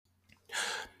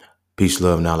Peace,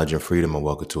 love, knowledge, and freedom, and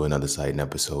welcome to another exciting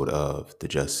episode of the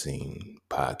Just Seen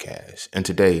podcast. And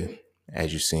today,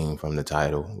 as you've seen from the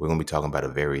title, we're going to be talking about a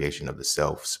variation of the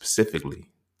self, specifically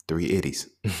three itties.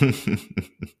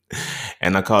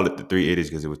 And I call it the three itties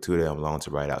because it was too damn long to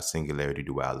write out: singularity,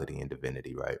 duality, and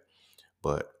divinity, right?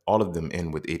 But all of them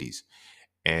end with itties.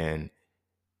 And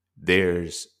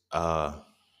there's uh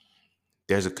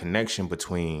there's a connection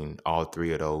between all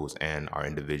three of those and our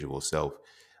individual self.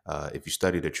 If you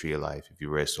study the tree of life, if you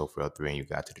read Sophia 3 and you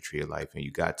got to the tree of life and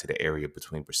you got to the area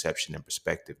between perception and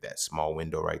perspective, that small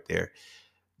window right there,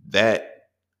 that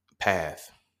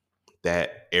path,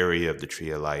 that area of the tree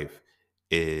of life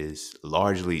is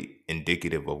largely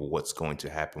indicative of what's going to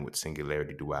happen with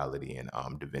singularity, duality, and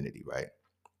divinity, right?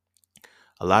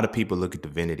 A lot of people look at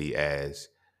divinity as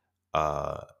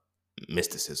uh,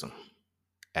 mysticism,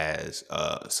 as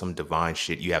some divine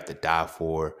shit you have to die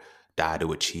for, die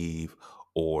to achieve,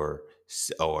 or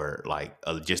like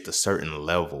just a certain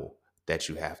level that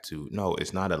you have to. No,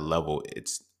 it's not a level.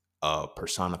 It's a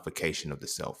personification of the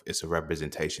self. It's a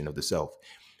representation of the self,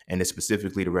 and it's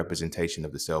specifically the representation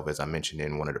of the self, as I mentioned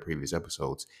in one of the previous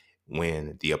episodes,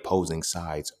 when the opposing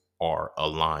sides are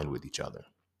aligned with each other.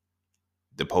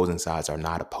 The opposing sides are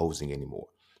not opposing anymore.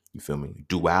 You feel me?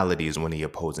 Duality is when the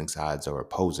opposing sides are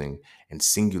opposing, and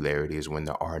singularity is when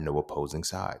there are no opposing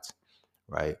sides,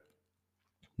 right?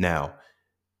 Now,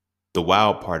 the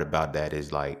wild part about that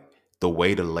is like the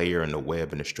way the layer and the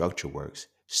web and the structure works,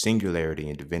 singularity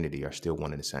and divinity are still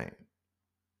one and the same.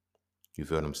 You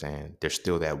feel what I'm saying? There's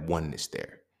still that oneness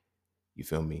there. You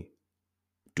feel me?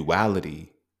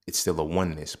 Duality, it's still a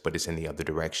oneness, but it's in the other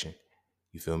direction.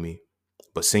 You feel me?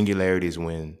 But singularity is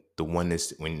when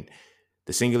the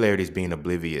singularity is being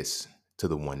oblivious to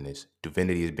the oneness.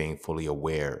 Divinity is being fully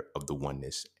aware of the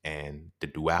oneness. And the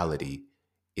duality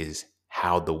is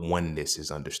how the oneness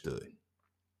is understood.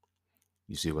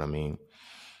 You see what I mean?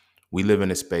 We live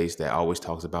in a space that always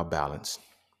talks about balance.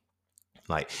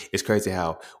 Like, it's crazy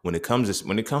how when it comes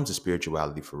to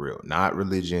spirituality, for real, not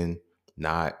religion,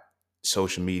 not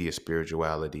social media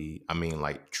spirituality, I mean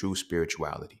like true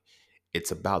spirituality,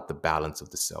 it's about the balance of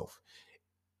the self.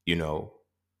 You know,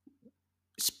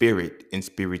 spirit in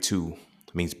spiritu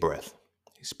means breath.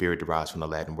 Spirit derives from the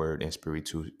Latin word and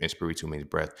spiritu means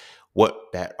breath. What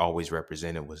that always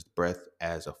represented was breath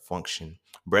as a function.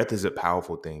 Breath is a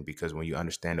powerful thing because when you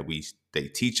understand that they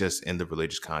teach us in the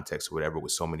religious context or whatever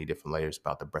with so many different layers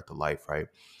about the breath of life, right?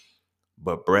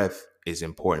 But breath is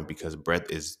important because breath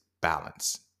is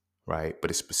balance, right? But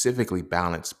it's specifically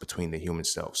balance between the human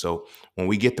self. So when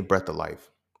we get the breath of life,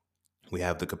 we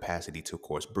have the capacity to, of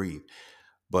course, breathe,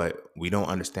 but we don't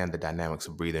understand the dynamics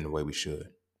of breathing the way we should,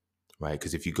 right?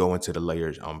 Because if you go into the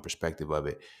layers perspective of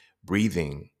it,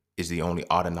 breathing is the only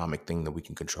autonomic thing that we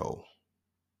can control.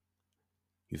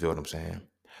 You feel what I'm saying?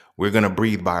 We're going to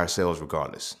breathe by ourselves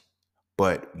regardless.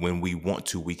 But when we want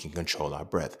to, we can control our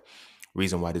breath.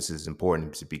 Reason why this is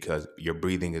important is because your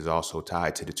breathing is also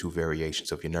tied to the two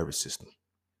variations of your nervous system.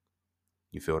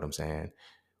 You feel what I'm saying?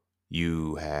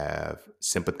 You have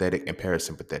sympathetic and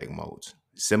parasympathetic modes.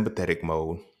 Sympathetic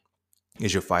mode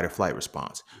is your fight or flight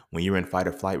response. When you're in fight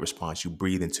or flight response, you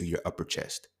breathe into your upper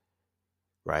chest,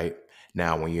 right?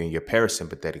 Now, when you're in your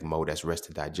parasympathetic mode, that's rest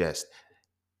and digest,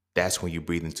 that's when you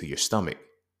breathe into your stomach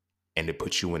and it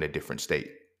puts you in a different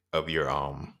state of your,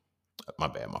 my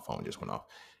bad, my phone just went off.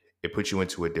 It puts you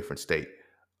into a different state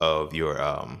of your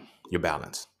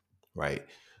balance, right?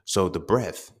 So the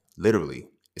breath literally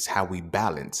is how we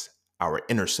balance our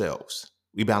inner selves.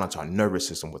 We balance our nervous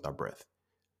system with our breath.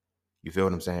 You feel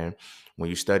what I'm saying? When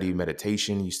you study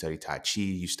meditation, you study Tai Chi,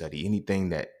 you study any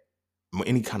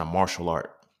kind of martial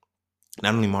art,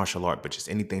 not only martial art, but just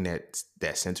anything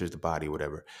that centers the body or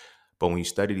whatever. But when you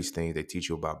study these things, they teach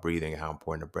you about breathing and how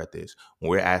important the breath is.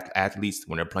 When we're athletes,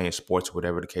 when they're playing sports,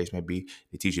 whatever the case may be,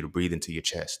 they teach you to breathe into your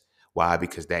chest. Why?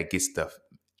 Because that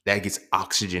gets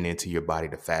oxygen into your body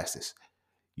the fastest.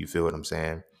 You feel what I'm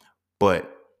saying?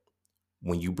 But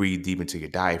when you breathe deep into your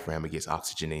diaphragm, it gets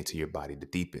oxygen into your body the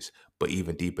deepest. But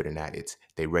even deeper than that,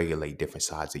 they regulate different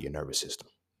sides of your nervous system.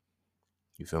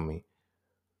 You feel me?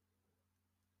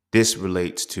 This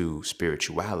relates to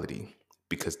spirituality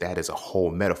because that is a whole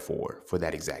metaphor for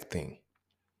that exact thing,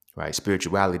 right?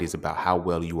 Spirituality is about how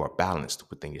well you are balanced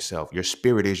within yourself. Your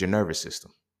spirit is your nervous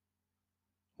system.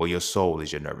 Well, your soul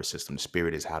is your nervous system. The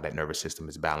spirit is how that nervous system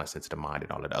is balanced into the mind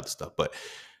and all of the other stuff. But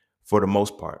for the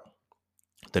most part,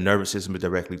 the nervous system is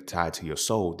directly tied to your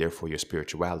soul. Therefore, your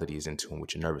spirituality is in tune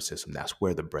with your nervous system. That's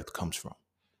where the breath comes from,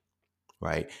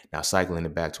 right? Now, cycling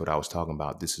it back to what I was talking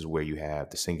about, this is where you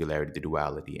have the singularity, the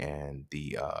duality, and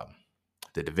the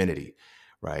divinity,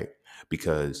 right?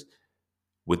 Because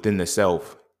within the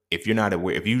self, if you're not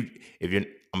aware, if you're,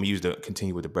 I'm gonna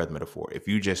continue with the breath metaphor. If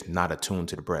you just not attuned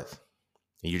to the breath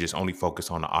and you just only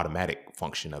focus on the automatic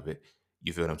function of it,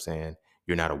 you feel what I'm saying?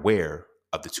 You're not aware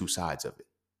of the two sides of it.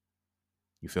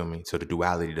 You feel me? So the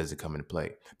duality doesn't come into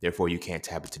play. Therefore, you can't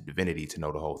tap into divinity to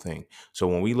know the whole thing. So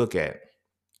when we look at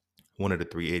one of the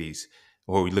three iddies,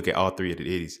 or we look at all three of the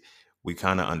iddies, we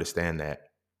kind of understand that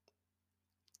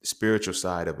the spiritual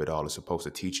side of it all is supposed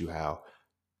to teach you how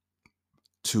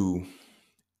to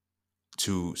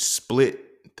split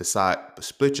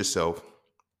yourself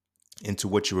into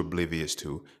what you're oblivious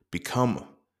to, become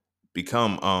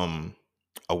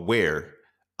aware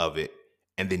of it,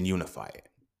 and then unify it.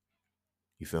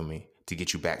 You feel me? To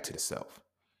get you back to the self.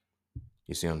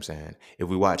 You see what I'm saying? If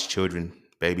we watch children,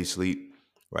 babies sleep,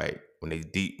 right? When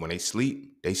they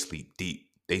sleep, they sleep deep.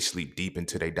 They sleep deep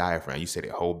into their diaphragm. You say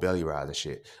their whole belly rise and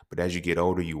shit. But as you get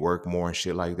older, you work more and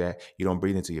shit like that. You don't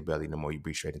breathe into your belly no more. You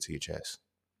breathe straight into your chest.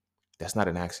 That's not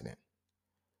an accident.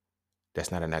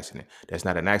 That's not an accident. That's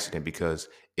not an accident because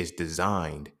it's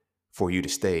designed for you to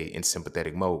stay in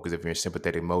sympathetic mode. Because if you're in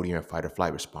sympathetic mode, you're in fight or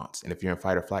flight response. And if you're in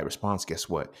fight or flight response, guess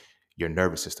what? Your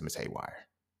nervous system is haywire.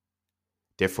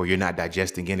 Therefore, you're not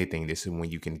digesting anything. This is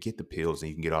when you can get the pills and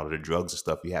you can get all of the drugs and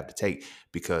stuff you have to take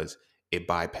because it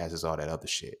bypasses all that other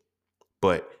shit.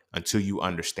 But until you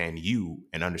understand you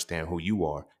and understand who you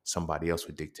are, somebody else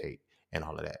would dictate and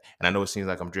all of that. And I know it seems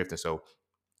like I'm drifting, so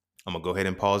I'm going to go ahead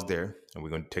and pause there and we're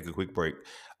going to take a quick break.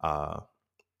 And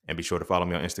be sure to follow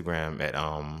me on Instagram at,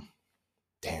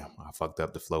 damn, I fucked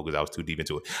up the flow because I was too deep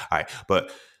into it. All right,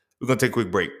 but we're going to take a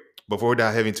quick break. Before we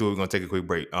dive heavy into it, we're going to take a quick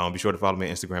break. Be sure to follow me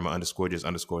on Instagram at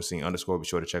 _just_scene_. Be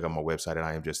sure to check out my website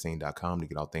at IamJustSeen.com to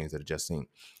get all things that are just seen.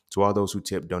 To all those who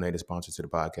tip, donate, and sponsor to the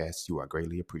podcast, you are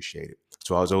greatly appreciated.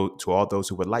 To all those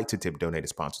who would like to tip, donate, and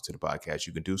sponsor to the podcast,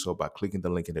 you can do so by clicking the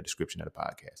link in the description of the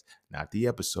podcast. Not the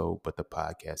episode, but the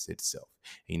podcast itself.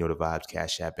 And you know the vibes,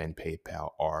 Cash App, and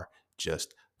PayPal are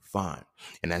just fine.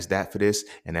 And that's that for this,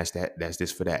 and that's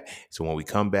this for that. So when we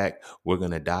come back, we're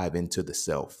going to dive into the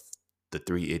self. The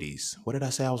three iddies. What did I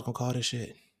say I was gonna call this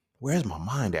shit? Where's my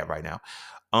mind at right now?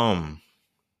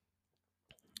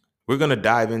 We're gonna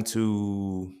dive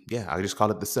into, I just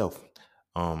call it the self.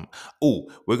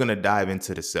 We're gonna dive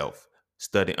into the self,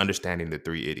 understanding the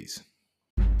three iddies.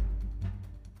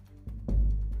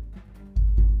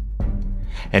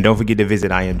 And don't forget to visit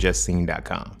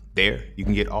IamJustSeen.com. There, you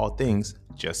can get all things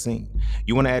Just Seen.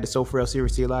 You want to add the So For Real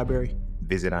series to your library?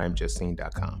 Visit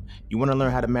IamJustSeen.com. You want to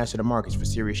learn how to master the markets for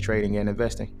serious trading and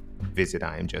investing? Visit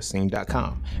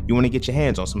IamJustSeen.com. You want to get your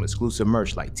hands on some exclusive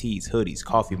merch like tees, hoodies,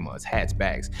 coffee mugs, hats,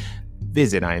 bags?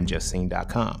 Visit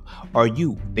IamJustSeen.com. Are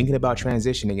you thinking about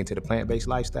transitioning into the plant-based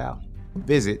lifestyle?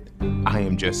 Visit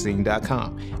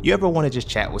IamJustSeen.com. You ever want to just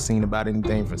chat with Seen about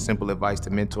anything from simple advice to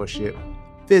mentorship?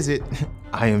 Visit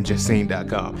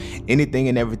IamJustSeen.com. Anything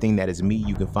and everything that is me,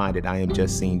 you can find at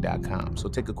IamJustSeen.com. So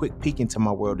take a quick peek into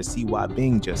my world to see why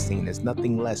being just seen is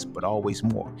nothing less but always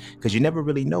more. Because you never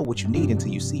really know what you need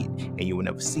until you see it, and you will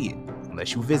never see it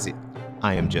unless you visit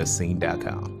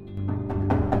IamJustSeen.com.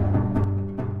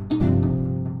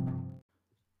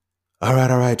 All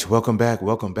right. Welcome back.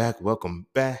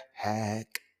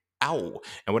 Ow.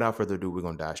 And without further ado, we're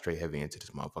going to dive straight heavy into this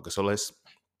motherfucker. So let's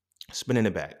spinning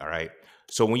it back. All right.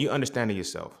 So when you're understanding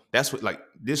yourself, that's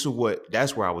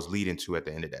where I was leading to at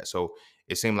the end of that. So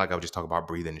it seemed like I was just talking about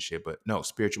breathing and shit, but no,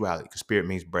 spirituality, because spirit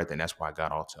means breath. And that's why I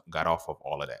got off of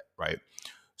all of that. Right.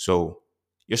 So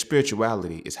your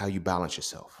spirituality is how you balance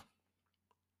yourself.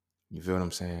 You feel what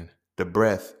I'm saying? The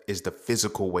breath is the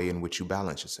physical way in which you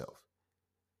balance yourself.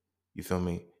 You feel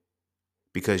me?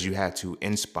 Because you have to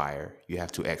inspire, you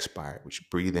have to expire, which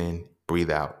breathe in,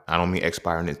 breathe out. I don't mean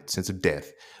expire in the sense of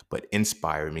death, but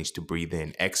inspire means to breathe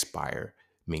in. Expire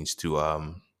means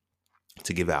to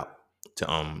give out, to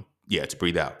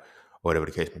breathe out, or whatever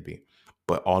the case may be.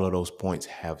 But all of those points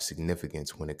have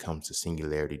significance when it comes to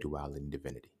singularity, duality, and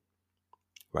divinity,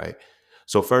 right?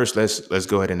 So first, let's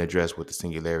go ahead and address what the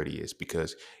singularity is,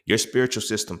 because your spiritual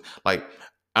system, like,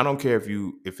 I don't care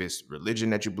if it's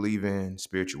religion that you believe in,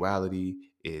 spirituality,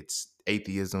 it's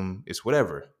atheism, it's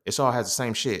whatever. It's all has the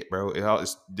same shit, bro.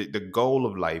 It's the goal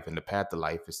of life and the path of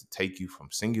life is to take you from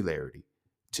singularity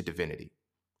to divinity,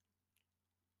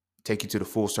 take you to the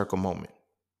full circle moment.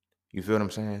 You feel what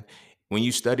I'm saying? When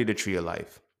you study the tree of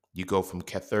life, you go from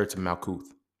Kether to Malkuth.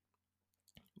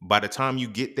 By the time you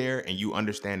get there and you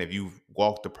understand, if you've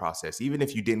walked the process, even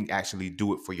if you didn't actually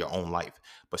do it for your own life,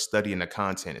 but studying the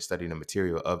content and studying the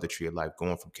material of the tree of life,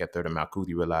 going from Kether to Malkuth,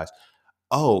 you realize,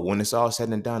 oh, when it's all said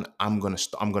and done, I'm gonna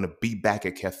be back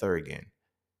at Kether again.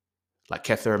 Like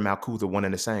Kether and Malkuth are one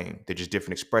and the same. They're just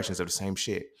different expressions of the same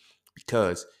shit.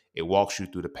 because it walks you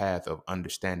through the path of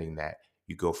understanding that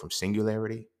you go from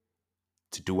singularity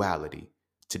to duality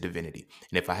to divinity.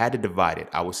 And if I had to divide it,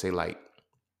 I would say like,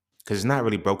 because it's not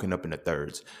really broken up into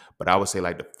thirds, but I would say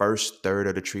like the first third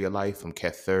of the tree of life from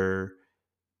Kether,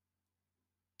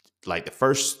 like the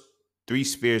first three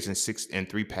spheres and six and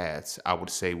three paths, I would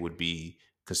say would be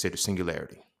considered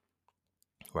singularity,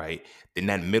 right? Then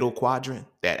that middle quadrant,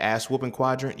 that ass whooping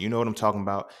quadrant, you know what I'm talking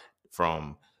about,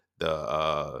 from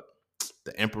the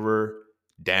emperor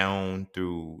down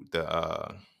through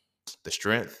the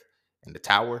strength and the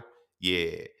tower.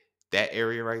 Yeah, that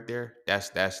area right there,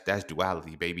 that's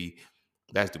duality, baby.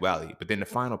 That's duality. But then the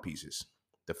final pieces,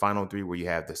 the final three, where you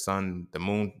have the sun, the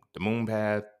moon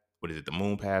path. What is it? The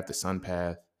moon path, the sun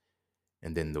path,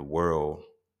 and then the world,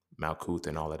 Malkuth,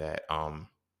 and all of that.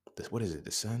 What is it?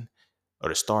 The sun or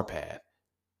the star path,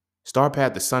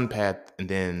 the sun path, and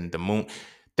then the moon.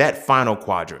 That final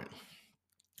quadrant.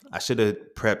 I should have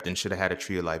prepped and should have had a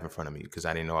tree of life in front of me because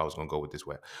I didn't know I was going to go with this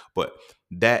way. But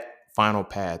that final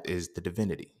path is the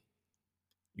divinity.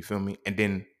 You feel me? And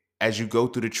then as you go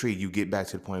through the tree, you get back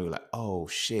to the point where you're like, oh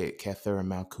shit, Kether and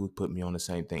Malkuth put me on the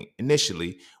same thing.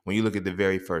 Initially, when you look at the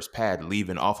very first path,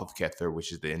 leaving off of Kether,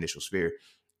 which is the initial sphere,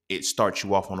 it starts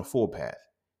you off on a full path.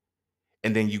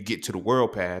 And then you get to the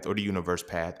world path or the universe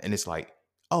path, and it's like,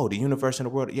 oh, the universe and the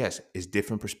world, yes, it's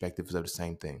different perspectives of the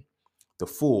same thing. The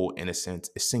full, in a sense,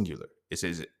 is singular. It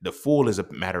says the full is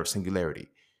a matter of singularity.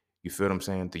 You feel what I'm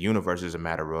saying? The universe is a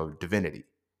matter of divinity.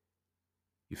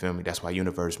 You feel me? That's why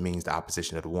universe means the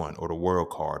opposition of the one, or the world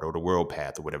card, or the world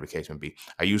path, or whatever the case may be.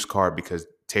 I use card because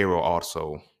tarot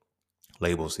also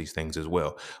labels these things as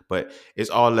well. But it's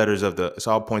all it's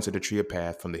all points of the tree of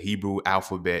path from the Hebrew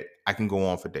alphabet. I can go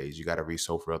on for days. You got to read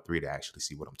Sophia 3 to actually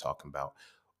see what I'm talking about,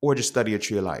 or just study a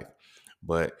tree of life.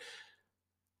 But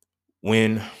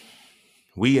when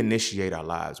we initiate our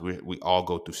lives, we all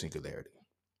go through singularity,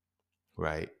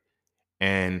 right?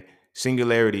 And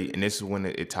singularity, and this is when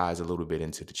it ties a little bit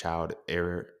into the child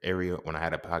area. When I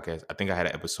had a podcast, I think I had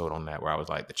an episode on that where I was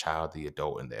like the child, the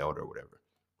adult, and the elder, or whatever.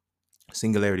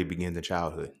 Singularity begins in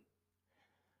childhood,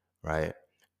 right?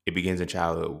 It begins in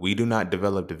childhood. We do not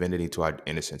develop divinity until our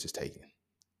innocence is taken.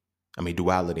 I mean,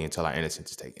 duality until our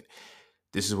innocence is taken.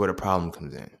 This is where the problem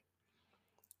comes in.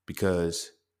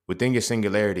 Because within your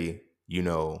singularity,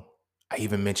 I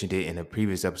even mentioned it in a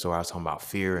previous episode where I was talking about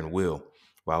fear and will,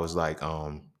 where I was like,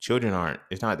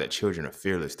 it's not that children are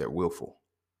fearless, they're willful.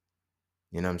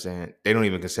 You know what I'm saying? They don't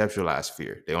even conceptualize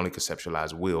fear. They only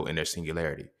conceptualize will in their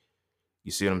singularity.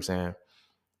 You see what I'm saying?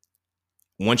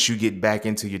 Once you get back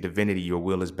into your divinity, your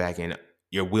will is back in.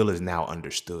 Your will is now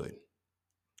understood.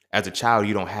 As a child,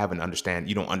 you don't understand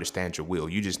your will.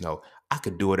 You just know, I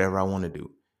could do whatever I want to do.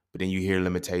 But then you hear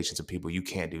limitations of people. You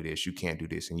can't do this. You can't do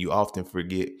this. And you often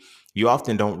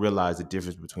don't realize the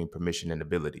difference between permission and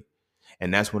ability.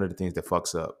 And that's one of the things that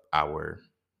fucks up our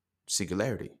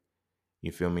singularity.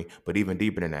 You feel me? But even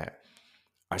deeper than that,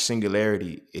 our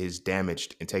singularity is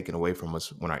damaged and taken away from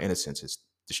us when our innocence is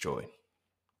destroyed.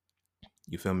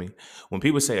 You feel me? When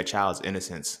people say a child's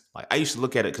innocence, like I used to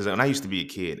look at it because when I used to be a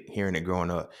kid, hearing it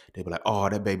growing up, they'd be like, "Oh,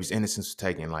 that baby's innocence was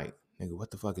taken." Like, nigga, what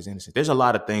the fuck is innocence? There's a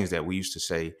lot of things that we used to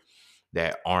say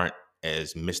that aren't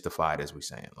as mystified as we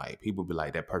saying. Like people be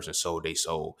like, "That person sold their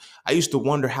soul." I used to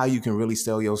wonder how you can really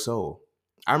sell your soul.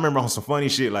 I remember on some funny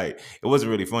shit, like it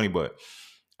wasn't really funny, but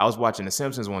I was watching The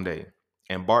Simpsons one day,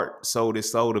 and Bart sold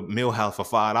his soul to Milhouse for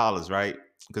 $5, right?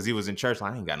 Because he was in church,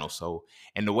 like I ain't got no soul.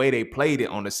 And the way they played it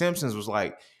on The Simpsons was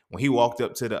like when he walked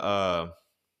up to the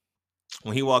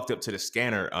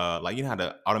scanner, like you know how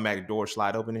the automatic doors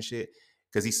slide open and shit.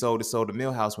 Because he sold his soul to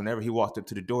Milhouse. Whenever he walked up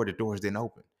to the doors didn't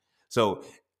open. So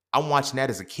I'm watching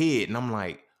that as a kid, and I'm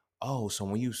like, oh, so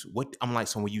when you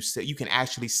sell, you can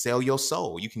actually sell your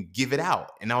soul. You can give it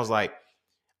out. And I was like,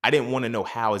 I didn't want to know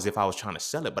how as if I was trying to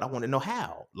sell it, but I want to know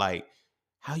how. Like,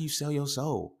 how you sell your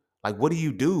soul? Like, what do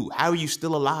you do? How are you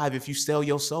still alive if you sell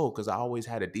your soul? Because I always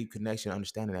had a deep connection,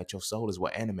 understanding that your soul is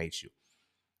what animates you.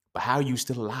 But how are you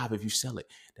still alive if you sell it?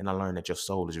 Then I learned that your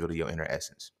soul is really your inner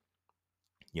essence,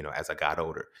 as I got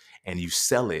older. And you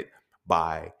sell it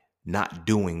by not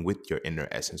doing with your inner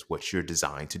essence what you're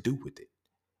designed to do with it.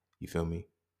 You feel me?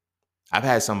 I've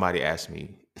had somebody ask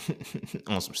me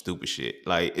on some stupid shit.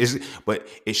 But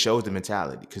it shows the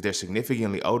mentality because they're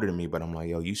significantly older than me. But I'm like,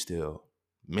 yo, you still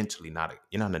mentally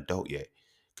you're not an adult yet.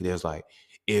 Because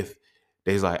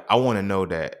there's like, I want to know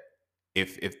that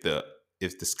if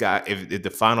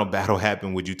the final battle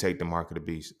happened, would you take the mark of the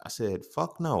beast? I said,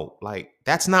 fuck no. Like,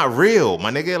 that's not real,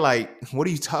 my nigga. Like, what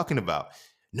are you talking about?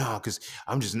 No, because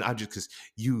I'm just because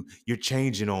you're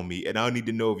changing on me, and I need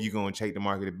to know if you're gonna take the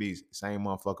mark of the beast. Same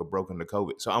motherfucker broke into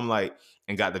COVID. So I'm like,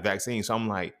 and got the vaccine. So I'm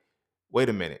like, wait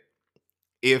a minute.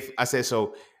 If I said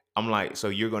so, I'm like, so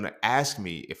you're gonna ask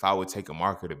me if I would take a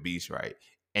mark of the beast, right?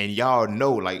 And y'all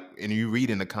know, like, and you read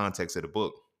in the context of the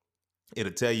book,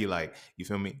 it'll tell you, like, you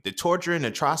feel me, the torture and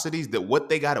atrocities that what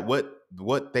they got,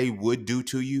 what they would do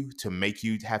to you to make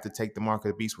you have to take the mark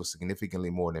of the beast was significantly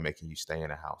more than making you stay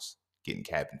in a house, getting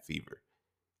cabin fever,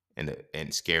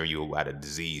 and scaring you about a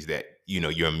disease that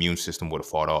your immune system would have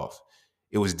fought off.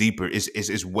 It was deeper.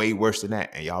 It's way worse than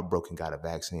that. And y'all broke and got a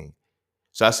vaccine.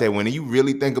 So I said, when you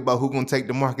really think about who gonna take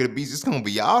the mark of the beast, it's gonna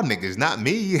be y'all niggas, not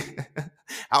me.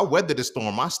 I weathered the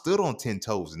storm. I stood on 10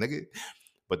 toes, nigga.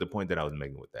 But the point that I was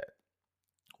making with that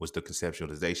was the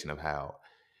conceptualization of how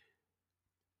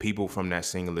people from that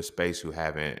singular space who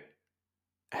haven't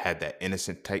had that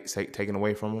innocent taken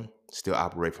away from them still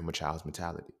operate from a child's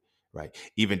mentality, right?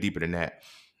 Even deeper than that,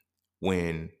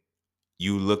 when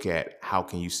you look at how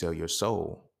can you sell your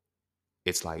soul,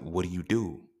 it's like, what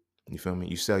do? You feel me?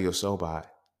 You sell your soul by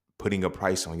putting a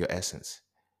price on your essence.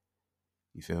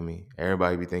 You feel me?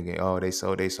 Everybody be thinking, oh, they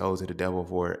sold their souls to the devil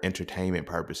for entertainment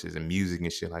purposes and music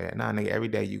and shit like that. Nah, nigga, every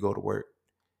day you go to work,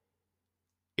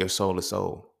 your soul is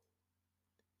sold.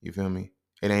 You feel me?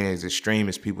 It ain't as extreme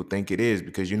as people think it is,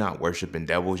 because you're not worshiping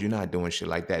devils. You're not doing shit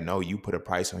like that. No, you put a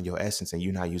price on your essence and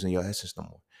you're not using your essence no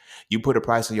more. You put a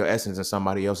price on your essence and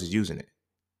somebody else is using it.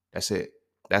 That's it.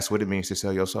 That's what it means to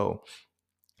sell your soul.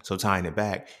 So tying it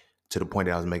back to the point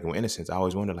that I was making with innocence, I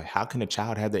always wonder, like, how can a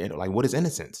child have like, what is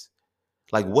innocence?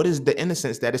 Like, what is the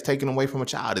innocence that is taken away from a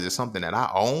child? Is it something that I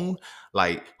own?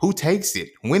 Like, who takes it?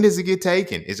 When does it get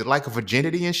taken? Is it like a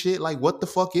virginity and shit? Like, what the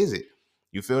fuck is it?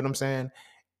 You feel what I'm saying?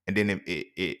 And then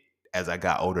as I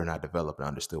got older and I developed and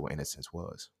understood what innocence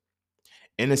was.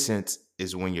 Innocence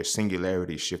is when your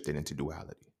singularity shifted into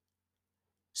duality.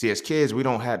 See, as kids, we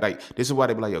don't have, like, this is why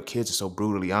they be like, yo, kids are so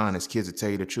brutally honest. Kids will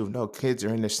tell you the truth. No, kids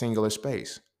are in this singular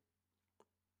space.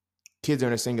 Kids are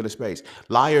in a singular space.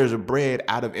 Liars are bred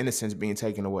out of innocence being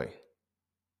taken away.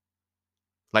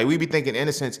 Like, we be thinking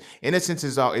innocence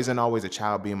isn't always a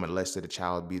child being molested, a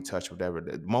child being touched, whatever.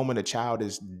 The moment a child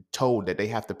is told that they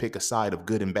have to pick a side of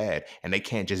good and bad, and they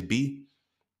can't just be,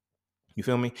 you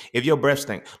feel me? If your breath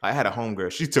stink, I had a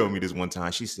homegirl, she told me this one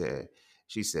time. She said,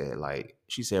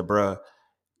 bruh,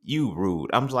 you rude.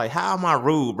 I was like, how am I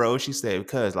rude, bro? She said,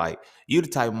 because, like, you the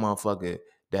type of motherfucker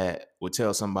that would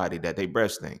tell somebody that they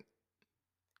breath stink.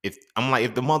 If I'm like,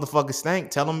 if the motherfucker stank,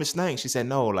 tell them it stank. She said,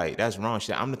 no, like, that's wrong. She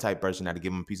said, I'm the type of person that to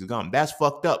give them a piece of gum. That's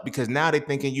fucked up, because now they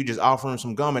thinking you just offering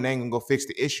some gum and they ain't gonna go fix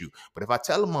the issue. But if I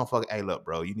tell a motherfucker, hey, look,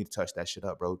 bro, you need to touch that shit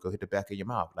up, bro. Go hit the back of your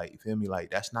mouth. Like, you feel me? Like,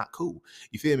 that's not cool.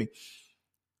 You feel me?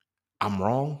 I'm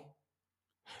wrong.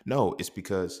 No, it's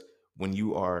because when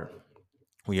your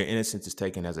innocence is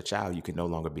taken as a child, you can no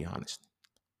longer be honest.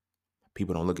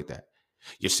 People don't look at that.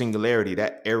 Your singularity,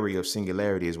 that area of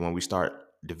singularity, is when we start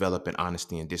developing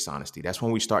honesty and dishonesty. That's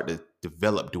when we start to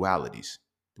develop dualities,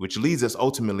 which leads us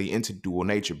ultimately into dual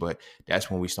nature. But that's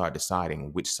when we start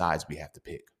deciding which sides we have to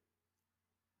pick.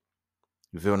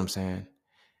 You feel what I'm saying?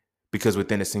 Because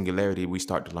within the singularity, we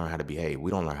start to learn how to behave. We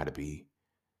don't learn how to be.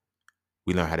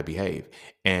 We learn how to behave.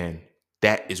 And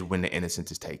that is when the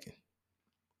innocence is taken.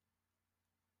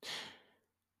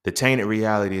 The tainted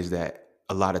reality is that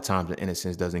a lot of times the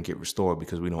innocence doesn't get restored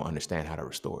because we don't understand how to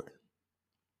restore it.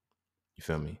 You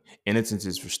feel me? Innocence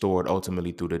is restored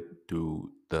ultimately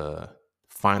through the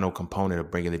final component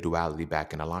of bringing the duality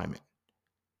back in alignment.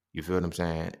 You feel what I'm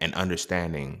saying? And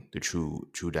understanding the true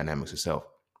dynamics of self.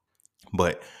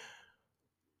 But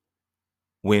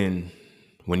when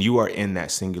you are in that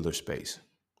singular space,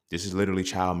 this is literally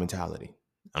child mentality.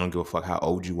 I don't give a fuck how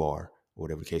old you are or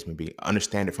whatever the case may be.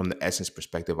 Understand it from the essence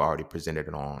perspective I already presented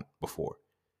it on before.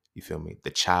 You feel me? The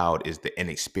child is the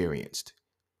inexperienced,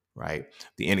 right?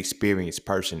 The inexperienced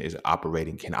person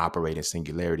can operate in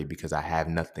singularity because I have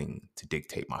nothing to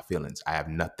dictate my feelings. I have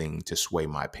nothing to sway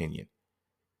my opinion.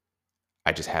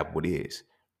 I just have what is.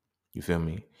 You feel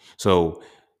me? So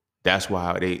that's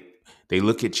why they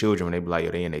look at children when they be like,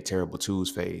 yo, they in a terrible twos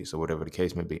phase or whatever the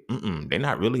case may be. They're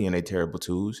not really in a terrible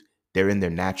twos. They're in their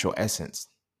natural essence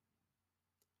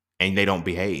and they don't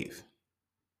behave.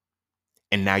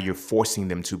 And now you're forcing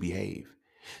them to behave.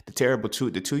 The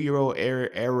 2-year-old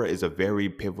era is a very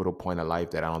pivotal point of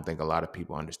life that I don't think a lot of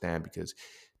people understand, because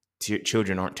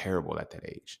children aren't terrible at that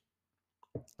age.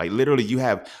 Like, literally, you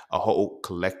have a whole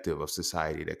collective of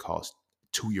society that calls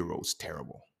 2-year-olds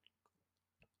terrible.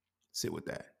 Sit with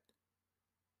that.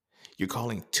 You're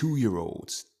calling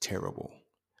 2-year-olds terrible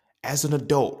As an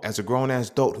adult, as a grown ass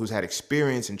adult who's had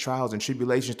experience and trials and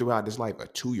tribulations throughout this life, a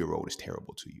 2-year-old is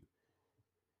terrible to you.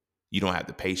 You don't have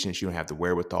the patience, you don't have the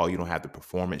wherewithal, you don't have the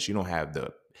performance, you don't have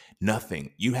the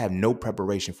nothing. You have no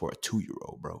preparation for a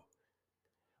 2-year-old, bro.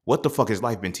 What the fuck has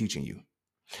life been teaching you?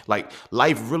 Like,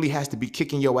 life really has to be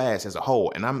kicking your ass as a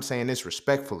whole. And I'm saying this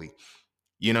respectfully,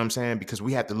 you know what I'm saying? Because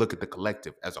we have to look at the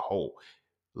collective as a whole.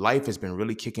 Life has been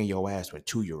really kicking your ass when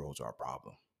 2-year-olds are a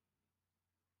problem.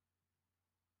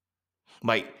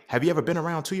 Like, have you ever been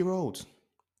around 2-year-olds?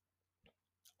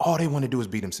 All they want to do is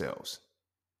be themselves.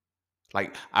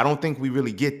 Like, I don't think we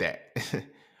really get that.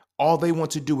 All they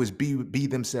want to do is be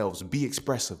themselves, be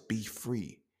expressive, be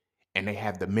free. And they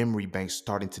have the memory banks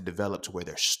starting to develop to where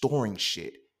they're storing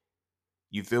shit.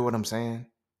 You feel what I'm saying?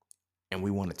 And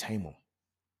we want to tame them,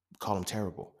 call them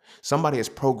terrible. Somebody has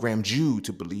programmed you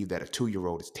to believe that a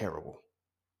 2-year-old is terrible.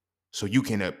 So you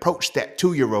can approach that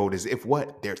 2-year-old as if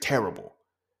what? They're terrible.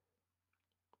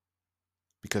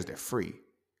 Because they're free.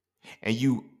 And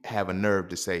you have a nerve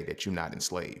to say that you're not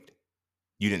enslaved.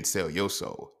 You didn't sell your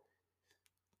soul.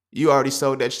 You already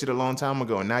sold that shit a long time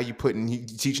ago, and now you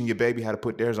teaching your baby how to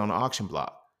put theirs on the auction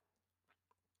block.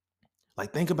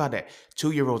 Like, think about that.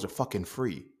 2-year-olds are fucking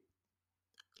free.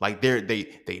 Like,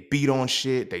 they beat on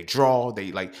shit, they draw,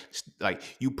 they like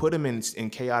you put them in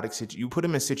chaotic you put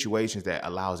them in situations that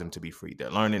allows them to be free.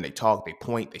 They're learning, they talk, they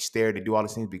point, they stare, they do all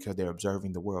these things because they're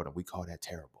observing the world, and we call that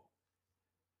terrible.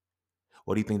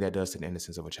 What do you think that does to the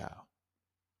innocence of a child?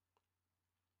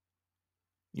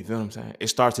 You feel what I'm saying? It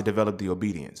starts to develop the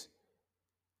obedience.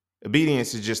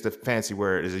 Obedience is just a fancy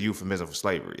word, is a euphemism for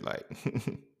slavery. Like,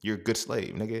 you're a good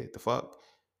slave, nigga. The fuck?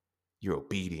 You're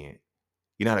obedient.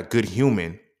 You're not a good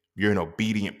human. You're an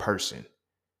obedient person.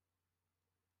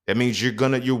 That means you're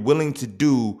willing to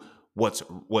do what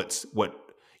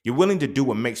you're willing to do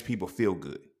what makes people feel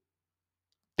good.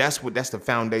 That's the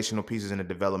foundational pieces in the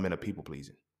development of people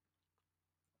pleasing.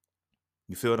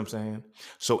 You feel what I'm saying?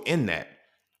 So in that,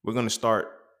 we're going to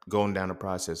start going down the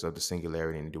process of the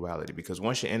singularity and the duality, because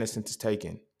once your innocence is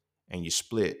taken and you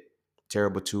split,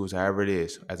 terrible twos, however it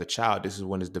is, as a child, this is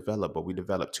when it's developed, but we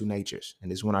develop two natures. And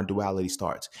this is when our duality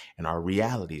starts. And our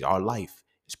reality, our life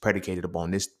is predicated upon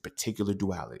this particular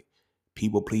duality,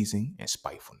 people pleasing and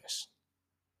spitefulness.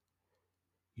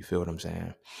 You feel what I'm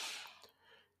saying?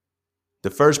 The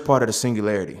first part of the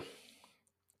singularity,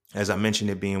 as I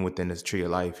mentioned, it being within this tree of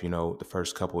life, the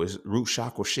first couple is root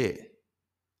chakra shit.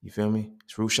 You feel me?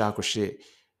 It's root chakra shit.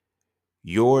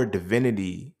 Your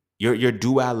divinity, your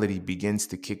duality begins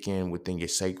to kick in within your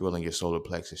sacral and your solar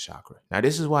plexus chakra. Now,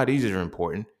 this is why these are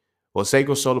important. Well,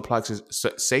 sacral, solar plexus,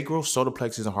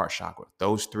 and heart chakra.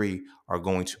 Those three are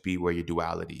going to be where your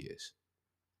duality is.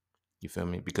 You feel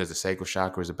me? Because the sacral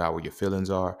chakra is about where your feelings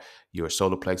are. Your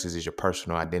solar plexus is your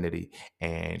personal identity.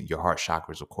 And your heart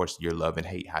chakra is, of course, your love and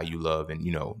hate, how you love. And,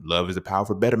 love is the power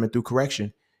for betterment through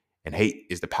correction. And hate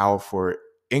is the power for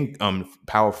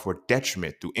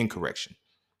detriment through incorrection.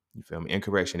 You feel me?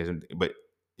 Incorrection isn't, but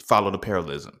follow the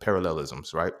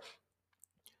parallelisms, right?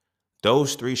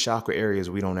 Those three chakra areas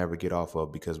we don't ever get off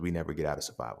of because we never get out of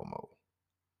survival mode.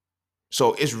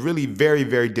 So it's really very,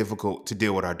 very difficult to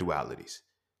deal with our dualities,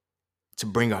 to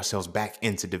bring ourselves back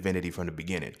into divinity from the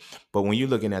beginning. But when you're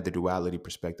looking at the duality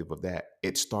perspective of that,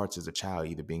 it starts as a child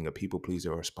either being a people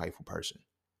pleaser or a spiteful person.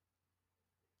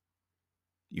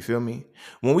 You feel me?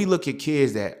 When we look at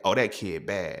kids that kid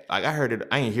bad. Like, I heard it,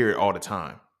 I ain't hear it all the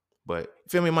time. But you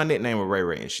feel me? My nickname was Ray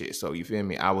Ray and shit. So you feel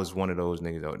me? I was one of those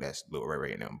niggas, that's little Ray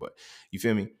Ray and them. But you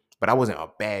feel me? But I wasn't a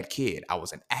bad kid. I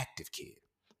was an active kid.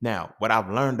 Now, what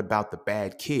I've learned about the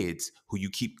bad kids who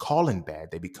you keep calling bad,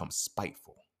 they become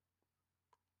spiteful.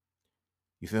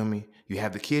 You feel me? You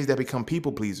have the kids that become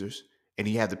people pleasers, and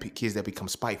you have the kids that become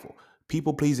spiteful.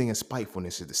 People pleasing and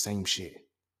spitefulness is the same shit.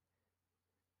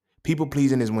 People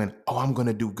pleasing is when, I'm going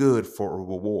to do good for a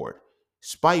reward.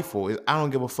 Spiteful is, I don't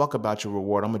give a fuck about your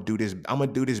reward. I'm going to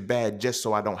do this bad just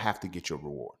so I don't have to get your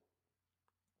reward.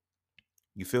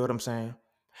 You feel what I'm saying?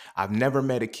 I've never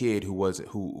met a kid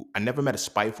I never met a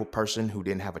spiteful person who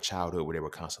didn't have a childhood where they were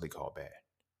constantly called bad.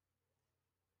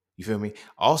 You feel me?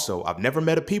 Also, I've never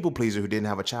met a people pleaser who didn't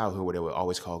have a childhood where they were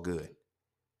always called good.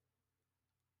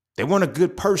 They weren't a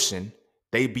good person.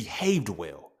 They behaved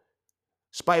well.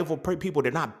 Spiteful people,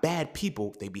 they're not bad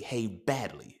people. They behave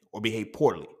badly or behave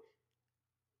poorly.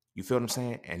 You feel what I'm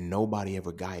saying? And nobody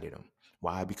ever guided them.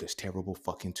 Why? Because terrible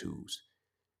fucking twos.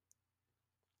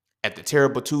 At the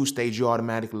terrible two stage, you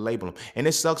automatically label them. And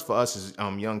it sucks for us as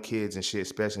young kids and shit,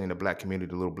 especially in the black community,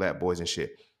 the little black boys and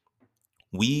shit.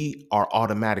 We are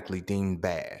automatically deemed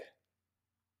bad.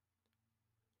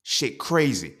 Shit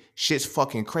crazy. Shit's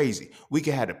fucking crazy. We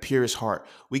can have the purest heart.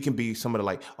 We can be somebody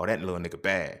like, oh, that little nigga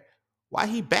bad. Why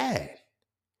he bad?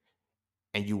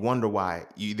 And you wonder why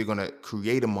you either gonna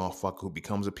create a motherfucker who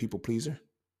becomes a people pleaser,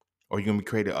 or you're gonna be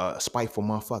created a spiteful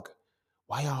motherfucker.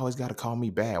 Why y'all always gotta call me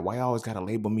bad? Why y'all always gotta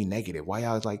label me negative? Why y'all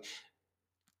always like,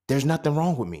 there's nothing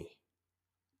wrong with me?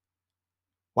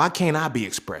 Why can't I be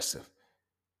expressive?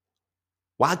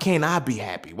 Why can't I be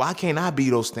happy? Why can't I be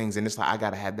those things? And it's like I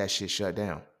gotta have that shit shut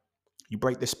down. You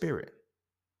break the spirit.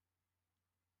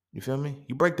 You feel me?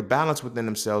 You break the balance within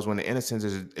themselves when the innocence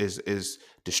is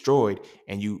destroyed,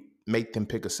 and you make them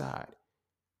pick a side.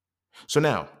 So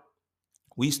now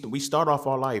we start off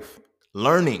our life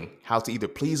learning how to either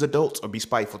please adults or be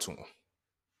spiteful to them,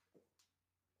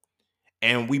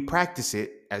 and we practice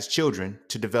it as children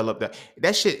to develop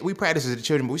that shit. We practice it as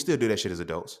children, but we still do that shit as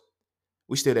adults.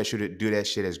 We still do that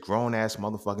shit as grown ass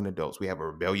motherfucking adults. We have a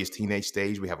rebellious teenage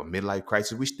stage. We have a midlife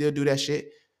crisis. We still do that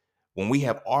shit when we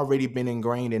have already been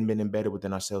ingrained and been embedded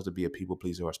within ourselves to be a people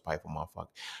pleaser or a spiteful motherfucker.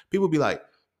 People be like,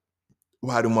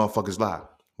 why do motherfuckers lie?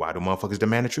 Why do motherfuckers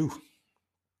demand the truth?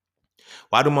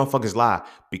 Why do motherfuckers lie?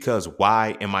 Because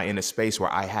why am I in a space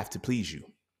where I have to please you?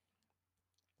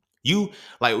 You,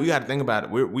 like, we got to think about it.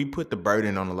 We put the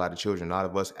burden on a lot of children. A lot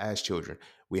of us as children,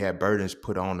 we had burdens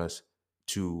put on us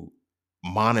to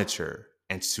monitor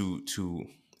and to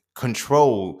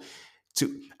control.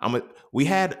 We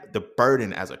had the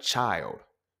burden as a child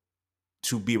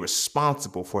to be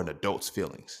responsible for an adult's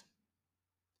feelings.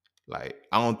 Like,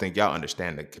 I don't think y'all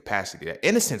understand the capacity. That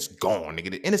innocence gone,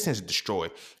 nigga. The innocence is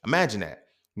destroyed. Imagine that.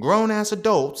 Grown ass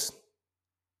adults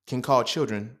can call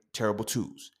children terrible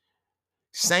twos.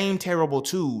 Same terrible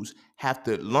twos have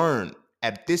to learn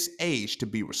at this age to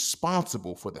be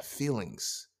responsible for the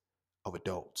feelings of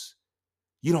adults.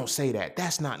 You don't say that.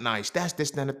 That's not nice. That's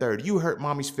this, then the third. You hurt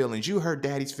mommy's feelings. You hurt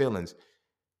daddy's feelings.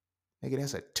 Nigga,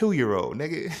 that's a 2-year-old.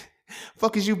 Nigga,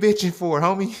 fuck is you bitching for,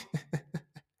 homie?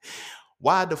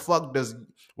 Why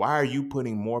are you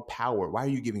putting more power? Why are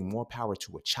you giving more power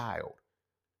to a child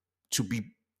to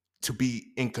be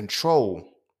in control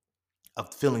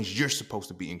of feelings you're supposed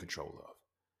to be in control of?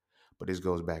 But this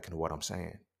goes back into what I'm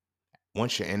saying.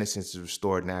 Once your innocence is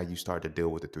restored, now you start to deal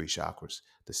with the 3 chakras: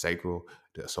 the sacral,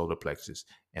 the solar plexus,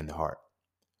 and the heart.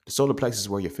 The solar plexus is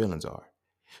where your feelings are.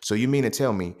 So you mean to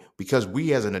tell me, because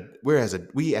we as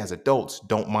adults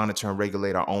don't monitor and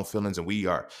regulate our own feelings, and we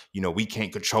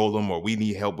can't control them, or we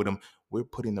need help with them, we're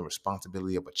putting the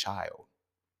responsibility of a child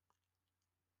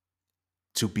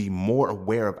to be more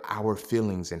aware of our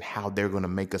feelings and how they're going to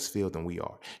make us feel than we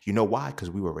are. You know why? Because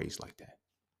we were raised like that.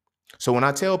 So when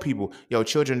I tell people, yo,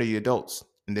 children are the adults,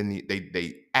 and then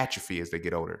they atrophy as they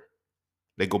get older,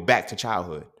 they go back to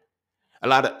childhood.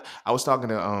 I was talking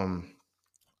to a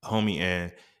homie,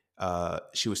 and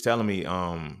she was telling me,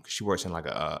 she works in like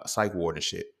a psych ward and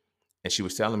shit, and she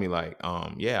was telling me like,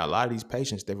 yeah, a lot of these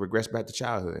patients, they regress back to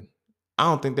childhood. I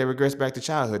don't think they regress back to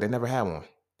childhood. They never had one.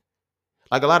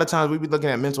 Like, a lot of times we be looking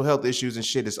at mental health issues and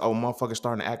shit as, oh, motherfuckers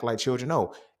starting to act like children.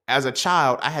 No, as a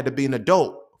child, I had to be an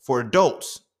adult for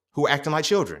adults who are acting like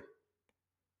children.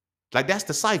 Like, that's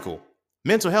the cycle.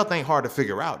 Mental health ain't hard to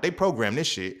figure out. They program this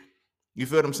shit. You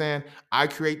feel what I'm saying? I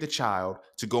create the child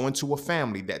to go into a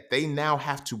family that they now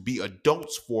have to be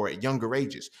adults for at younger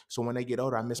ages. So when they get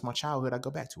older, I miss my childhood, I go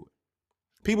back to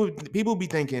it. People be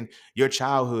thinking your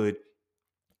childhood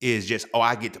is just, oh,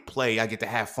 I get to play, I get to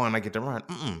have fun, I get to run.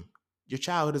 Your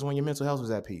childhood is when your mental health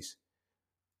was at peace.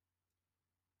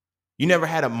 You never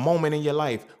had a moment in your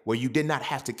life where you did not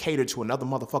have to cater to another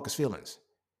motherfucker's feelings,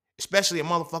 especially a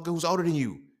motherfucker who's older than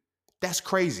you. That's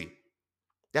crazy.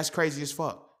 That's crazy as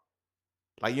fuck.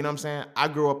 Like, you know what I'm saying? I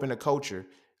grew up in a culture,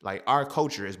 like, our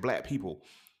culture as Black people,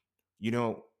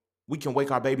 we can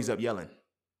wake our babies up yelling,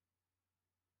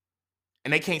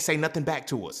 and they can't say nothing back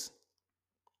to us.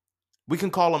 We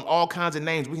can call them all kinds of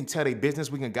names. We can tell their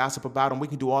business. We can gossip about them. We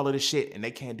can do all of this shit, and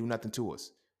they can't do nothing to us.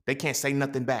 They can't say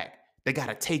nothing back. They got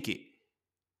to take it.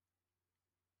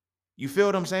 You feel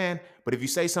what I'm saying? But if you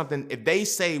say something, if they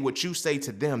say what you say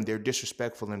to them, they're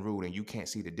disrespectful and rude, and you can't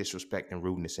see the disrespect and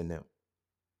rudeness in them.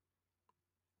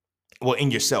 Well,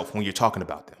 in yourself when you're talking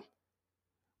about them.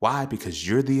 Why? Because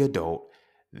you're the adult,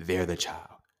 they're the child.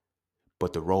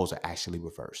 But the roles are actually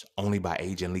reversed, only by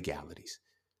age and legalities.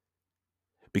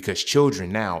 Because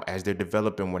children now, as they're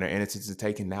developing, when their innocence is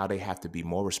taken, now they have to be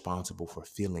more responsible for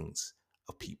feelings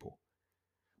of people.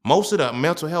 Most of the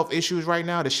mental health issues right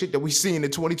now, the shit that we see in the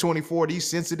 2024, these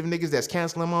sensitive niggas that's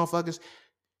canceling motherfuckers,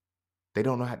 they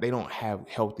don't have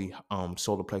healthy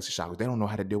solar plexus chakras. They don't know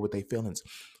how to deal with their feelings.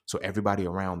 So everybody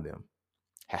around them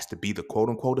has to be the quote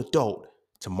unquote adult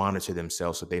to monitor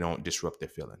themselves so they don't disrupt their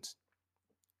feelings.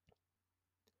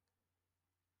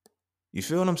 You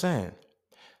feel what I'm saying?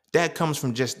 That comes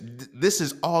from just this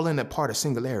is all in a part of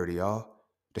singularity, y'all.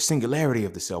 The singularity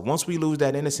of the self. Once we lose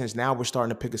that innocence, now we're starting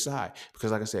to pick a side.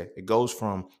 Because like I said, it goes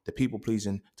from the people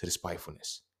pleasing to the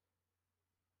spitefulness.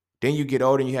 Then you get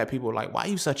older and you have people like, why are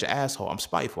you such an asshole? I'm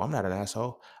spiteful. I'm not an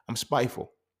asshole. I'm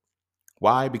spiteful.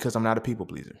 Why? Because I'm not a people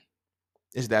pleaser.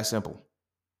 It's that simple.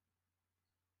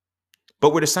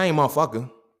 But we're the same motherfucker.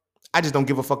 I just don't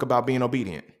give a fuck about being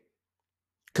obedient.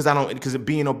 Because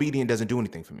being obedient doesn't do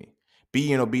anything for me.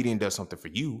 Being obedient does something for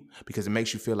you because it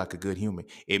makes you feel like a good human.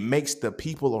 It makes the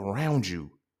people around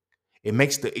you. It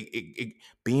makes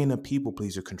being a people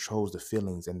pleaser controls the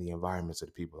feelings and the environments of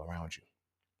the people around you.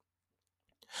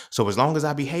 So as long as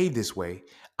I behave this way,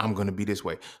 I'm going to be this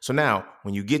way. So now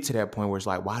when you get to that point where it's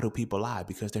like, why do people lie?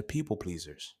 Because they're people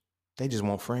pleasers. They just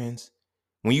want friends.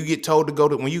 When you get told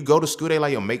when you go to school, they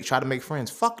like, yo, try to make friends.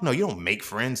 Fuck no, you don't make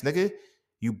friends, nigga.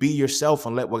 You be yourself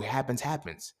and let what happens,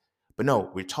 happens. But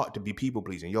no, we're taught to be people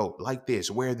pleasing. Yo, like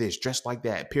this, wear this, dress like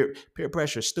that. Peer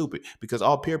pressure is stupid because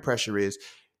all peer pressure is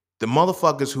the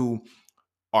motherfuckers who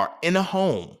are in a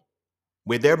home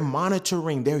where they're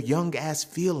monitoring their young ass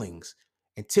feelings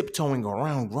and tiptoeing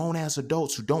around grown ass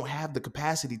adults who don't have the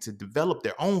capacity to develop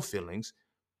their own feelings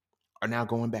are now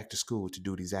going back to school to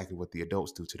do exactly what the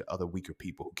adults do to the other weaker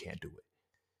people who can't do it.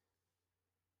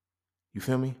 You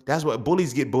feel me? That's what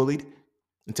bullies get bullied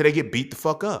until they get beat the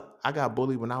fuck up. I got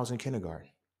bullied when I was in kindergarten.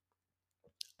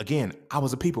 Again, I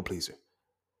was a people pleaser.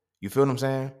 You feel what I'm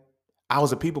saying? I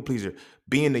was a people pleaser.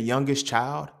 Being the youngest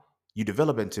child, you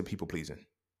develop into people pleasing.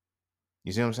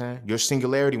 You see what I'm saying? Your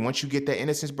singularity, once you get that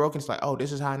innocence broken, it's like, oh,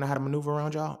 this is how I know how to maneuver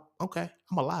around y'all. Okay,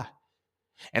 I'm a lie.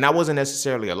 And I wasn't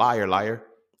necessarily a liar,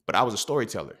 but I was a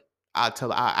storyteller.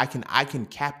 I can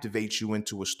captivate you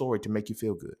into a story to make you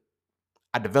feel good.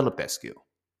 I developed that skill.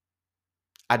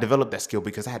 I developed that skill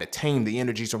because I had to tame the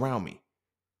energies around me.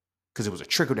 Because it was a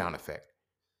trickle-down effect.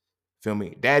 Feel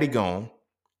me? Daddy gone,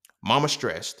 mama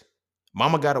stressed,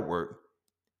 mama got to work,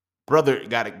 brother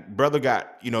got,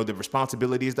 the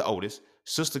responsibility is the oldest.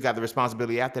 Sister got the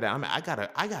responsibility after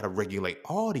that. I gotta regulate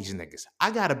all these niggas. I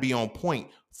gotta be on point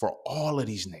for all of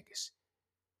these niggas.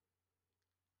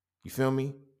 You feel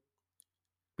me?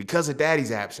 Because of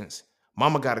daddy's absence,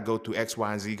 mama gotta go through X,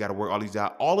 Y, and Z, gotta work all these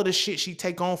out. All of the shit she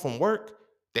take on from work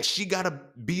that she gotta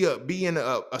be in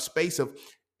a space of,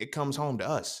 it comes home to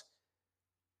us.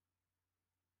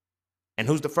 And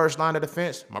who's the first line of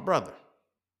defense? My brother.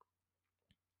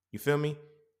 You feel me?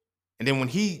 And then when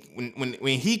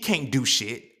he can't do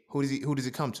shit, who does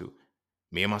it come to?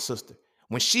 Me and my sister.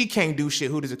 When she can't do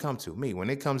shit, who does it come to? Me. When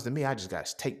it comes to me, I just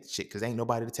gotta take the shit because ain't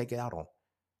nobody to take it out on.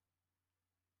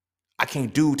 I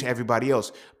can't do to everybody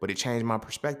else, but it changed my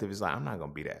perspective. It's like, I'm not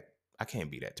gonna be that. I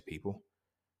can't be that to people.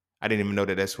 I didn't even know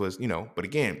that this was, but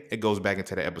again, it goes back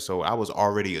into the episode. I was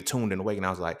already attuned and awake, and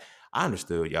I was like, I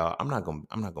understood, y'all.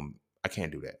 I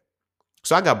can't do that.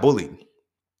 So I got bullied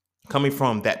coming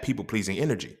from that people-pleasing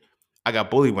energy. I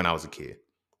got bullied when I was a kid,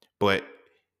 but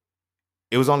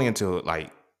it was only until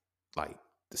like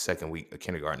the second week of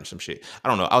kindergarten or some shit. I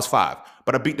don't know. I was 5,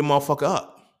 but I beat the motherfucker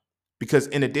up because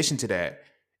in addition to that,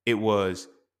 it was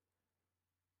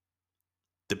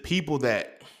the people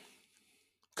that,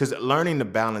 because learning the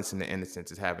balance and the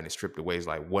innocence is having it stripped away is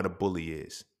like what a bully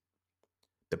is.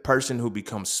 The person who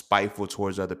becomes spiteful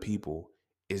towards other people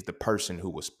is the person who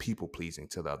was people pleasing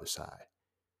to the other side.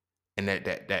 And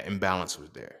that imbalance was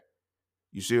there.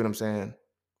 You see what I'm saying?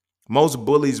 Most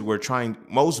bullies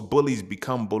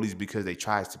become bullies because they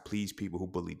try to please people who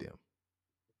bullied them.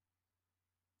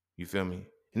 You feel me?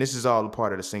 And this is all a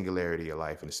part of the singularity of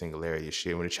life and the singularity of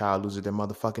shit when a child loses their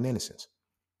motherfucking innocence.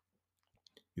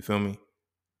 You feel me?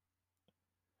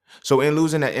 So in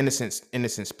losing that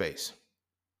innocent space,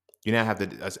 you now have to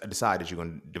decide that you're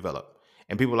going to develop.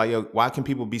 And people are like, yo, why can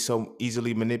people be so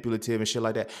easily manipulative and shit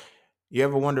like that? You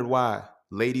ever wondered why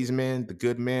ladies men, the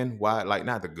good men, why, like,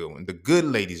 not the good one, the good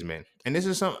ladies men? And this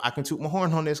is something I can toot my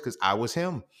horn on this because I was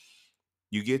him.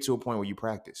 You get to a point where you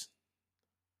practice.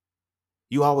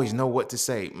 You always know what to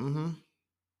say.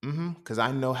 Because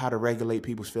I know how to regulate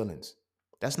people's feelings.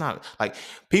 That's not like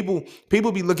people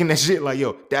be looking at shit like,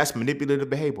 yo, that's manipulative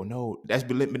behavior. No, that's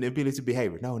manipulative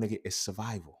behavior. No, nigga, it's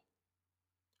survival.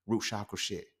 Root chakra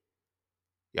shit.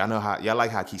 Y'all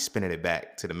like how I keep spinning it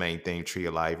back to the main thing, tree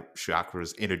of life,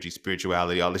 chakras, energy,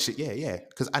 spirituality, all this shit. Yeah.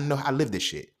 Because I know how I live this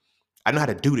shit. I know how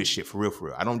to do this shit for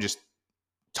real. I don't just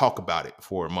talk about it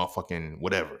for motherfucking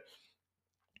whatever.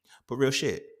 But real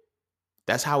shit.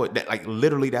 That's how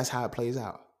literally that's how it plays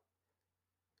out.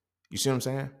 You see what I'm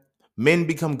saying? Men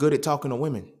become good at talking to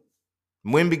women.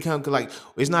 Women become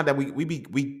it's not that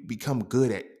we become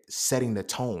good at setting the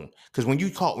tone. Because when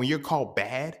you're called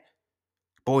bad,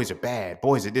 Boys are bad.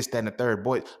 Boys are this, that, and the third.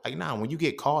 Boys, like, nah, when you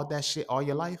get called that shit all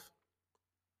your life,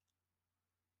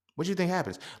 what you think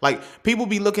happens? Like, people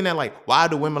be looking at like, why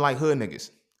do women like hood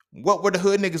niggas? What were the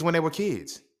hood niggas when they were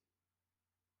kids?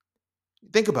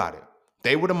 Think about it.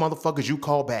 They were the motherfuckers you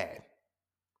call bad.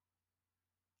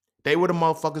 They were the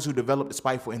motherfuckers who developed the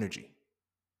spiteful energy.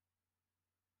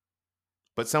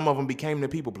 But some of them became the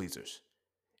people pleasers.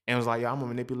 And was like, yo, I'm gonna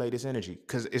manipulate this energy.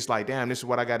 Cause it's like, damn, this is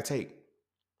what I gotta take.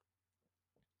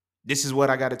 This is what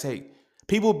I gotta take.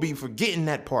 People be forgetting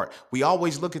that part. We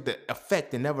always look at the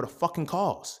effect and never the fucking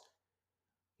cause.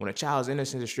 When a child's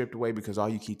innocence is stripped away because all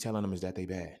you keep telling them is that they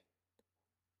bad.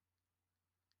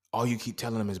 All you keep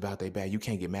telling them is about they bad. You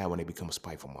can't get mad when they become a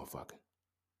spiteful motherfucker.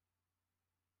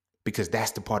 Because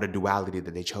that's the part of duality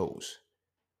that they chose.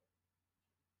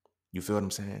 You feel what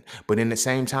I'm saying? But in the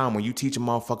same time, when you teach a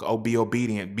motherfucker, oh, be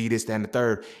obedient, be this, that, and the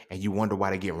third, and you wonder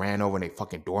why they get ran over and they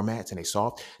fucking doormats and they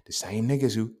soft, the same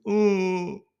niggas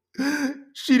who,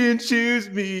 she didn't choose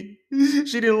me.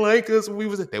 She didn't like us when we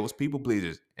was, they was people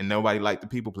pleasers. And nobody liked the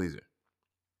people pleaser.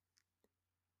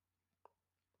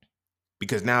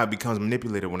 Because now it becomes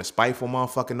manipulated. When a spiteful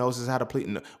motherfucker knows how to please,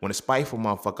 when a spiteful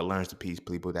motherfucker learns to please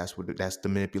people, that's the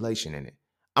manipulation in it.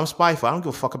 I'm spiteful. I don't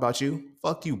give a fuck about you.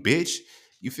 Fuck you, bitch.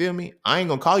 You feel me? I ain't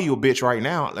gonna call you a bitch right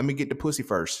now. Let me get the pussy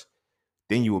first.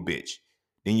 Then you a bitch.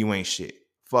 Then you ain't shit.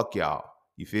 Fuck y'all.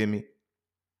 You feel me?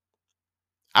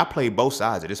 I play both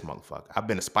sides of this motherfucker. I've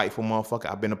been a spiteful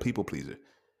motherfucker. I've been a people pleaser.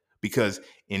 Because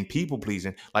in people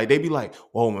pleasing, like they be like,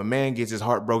 oh, my man gets his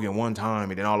heart broken one time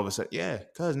and then all of a sudden, yeah,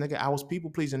 cuz nigga, I was people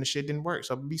pleasing, the shit didn't work.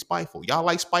 So be spiteful. Y'all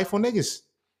like spiteful niggas.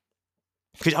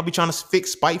 Cause y'all be trying to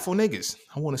fix spiteful niggas.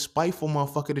 I want a spiteful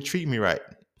motherfucker to treat me right.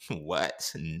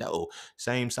 What? No.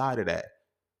 Same side of that.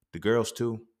 The girls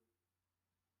too.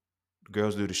 The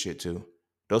girls do the shit too.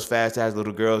 Those fast ass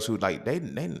little girls who like they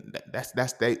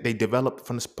developed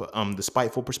from the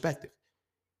spiteful perspective.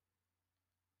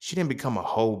 She didn't become a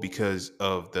hoe because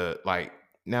of the like.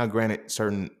 Now, granted,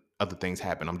 certain other things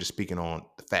happen. I'm just speaking on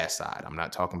the fast side.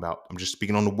 I'm just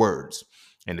speaking on the words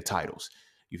and the titles.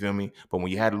 You feel me? But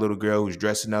when you had a little girl who's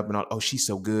dressing up and all, oh, she's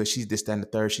so good. She's this, that, and the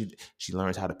third. She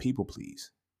learns how to people please.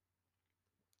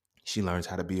 She learns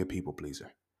how to be a people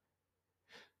pleaser.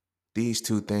 These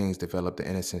two things develop the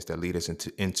innocence that lead us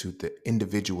into the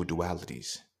individual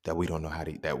dualities that we don't know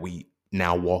that we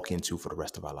now walk into for the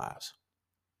rest of our lives.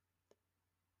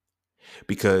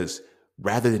 Because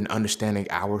rather than understanding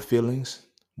our feelings,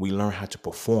 we learn how to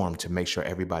perform to make sure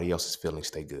everybody else's feelings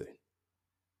stay good.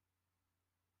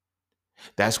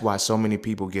 That's why so many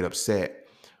people get upset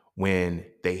when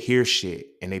they hear shit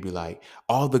and they be like,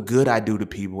 all the good I do to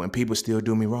people and people still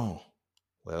do me wrong.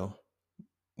 Well,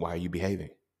 why are you behaving?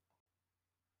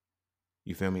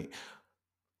 You feel me?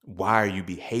 Why are you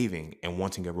behaving and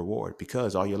wanting a reward?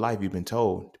 Because all your life you've been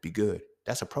told to be good.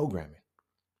 That's a programming.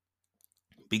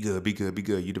 Be good, be good, be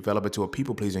good. You develop it to a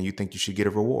people pleaser and you think you should get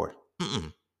a reward.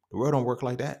 The world don't work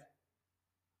like that.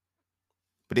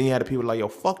 But then you had the people like, yo,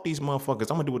 fuck these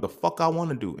motherfuckers. I'm gonna do what the fuck I want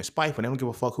to do. And spiteful, they don't give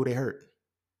a fuck who they hurt.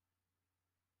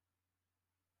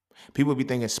 People be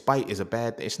thinking spite is a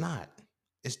bad thing. It's not.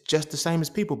 It's just the same as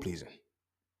people pleasing.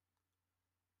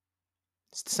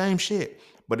 It's the same shit.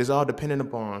 But it's all dependent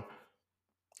upon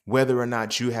whether or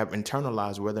not you have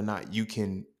internalized, whether or not you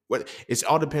can. It's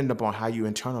all dependent upon how you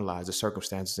internalize the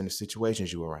circumstances and the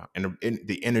situations you're around and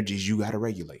the energies you got to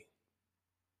regulate.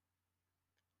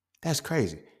 That's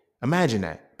crazy. Imagine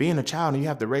that. Being a child and you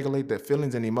have to regulate the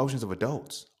feelings and emotions of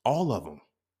adults. All of them.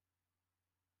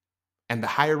 And the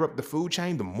higher up the food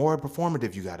chain, the more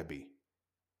performative you got to be.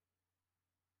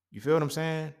 You feel what I'm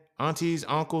saying? Aunties,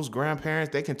 uncles,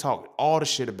 grandparents, they can talk all the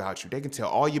shit about you. They can tell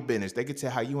all your business. They can tell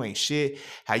how you ain't shit,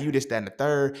 how you this, that, and the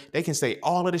third. They can say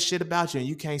all of the shit about you and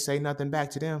you can't say nothing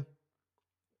back to them.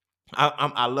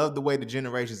 I love the way the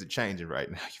generations are changing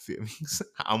right now. You feel me?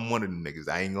 I'm one of them niggas.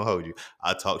 I ain't gonna hold you.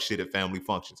 I talk shit at family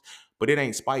functions, but it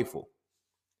ain't spiteful.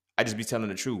 I just be telling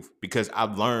the truth because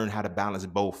I've learned how to balance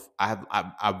both. I've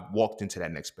walked into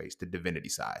that next space, the divinity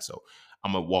side. So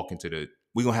I'm gonna walk into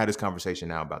we're gonna have this conversation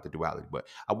now about the duality, but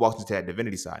I walked into that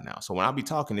divinity side now. So when I be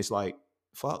talking, it's like,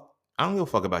 fuck, I don't give a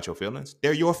fuck about your feelings.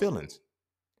 They're your feelings.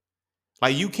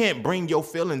 Like you can't bring your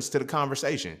feelings to the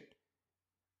conversation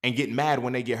and get mad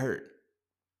when they get hurt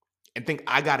and think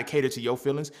I gotta cater to your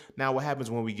feelings. Now what happens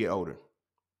when we get older?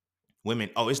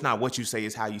 Women, oh, it's not what you say,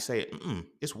 it's how you say it.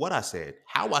 It's what I said.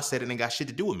 How I said it ain't got shit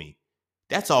to do with me.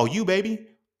 That's all you, baby.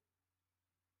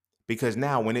 Because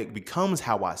now when it becomes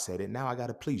how I said it, now I got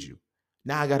to please you.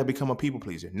 Now I got to become a people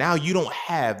pleaser. Now you don't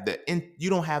have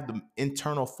the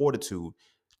internal fortitude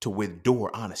to endure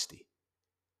honesty.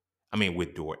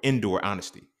 Endure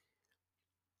honesty.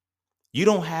 You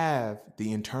don't have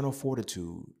the internal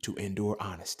fortitude to endure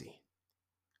honesty.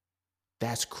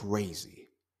 That's crazy.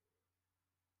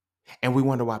 And we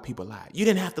wonder why people lie. You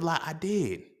didn't have to lie. I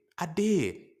did. I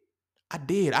did. I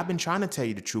did. I've been trying to tell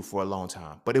you the truth for a long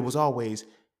time, but it was always,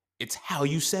 it's how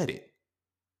you said it.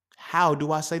 How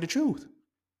do I say the truth?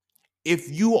 If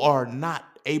you are not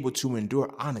able to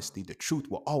endure honesty, the truth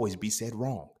will always be said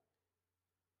wrong.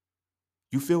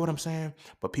 You feel what I'm saying?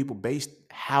 But people base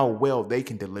how well they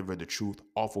can deliver the truth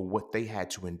off of what they had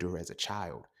to endure as a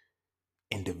child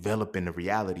and developing the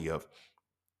reality of,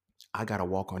 I got to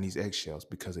walk on these eggshells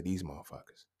because of these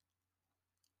motherfuckers.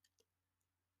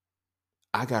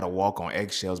 I got to walk on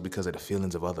eggshells because of the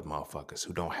feelings of other motherfuckers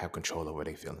who don't have control over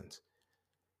their feelings.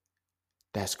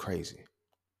 That's crazy.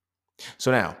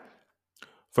 So now,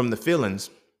 from the feelings,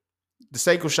 the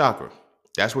sacral chakra,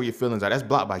 that's where your feelings are. That's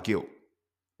blocked by guilt.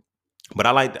 But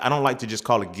I don't like to just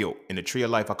call it guilt. In the tree of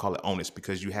life, I call it onus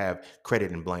because you have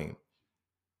credit and blame.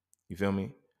 You feel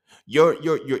me? Your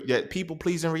that people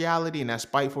pleasing reality and that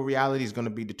spiteful reality is going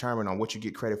to be determined on what you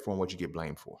get credit for and what you get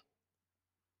blamed for.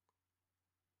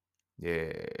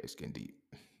 Yeah, it's getting deep.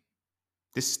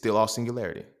 This is still all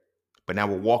singularity. But now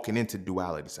we're walking into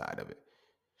duality side of it.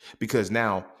 Because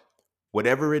now,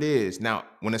 whatever it is, now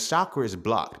when a chakra is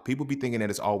blocked, people be thinking that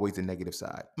it's always the negative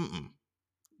side.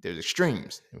 There's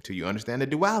extremes. Until you understand the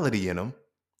duality in them,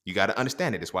 you got to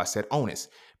understand it. That's why I said onus.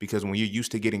 Because when you're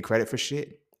used to getting credit for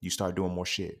shit, you start doing more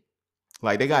shit.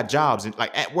 Like they got jobs and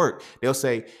like at work, they'll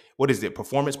say, what is it?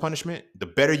 Performance punishment. The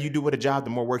better you do with a job,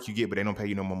 the more work you get, but they don't pay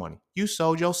you no more money. You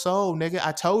sold your soul, nigga.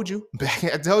 I told you.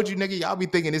 I told you, nigga. Y'all be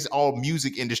thinking it's all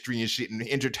music industry and shit and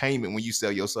entertainment when you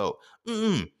sell your soul.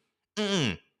 Mm-mm.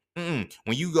 Mm-mm. Mm-mm.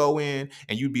 When you go in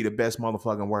and you be the best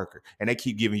motherfucking worker and they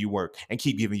keep giving you work and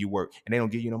keep giving you work and they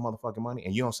don't give you no motherfucking money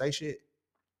and you don't say shit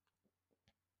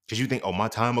because you think, oh, my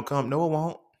time will come. No, it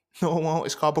won't. No, it won't.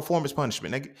 It's called performance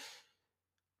punishment, nigga.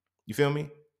 You feel me?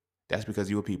 That's because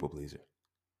you're a people pleaser.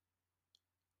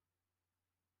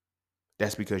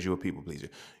 That's because you're a people pleaser.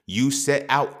 You set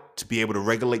out to be able to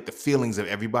regulate the feelings of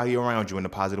everybody around you in a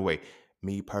positive way.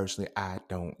 Me personally, I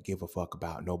don't give a fuck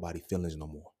about nobody's feelings no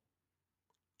more.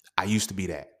 I used to be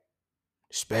that,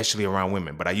 especially around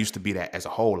women, but I used to be that as a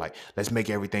whole. Like, let's make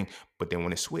everything. But then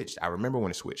when it switched, I remember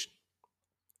when it switched.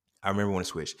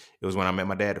 It was when I met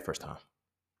my dad the first time.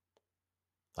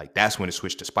 Like, that's when it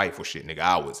switched to spiteful shit, nigga.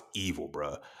 I was evil,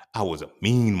 bro. I was a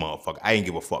mean motherfucker. I ain't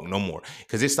give a fuck no more.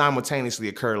 Because it simultaneously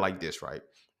occurred like this, right?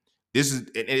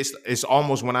 It's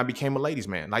almost when I became a ladies'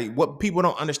 man. Like, what people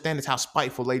don't understand is how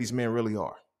spiteful ladies' men really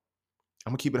are.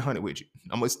 I'm gonna keep it 100 with you.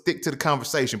 I'm gonna stick to the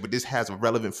conversation, but this has a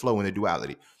relevant flow in the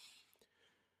duality.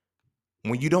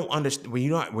 When you don't understand, when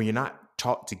you're not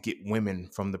taught to get women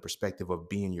from the perspective of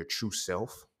being your true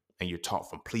self, and you're taught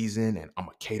from pleasing and I'm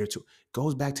a cater to,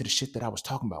 goes back to the shit that I was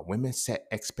talking about. Women set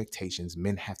expectations,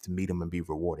 men have to meet them and be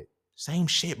rewarded. Same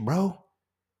shit, bro.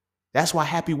 That's why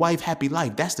happy wife, happy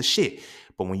life. That's the shit.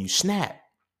 But when you snap,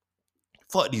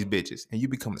 fuck these bitches, and you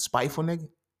become a spiteful nigga,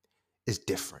 it's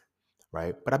different,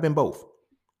 right? But I've been both.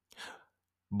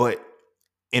 But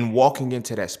in walking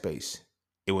into that space,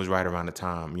 it was right around the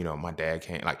time, my dad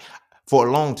came. Like, for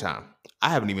a long time, I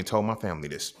haven't even told my family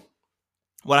this.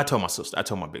 Well, I told my sister, I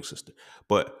told my big sister.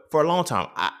 But for a long time,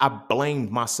 I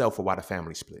blamed myself for why the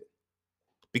family split.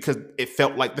 Because it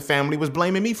felt like the family was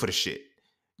blaming me for the shit.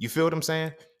 You feel what I'm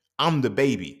saying? I'm the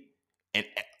baby. And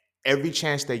every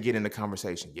chance they get in the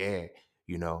conversation, yeah,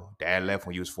 dad left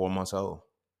when you was 4 months old.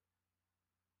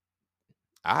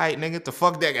 All right, nigga, the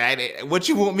fuck that guy. What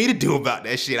you want me to do about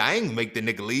that shit? I ain't make the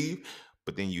nigga leave.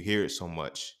 But then you hear it so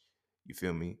much. You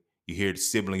feel me? You hear the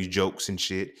siblings jokes and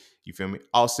shit. You feel me?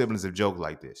 All siblings have joked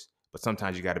like this. But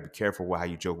sometimes you got to be careful with how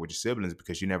you joke with your siblings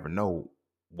because you never know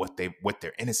what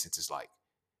their innocence is like,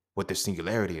 what their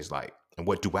singularity is like, and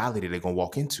what duality they're gonna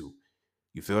walk into.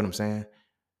 You feel what I'm saying?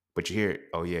 But you hear it,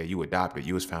 oh yeah, you adopted.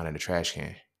 You was found in the trash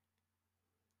can.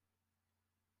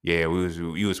 Yeah,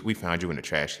 we found you in the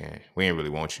trash can. We didn't really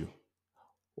want you.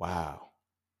 Wow.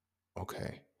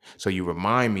 Okay. So you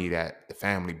remind me that the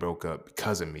family broke up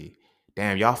because of me.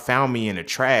 Damn, y'all found me in the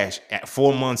trash at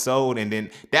 4 months old. And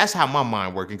then that's how my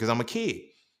mind working because I'm a kid.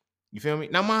 You feel me?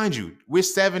 Now, mind you, we're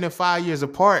 7 and 5 years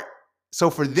apart. So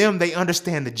for them, they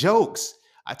understand the jokes.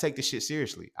 I take this shit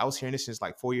seriously. I was hearing this since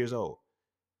like 4 years old.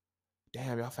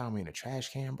 Damn, y'all found me in a trash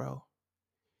can, bro.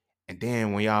 And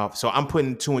then so I'm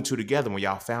putting 2 and 2 together. When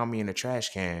y'all found me in the trash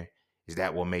can, is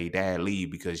that what made dad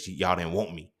leave because y'all didn't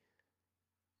want me?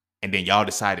 And then y'all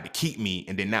decided to keep me.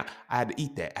 And then now I had to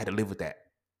eat that. I had to live with that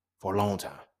for a long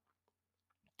time.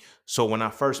 So when I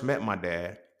first met my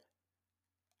dad,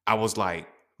 I was like,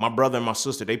 My brother and my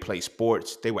sister, they played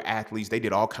sports. They were athletes. They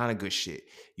did all kind of good shit.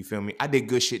 You feel me? I did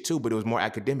good shit too, but it was more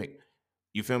academic.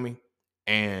 You feel me?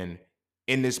 And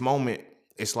in this moment,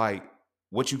 it's like,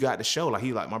 what you got to show? Like,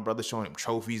 my brother showing him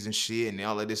trophies and shit and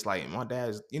all of this. Like, my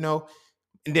dad's, and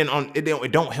then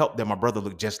it don't help that my brother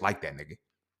look just like that nigga.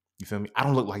 You feel me? I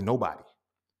don't look like nobody.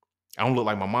 I don't look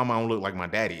like my mama. I don't look like my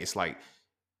daddy. It's like,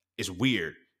 it's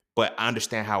weird, but I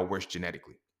understand how it works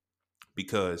genetically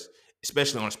because,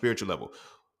 especially on a spiritual level,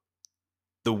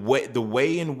 the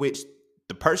way in which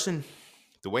the person,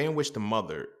 the way in which the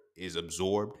mother is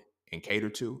absorbed and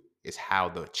catered to is how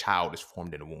the child is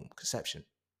formed in the womb. Conception.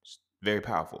 It's very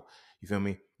powerful. You feel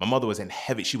me? My mother was in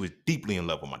heavy, she was deeply in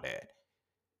love with my dad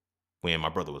when my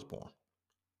brother was born.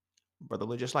 My brother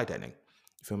looked just like that nigga.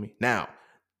 You feel me? Now,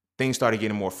 things started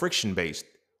getting more friction based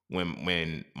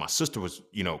when my sister was,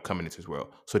 coming into this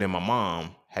world. So then my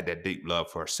mom had that deep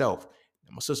love for herself.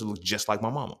 And my sister looked just like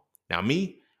my mama. Now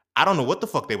me, I don't know what the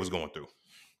fuck they was going through.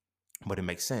 But it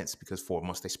makes sense because 4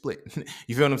 months they split.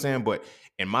 You feel what I'm saying? But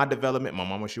in my development, my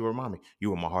mama, she would remind me, you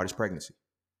were my hardest pregnancy.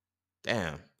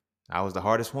 Damn, I was the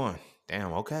hardest one.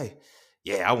 Damn, okay.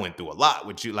 Yeah, I went through a lot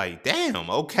with you. Like, damn,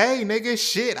 okay, nigga,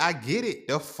 shit, I get it.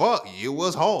 The fuck, it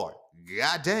was hard.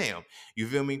 God damn. You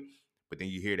feel me? But then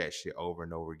you hear that shit over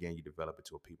and over again, you develop it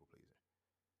to a people pleaser.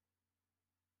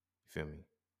 You feel me?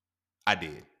 I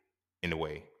did, in a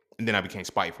way. And then I became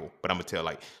spiteful. But I'm gonna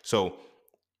tell, so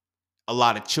a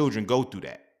lot of children go through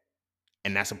that.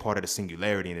 And that's a part of the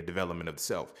singularity and the development of the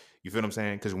self. You feel what I'm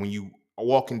saying? Because when you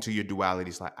walk into your duality,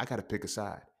 it's like, I got to pick a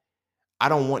side. I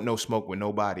don't want no smoke with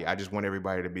nobody. I just want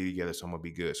everybody to be together, so I'm going to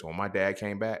be good. So when my dad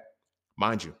came back,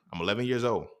 mind you, I'm 11 years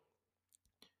old.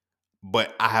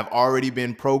 But I have already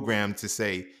been programmed to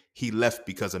say he left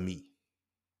because of me.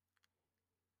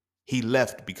 He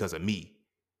left because of me.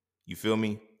 You feel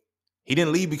me? He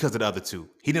didn't leave because of the other two.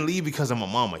 He didn't leave because of my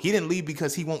mama. He didn't leave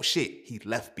because he won't shit. He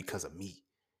left because of me.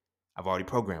 I've already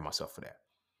programmed myself for that.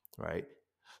 Right?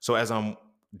 So as I'm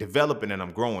developing and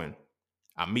I'm growing,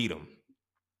 I meet him.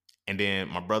 And then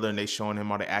my brother and they showing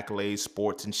him all the accolades,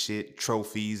 sports and shit,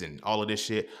 trophies and all of this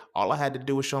shit. All I had to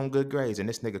do was show him good grades. And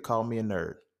this nigga called me a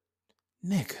nerd.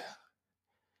 Nigga,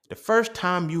 the first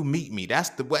time you meet me,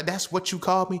 that's what you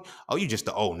called me? Oh, you just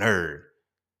the old nerd.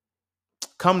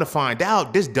 Come to find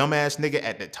out, this dumbass nigga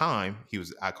at the time,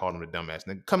 I called him the dumbass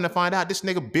nigga. Come to find out, this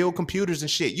nigga build computers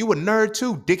and shit. You a nerd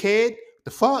too, dickhead.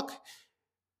 The fuck?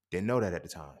 Didn't know that at the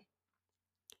time.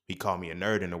 He called me a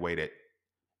nerd in a way that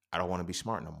I don't want to be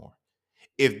smart no more.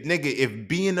 If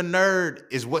being a nerd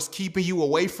is what's keeping you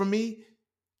away from me,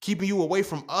 keeping you away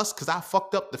from us, because I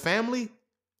fucked up the family,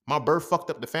 my birth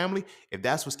fucked up the family. If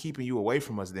that's what's keeping you away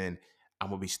from us, then I'm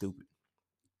gonna be stupid.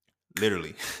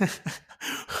 Literally.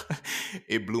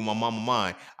 It blew my mama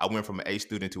mind. I went from an A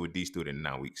student to a D student in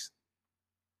 9 weeks.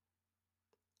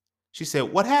 She said,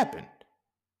 "What happened?"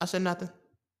 I said, "Nothing."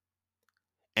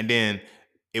 And then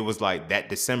it was like that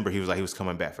December, he was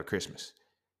coming back for Christmas.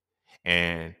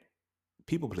 And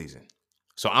people pleasing.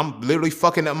 So I'm literally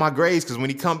fucking up my grades because when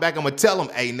he come back, I'm gonna tell him,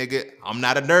 "Hey, nigga, I'm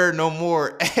not a nerd no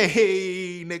more.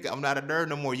 Hey, nigga, I'm not a nerd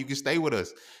no more. You can stay with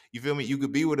us. You feel me? You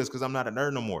could be with us because I'm not a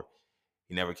nerd no more."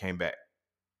 He never came back.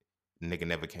 The nigga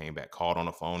never came back. Called on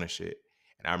the phone and shit.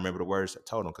 And I remember the words I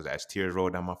told him because as tears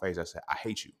rolled down my face, I said, "I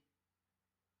hate you."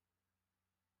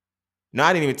 No,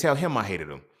 I didn't even tell him I hated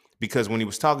him because when he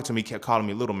was talking to me, he kept calling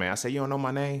me little man. I said, "You don't know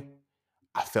my name?"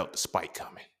 I felt the spite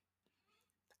coming.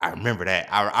 I remember that.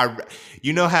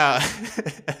 You know how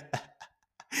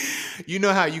you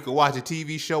know how you can watch a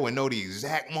TV show and know the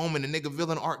exact moment the nigga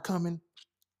villain arc coming?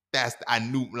 I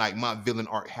knew like my villain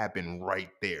arc happened right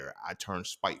there. I turned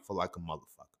spiteful like a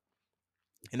motherfucker.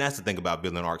 And that's the thing about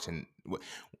villain arcs, and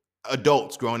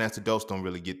grown ass adults don't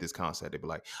really get this concept. They be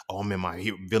like, "Oh, I'm in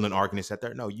my villain arc and it's at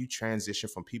there." No, you transition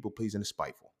from people pleasing to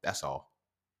spiteful. That's all.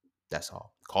 That's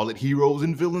all. Call it heroes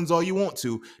and villains all you want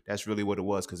to. That's really what it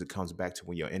was because it comes back to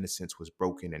when your innocence was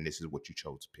broken and this is what you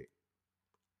chose to pick.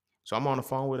 So I'm on the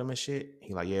phone with him and shit.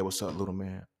 He like, "Yeah, what's up, little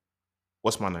man?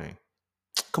 What's my name?"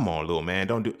 "Come on, little man.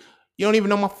 You don't even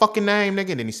know my fucking name,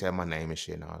 nigga." And then he said my name and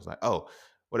shit. And I was like, "Oh,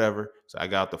 whatever." So I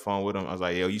got off the phone with him. I was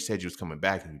like, "Yo, you said you was coming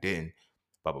back and you didn't.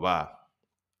 Blah, blah, blah."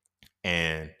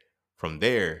 And from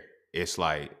there, it's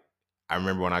like, I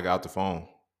remember when I got off the phone,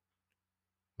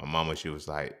 my mama, she was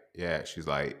like, "Yeah." She's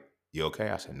like, "You okay?"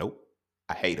 I said, "Nope.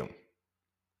 I hate him."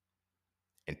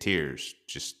 And tears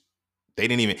just, they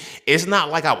didn't even, it's not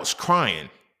like I was crying.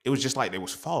 It was just like they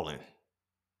was falling.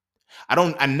 I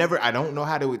don't know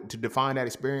how to define that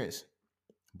experience,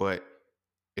 but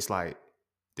it's like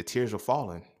the tears were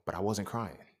falling, but I wasn't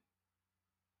crying.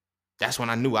 That's when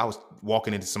I knew I was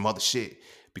walking into some other shit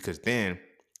because then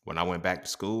When I went back to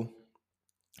school,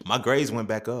 my grades went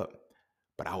back up,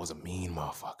 but I was a mean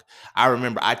motherfucker. I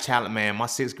remember I challenged, man, my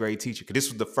sixth grade teacher, because this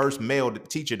was the first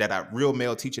real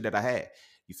male teacher that I had.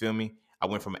 You feel me? I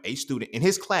went from an A student in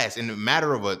his class in in,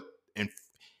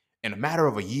 in a matter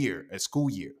of a year, a school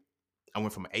year. I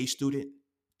went from an A student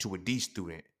to a D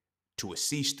student to a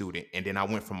C student, and then I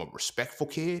went from a respectful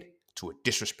kid to a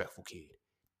disrespectful kid,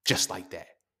 just like that.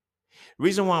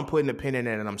 Reason why I'm putting a pin in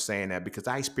it and I'm saying that because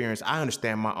I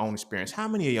understand my own experience. How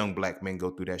many young black men go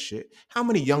through that shit? How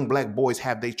many young black boys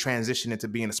have they transitioned into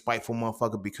being a spiteful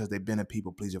motherfucker because they've been a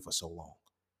people pleaser for so long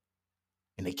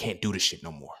and they can't do this shit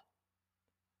no more?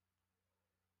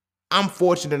 I'm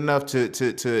fortunate enough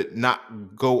to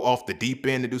not go off the deep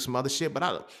end and do some other shit,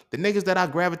 but the niggas that I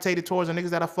gravitated towards, the niggas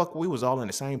that I fuck with, we was all in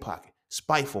the same pocket.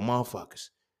 Spiteful motherfuckers.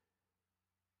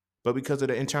 But because of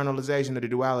the internalization of the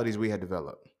dualities we had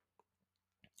developed.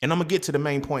 And I'm gonna get to the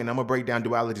main point and I'm gonna break down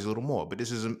dualities a little more, but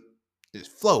this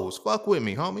flows. Fuck with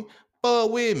me, homie.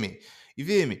 Fuck with me. You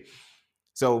feel me?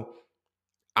 So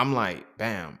I'm like,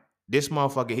 bam, this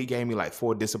motherfucker, he gave me like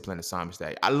 4 discipline assignments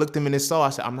that I looked him in his soul. I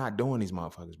said, I'm not doing these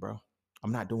motherfuckers, bro.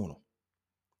 I'm not doing them.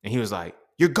 And he was like,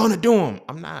 you're gonna do them.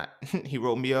 I'm not. He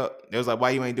wrote me up. It was like,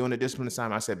 why you ain't doing the discipline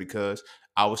assignment? I said, because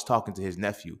I was talking to his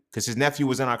nephew. Because his nephew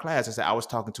was in our class. I said, I was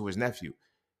talking to his nephew.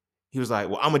 He was like,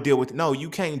 well, I'm gonna deal with it. No, you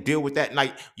can't deal with that.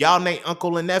 Like, y'all ain't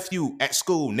uncle and nephew at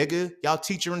school, nigga. Y'all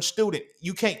teacher and student.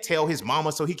 You can't tell his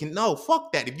mama so he can, no,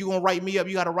 fuck that. If you gonna write me up,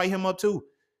 you gotta write him up too.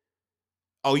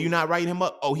 Oh, you not writing him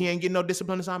up? Oh, he ain't getting no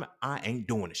discipline assignment? I ain't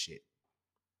doing the shit.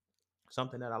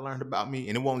 Something that I learned about me,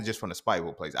 and it wasn't just from the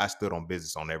spiteful place. I stood on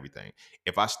business on everything.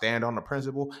 If I stand on the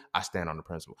principle, I stand on the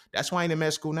principle. That's why I ain't in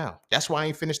med school now. That's why I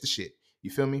ain't finished the shit.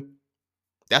 You feel me?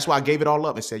 That's why I gave it all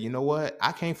up and said, you know what?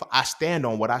 I stand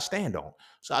on what I stand on.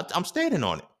 So I'm standing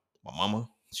on it. My mama,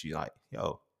 she like,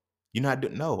 yo, you're not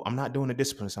doing, no, I'm not doing the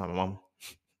discipline assignment, mama.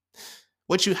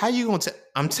 How you gonna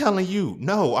I'm telling you,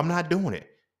 no, I'm not doing it.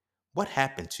 What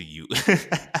happened to you?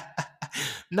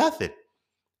 Nothing.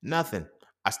 Nothing.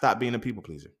 I stopped being a people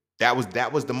pleaser. That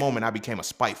was the moment I became a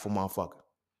spiteful motherfucker.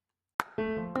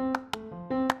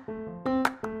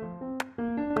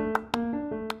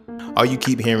 All you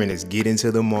keep hearing is get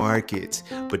into the markets.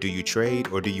 But do you trade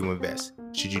or do you invest?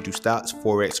 Should you do stocks,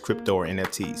 Forex, crypto, or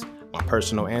NFTs? My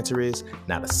personal answer is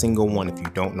not a single one if you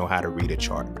don't know how to read a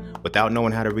chart. Without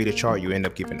knowing how to read a chart, you end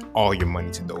up giving all your money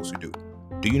to those who do.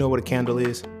 Do you know what a candle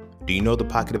is? Do you know the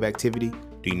pocket of activity?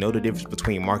 Do you know the difference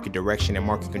between market direction and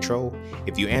market control?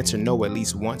 If you answer no at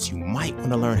least once, you might want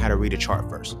to learn how to read a chart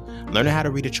first. Learning how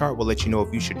to read a chart will let you know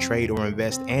if you should trade or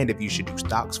invest and if you should do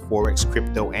stocks, Forex,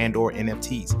 crypto, and or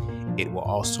NFTs. It will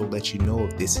also let you know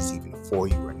if this is even for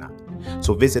you or not.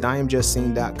 So visit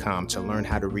IamJustSeen.com to learn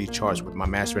how to read charts with my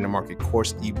Mastering the Market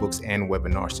course, ebooks, and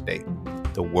webinars today.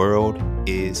 The world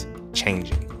is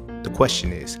changing. The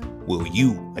question is, will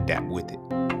you adapt with it?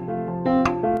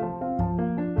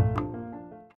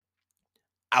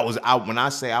 When I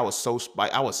say I was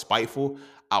spiteful.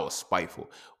 I was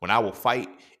spiteful. When I would fight,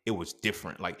 it was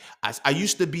different. Like I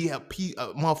used to be a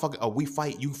motherfucker. Oh, we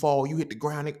fight, you fall, you hit the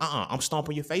ground. I'm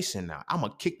stomping your face in now. I'm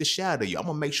gonna kick the shit out of you. I'm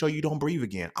gonna make sure you don't breathe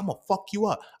again. I'm gonna fuck you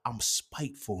up. I'm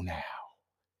spiteful now.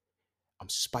 I'm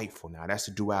spiteful now. That's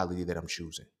the duality that I'm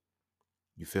choosing.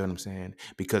 You feel what I'm saying?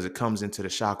 Because it comes into the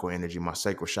chakra energy. My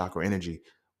sacral chakra energy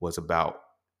was about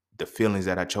the feelings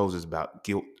that I chose is about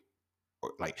guilt.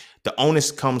 Like the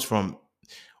onus comes from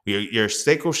your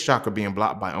sacral chakra being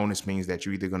blocked by onus means that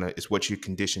you're either it's what you're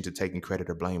conditioned to taking credit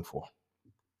or blame for.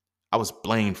 I was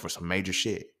blamed for some major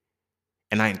shit.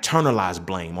 And I internalized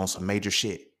blame on some major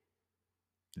shit.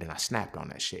 Then I snapped on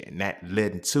that shit. And that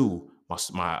led into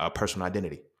my personal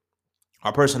identity.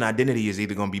 Our personal identity is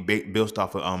either going to be built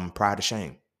off of pride or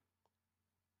shame.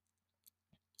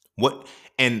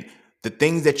 And the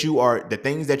things that you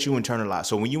internalize.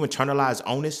 So when you internalize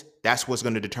onus, that's what's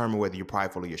going to determine whether you're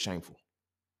prideful or you're shameful.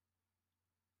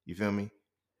 You feel me?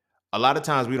 A lot of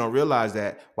times we don't realize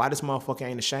that why this motherfucker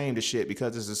ain't ashamed of shit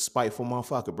because it's a spiteful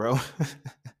motherfucker, bro.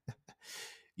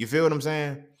 You feel what I'm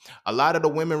saying? A lot of the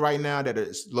women right now that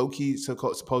are low-key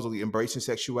supposedly embracing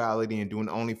sexuality and doing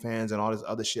OnlyFans and all this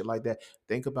other shit like that,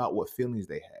 think about what feelings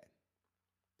they had.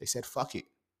 They said, fuck it.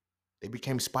 They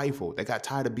became spiteful. They got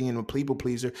tired of being a people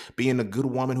pleaser, being a good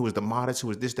woman who was the modest, who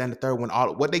was this, that, and the third one.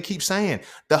 What they keep saying,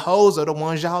 the hoes are the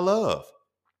ones y'all love.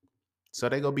 So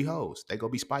they go be hoes. They go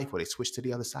be spiteful. They switch to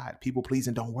the other side. People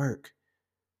pleasing don't work.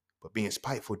 But being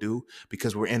spiteful do,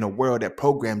 because we're in a world that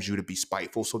programs you to be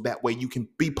spiteful so that way you can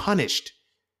be punished.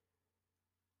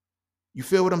 You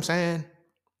feel what I'm saying?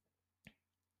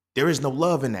 There is no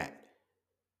love in that.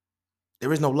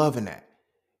 There is no love in that.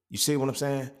 You see what I'm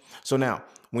saying? So now,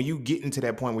 when you get into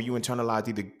that point where you internalize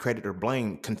either credit or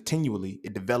blame continually,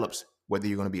 it develops whether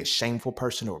you're going to be a shameful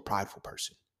person or a prideful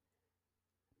person.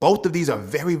 Both of these are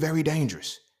very, very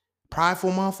dangerous.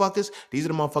 Prideful motherfuckers, these are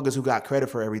the motherfuckers who got credit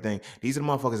for everything. These are the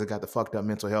motherfuckers that got the fucked up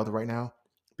mental health right now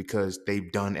because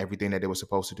they've done everything that they were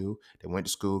supposed to do. They went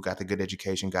to school, got the good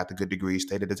education, got the good degree,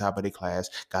 stayed at the top of their class,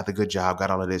 got the good job,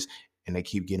 got all of this, and they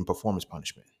keep getting performance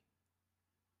punishment.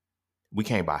 We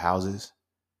can't buy houses.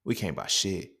 We can't buy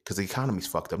shit because the economy's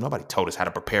fucked up. Nobody told us how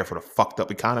to prepare for the fucked up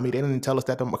economy. They didn't tell us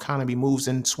that the economy moves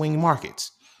in swing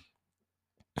markets.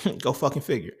 Go fucking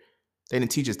figure. They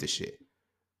didn't teach us this shit.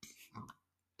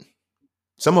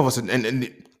 Some of us, and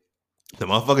the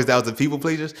motherfuckers that was the people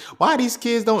pleasers, why these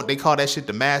kids they call that shit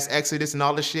the mass exodus and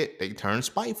all this shit? They turn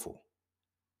spiteful.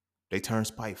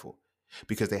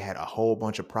 Because they had a whole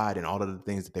bunch of pride in all of the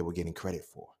things that they were getting credit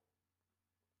for.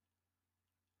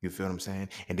 You feel what I'm saying?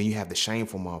 And then you have the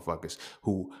shameful motherfuckers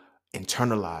who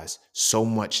internalize so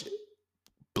much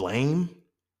blame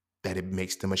that it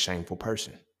makes them a shameful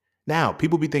person. Now,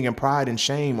 people be thinking pride and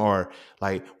shame are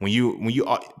like when you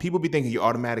people be thinking you're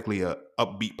automatically a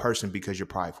upbeat person because you're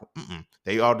prideful.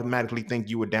 They automatically think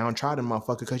you a downtrodden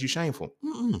motherfucker because you're shameful.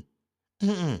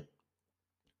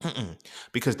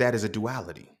 Because that is a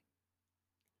duality.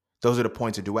 Those are the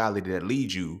points of duality that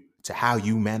lead you to how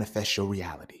you manifest your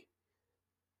reality.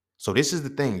 So this is the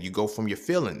thing. You go from your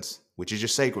feelings, which is your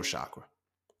sacral chakra.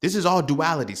 This is all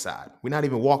duality side. We're not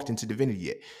even walked into divinity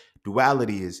yet.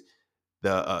 Duality is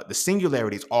the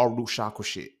singularity is all root chakra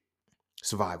shit.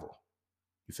 Survival.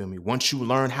 You feel me? Once you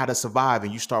learn how to survive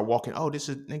and you start walking,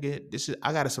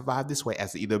 I gotta survive this way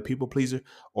as either a people pleaser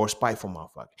or a spiteful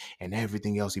motherfucker. And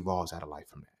everything else evolves out of life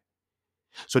from that.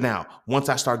 So now, once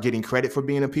I start getting credit for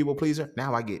being a people pleaser,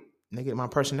 now I get, my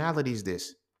personality is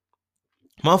this.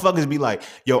 Motherfuckers be like,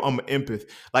 yo, I'm an empath.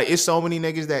 Like, it's so many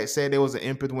niggas that said there was an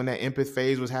empath when that empath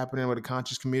phase was happening with the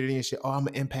conscious community and shit. Oh, I'm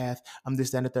an empath. I'm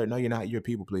this, that, and the third. No, you're not. You're a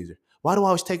people pleaser. Why do I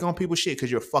always take on people's shit? Because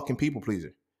you're a fucking people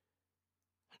pleaser.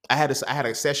 I had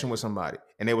a session with somebody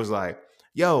and it was like,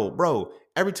 yo, bro,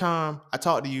 every time I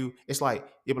talk to you, it's like,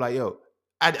 you'll be like, yo,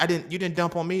 you didn't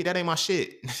dump on me. That ain't my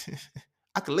shit.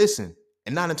 I could listen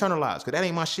and not internalize because that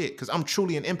ain't my shit because I'm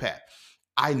truly an empath.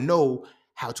 I know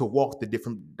how to walk the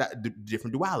different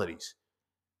dualities.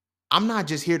 I'm not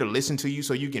just here to listen to you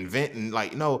so you can vent and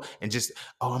and just,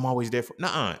 oh, I'm always there for,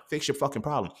 fix your fucking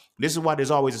problem. This is why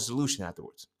there's always a solution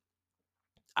afterwards.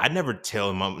 I never tell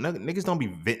them, niggas don't be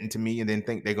venting to me and then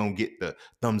think they're going to get the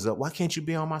thumbs up. Why can't you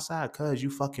be on my side? Cause you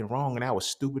fucking wrong and I was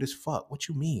stupid as fuck. What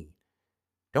you mean?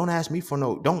 Don't ask me for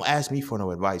no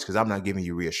advice because I'm not giving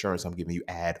you reassurance. I'm giving you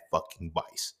fucking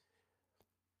advice.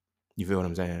 You feel what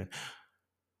I'm saying?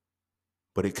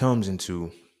 But it comes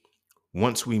into,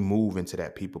 once we move into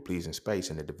that people-pleasing space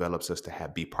and it develops us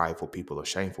to be prideful people or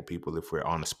shameful people if we're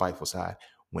on the spiteful side,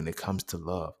 when it comes to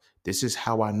love, this is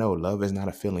how I know love is not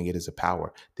a feeling, it is a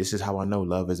power. This is how I know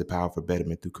love is a power for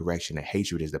betterment through correction and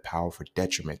hatred is the power for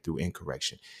detriment through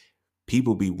incorrection.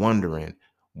 People be wondering,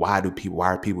 why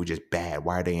are people just bad?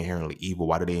 Why are they inherently evil?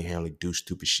 Why do they inherently do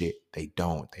stupid shit? They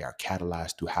don't. They are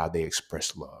catalyzed through how they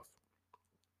express love.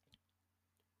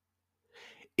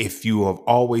 If you have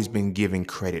always been given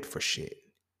credit for shit,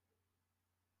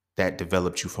 that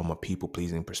developed you from a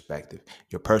people-pleasing perspective.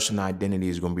 Your personal identity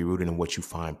is going to be rooted in what you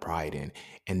find pride in.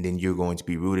 And then you're going to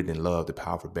be rooted in love, the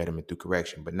power for betterment through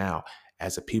correction. But now,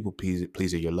 as a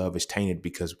people-pleaser, your love is tainted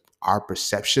because our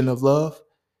perception of love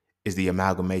is the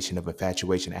amalgamation of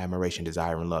infatuation, admiration,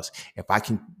 desire, and lust. If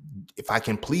I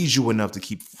can please you enough to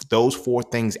keep those four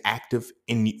things active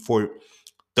in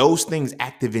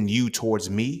you towards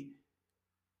me,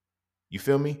 you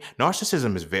feel me?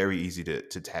 Narcissism is very easy to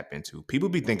tap into. People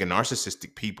be thinking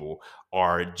narcissistic people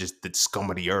are just the scum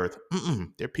of the earth.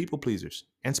 They're people pleasers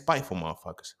and spiteful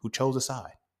motherfuckers who chose a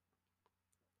side.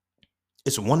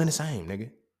 It's one and the same,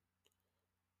 nigga.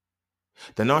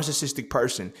 The narcissistic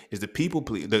person is the people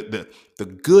pleaser, the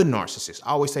good narcissist. I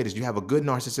always say this: you have a good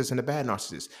narcissist and a bad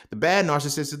narcissist. The bad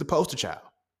narcissist is the poster child,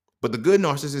 but the good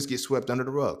narcissist gets swept under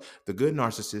the rug. The good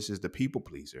narcissist is the people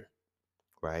pleaser,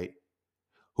 right?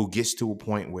 Who gets to a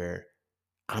point where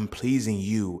I'm pleasing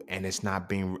you and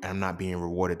I'm not being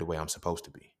rewarded the way I'm supposed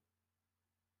to be.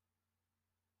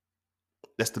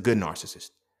 That's the good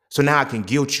narcissist. So now I can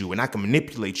guilt you and I can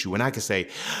manipulate you and I can say,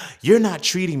 you're not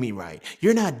treating me right.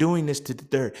 You're not doing this to the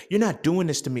third. You're not doing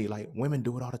this to me. Like, women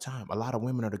do it all the time. A lot of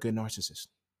women are the good narcissists.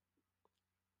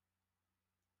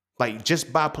 Like,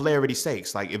 just by polarity's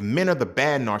sakes. Like, if men are the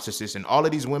bad narcissists and all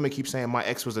of these women keep saying my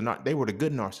ex was they were the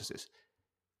good narcissists.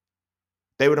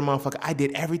 They were the motherfucker. I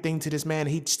did everything to this man.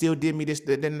 He still did me this.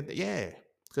 Yeah.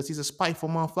 Because he's a spiteful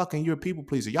motherfucker and you're a people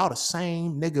pleaser. Y'all the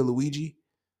same nigga, Luigi.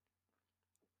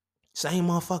 Same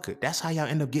motherfucker. That's how y'all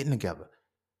end up getting together.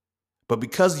 But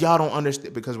because y'all don't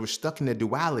understand, because we're stuck in the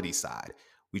duality side,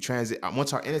 we transit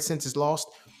once our innocence is lost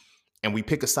and we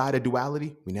pick a side of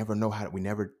duality, we never know how to,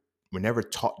 we're never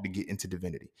taught to get into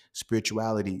divinity.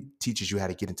 Spirituality teaches you how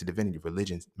to get into divinity.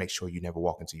 Religion makes sure you never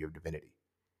walk into your divinity.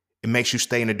 It makes you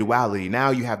stay in a duality.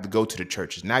 Now you have to go to the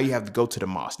churches. Now you have to go to the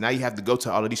mosque. Now you have to go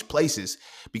to all of these places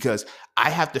because I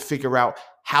have to figure out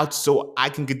how so I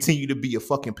can continue to be a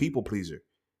fucking people pleaser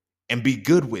and be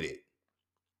good with it.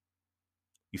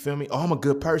 You feel me? Oh, I'm a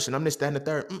good person. I'm this, that, and the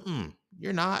third.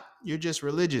 You're not. You're just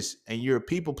religious and you're a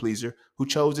people pleaser who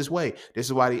chose this way. This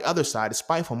is why the other side is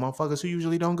spiteful motherfuckers who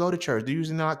usually don't go to church. They're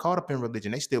usually not caught up in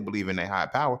religion. They still believe in their higher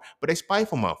power, but they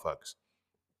spiteful motherfuckers.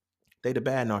 They the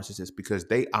bad narcissists because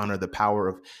they honor the power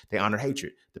of, they honor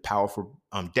hatred, the power for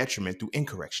detriment through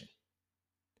incorrection.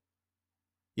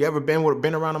 You ever been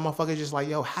around a motherfucker just like,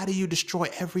 yo, how do you destroy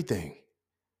everything?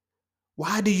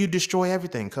 Why do you destroy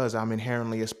everything? Because I'm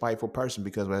inherently a spiteful person.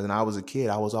 Because when I was a kid,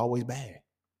 I was always bad.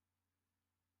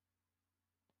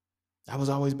 I was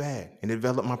always bad. And it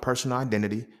developed my personal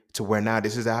identity to where now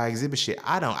this is how I exhibit shit.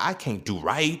 I can't do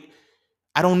right.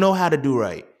 I don't know how to do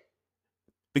right.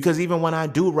 Because even when I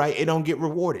do right, it don't get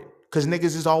rewarded. Because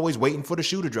niggas is always waiting for the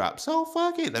shoe to drop. So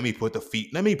fuck it. Let me put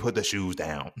the shoes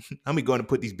down. Let me go and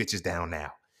put these bitches down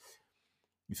now.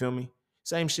 You feel me?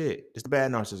 Same shit. It's the bad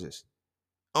narcissist.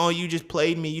 Oh, you just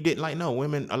played me. You didn't like. No,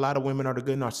 women, a lot of women are the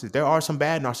good narcissists. There are some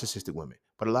bad narcissistic women,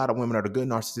 but a lot of women are the good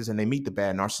narcissists and they meet the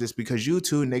bad narcissists because you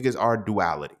two niggas are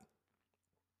duality.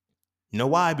 You know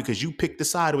why? Because you picked the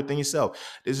side within yourself.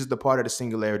 This is the part of the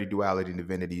singularity, duality, and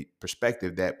divinity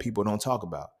perspective that people don't talk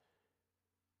about.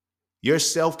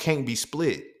 Yourself can't be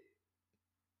split.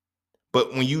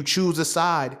 But when you choose a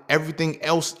side, everything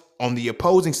else on the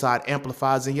opposing side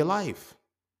amplifies in your life.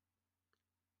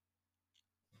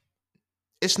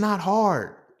 It's not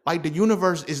hard. Like the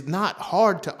universe is not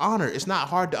hard to honor. It's not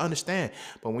hard to understand.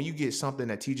 But when you get something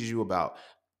that teaches you about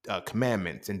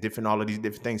commandments and all of these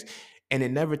different things, and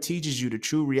it never teaches you the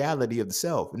true reality of the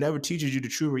self, it never teaches you the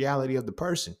true reality of the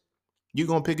person, you're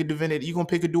going to pick a divinity, you're going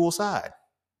to pick a dual side.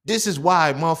 This is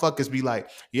why motherfuckers be like,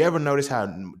 you ever notice how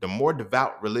the more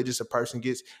devout religious a person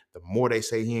gets, the more they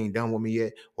say he ain't done with me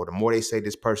yet, or the more they say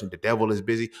this person, the devil is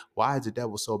busy. Why is the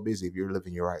devil so busy if you're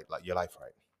living your life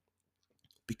right?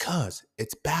 Because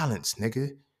it's balance,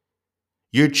 nigga.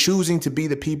 You're choosing to be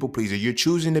the people pleaser. You're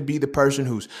choosing to be the person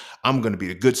who's, I'm going to be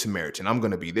the good Samaritan. I'm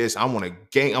going to be this. I want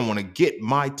to get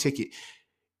my ticket.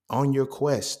 On your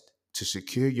quest to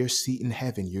secure your seat in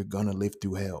heaven, you're going to live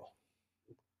through hell.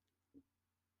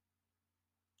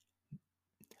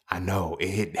 I know it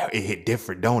hit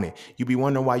different, don't it? You be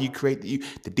wondering why you create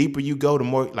the deeper you go, the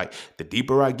more like the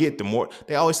deeper I get, the more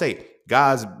they always say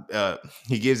God's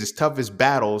he gives his toughest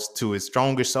battles to his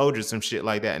strongest soldiers, some shit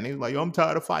like that. And they're like, yo, I'm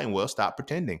tired of fighting. Well, stop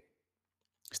pretending.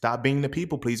 Stop being the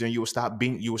people pleaser, and you will stop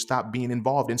being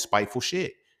involved in spiteful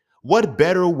shit. What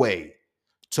better way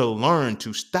to learn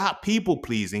to stop people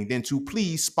pleasing than to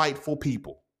please spiteful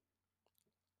people?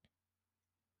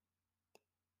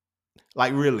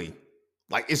 Like really.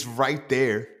 Like it's right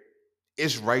there.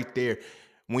 It's right there.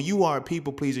 When you are a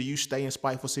people pleaser, you stay in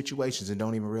spiteful situations and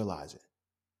don't even realize it.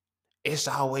 It's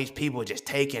always people just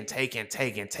take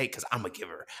because I'm a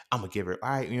giver. I'm a giver. All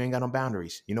right, you ain't got no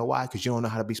boundaries. You know why? Because you don't know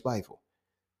how to be spiteful.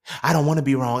 I don't want to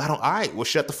be wrong. All right, well,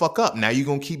 shut the fuck up. Now you're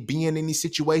going to keep being in these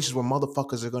situations where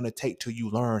motherfuckers are going to take till you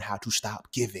learn how to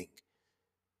stop giving.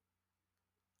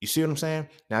 You see what I'm saying?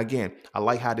 Now, again, I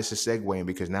like how this is segueing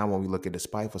because now when we look at the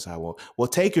spiteful side, well,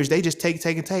 takers, they just take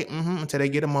until they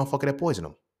get a motherfucker that poison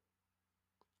them.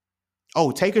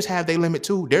 Oh, takers have their limit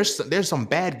too. There's some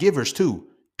bad givers too.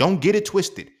 Don't get it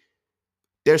twisted.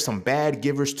 There's some bad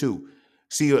givers too.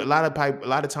 See, a lot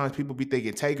of times people be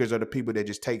thinking takers are the people that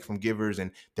just take from givers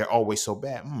and they're always so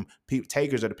bad.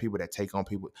 Takers are the people that take on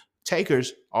people.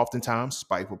 Takers, oftentimes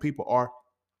spiteful people, are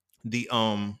the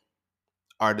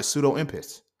pseudo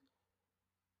empaths.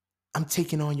 I'm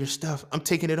taking on your stuff. I'm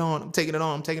taking it on. I'm taking it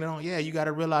on. I'm taking it on. Yeah, you got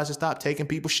to realize to stop taking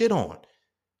people shit on.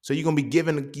 So you're gonna be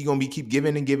giving, you're gonna be keep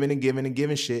giving and giving and giving and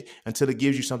giving shit until it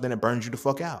gives you something that burns you the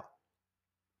fuck out.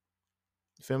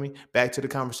 You feel me? Back to the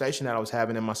conversation that I was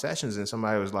having in my sessions, and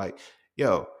somebody was like,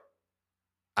 yo,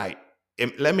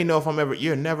 let me know if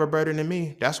you're never better than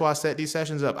me. That's why I set these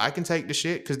sessions up. I can take the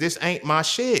shit because this ain't my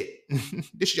shit.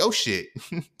 This your shit.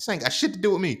 This ain't got shit to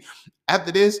do with me.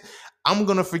 After this, I'm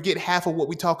gonna forget half of what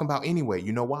we talking about anyway.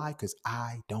 You know why? Because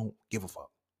I don't give a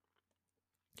fuck.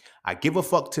 I give a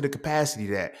fuck to the capacity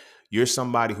that you're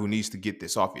somebody who needs to get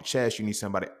this off your chest. You need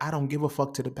somebody. I don't give a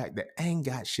fuck to the fact that ain't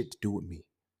got shit to do with me.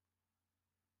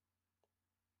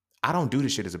 I don't do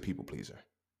this shit as a people pleaser.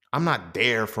 I'm not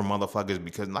there for motherfuckers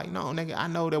because, like, no, nigga, I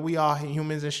know that we all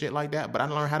humans and shit like that, but I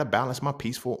learned how to balance my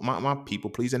people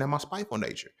pleasing and my spiteful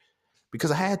nature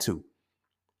because I had to.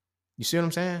 You see what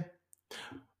I'm saying?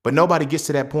 But nobody gets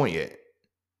to that point yet.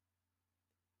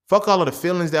 Fuck all of the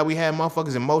feelings that we had,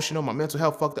 motherfuckers, emotional, my mental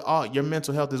health, fuck the all. Your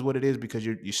mental health is what it is because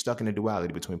you're stuck in the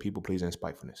duality between people pleasing and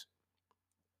spitefulness.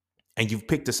 And you've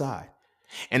picked a side.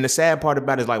 And the sad part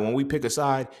about it is, like, when we pick a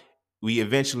side, we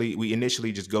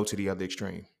initially just go to the other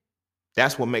extreme.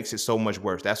 That's what makes it so much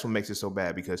worse. That's what makes it so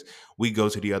bad because we go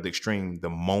to the other extreme the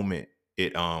moment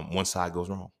it one side goes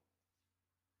wrong.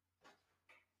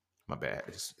 My bad.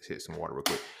 Just hit some water real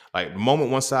quick. Like, the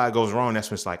moment one side goes wrong, that's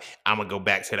when it's like, I'm gonna go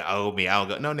back to the old me. I don't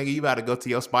go. No, nigga, you about to go to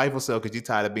your spiteful self because you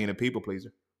tired of being a people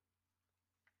pleaser.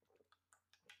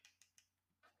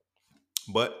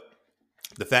 But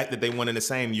the fact that they one and the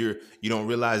same, you don't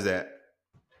realize that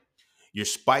you're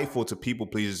spiteful to people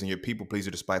pleasers and you're people pleaser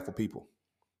to spiteful people.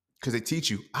 Because they teach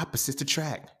you opposites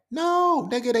attract. No,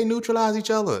 nigga, they neutralize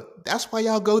each other. That's why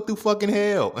y'all go through fucking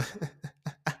hell.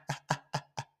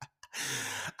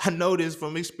 I know this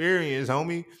from experience,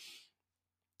 homie.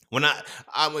 When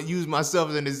I'm gonna use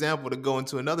myself as an example to go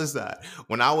into another side.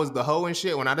 When I was the hoe and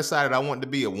shit, when I decided I wanted to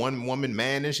be a one woman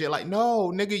man and shit, like,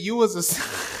 no, nigga, you was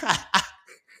a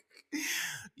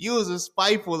you was a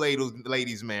spiteful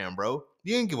ladies man, bro.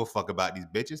 You ain't give a fuck about these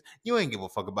bitches. You ain't give a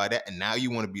fuck about that. And now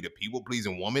you want to be the people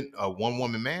pleasing woman, a one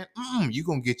woman man. You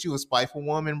gonna get you a spiteful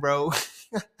woman, bro.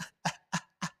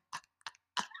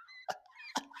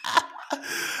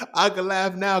 I can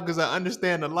laugh now because I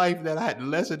understand the life that I had, the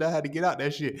lesson that I had to get out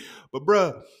that shit. But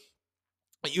bro,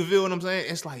 you feel what I'm saying?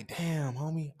 It's like, damn,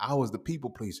 homie, I was the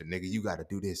people pleaser, nigga. You got to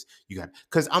do this. You got,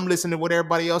 because I'm listening to what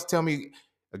everybody else tell me.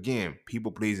 Again,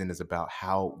 people pleasing is about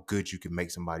how good you can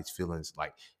make somebody's feelings.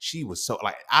 Like, she was so,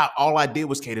 like, all I did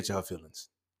was cater to her feelings.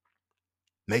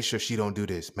 Make sure she don't do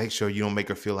this. Make sure you don't make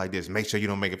her feel like this. Make sure you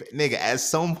don't make her, nigga. At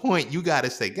some point, you gotta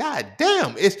say, God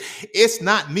damn, it's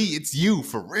not me, it's you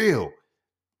for real.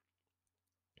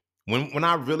 When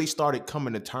I really started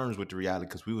coming to terms with the reality,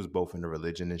 because we was both in the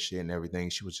religion and shit and everything,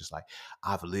 she was just like,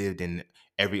 I've lived in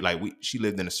she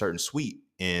lived in a certain suite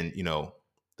in,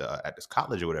 at this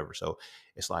college or whatever. So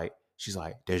it's like, she's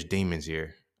like, there's demons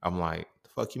here. I'm like, the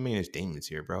fuck you mean there's demons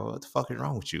here, bro? What the fuck is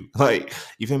wrong with you? Like,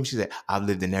 you feel me? She said, I've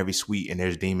lived in every suite and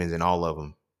there's demons in all of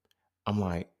them. I'm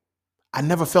like, I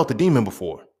never felt a demon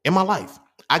before in my life.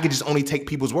 I could just only take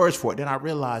people's words for it. Then I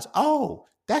realized, oh,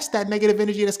 that's that negative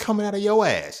energy that's coming out of your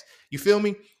ass. You feel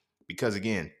me? Because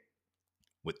again,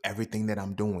 with everything that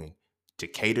I'm doing to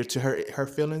cater to her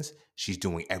feelings, she's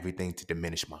doing everything to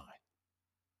diminish mine.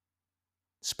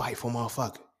 Spiteful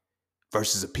motherfucker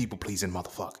versus a people-pleasing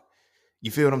motherfucker.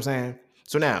 You feel what I'm saying?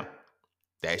 So now,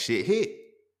 that shit hit.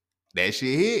 That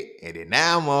shit hit. And then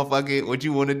now, motherfucker, what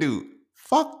you want to do?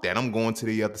 Fuck that. I'm going to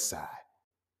the other side.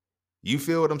 You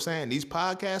feel what I'm saying? These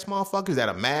podcast motherfuckers that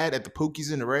are mad at the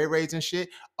Pookies and the Ray Rays and shit,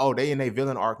 oh, they in a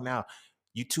villain arc now.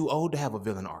 You too old to have a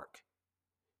villain arc.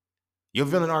 Your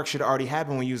villain arc should have already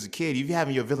happened when you was a kid. If you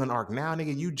having your villain arc now,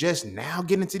 nigga, you just now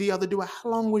getting into the other dude. How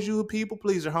long was you a people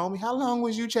pleaser, homie? How long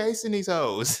was you chasing these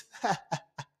hoes?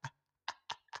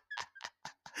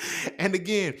 And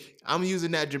again, I'm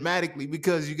using that dramatically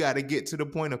because you got to get to the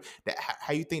point of that.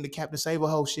 How you think the Captain Save a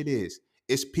hoe shit is?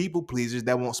 It's people pleasers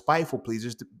that want spiteful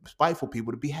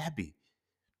people to be happy.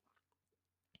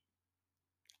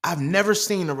 I've never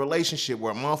seen a relationship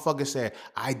where a motherfucker said,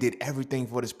 I did everything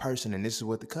for this person and this is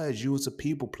what because you was a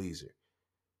people pleaser.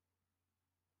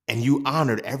 And you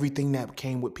honored everything that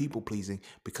came with people pleasing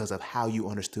because of how you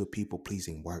understood people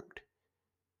pleasing worked.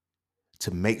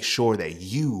 To make sure that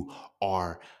you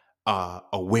are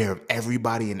aware of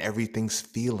everybody and everything's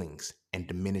feelings and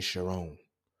diminish your own.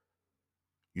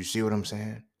 You see what I'm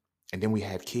saying? And then we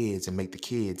have kids and make the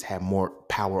kids have more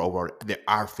power over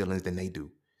our feelings than they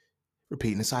do.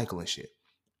 Repeating the cycle and shit.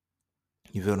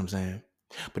 You feel what I'm saying?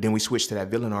 But then we switch to that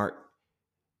villain arc.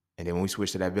 And then when we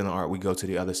switch to that villain arc, we go to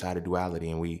the other side of duality.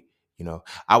 And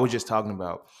I was just talking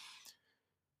about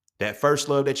that first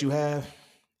love that you have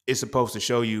is supposed to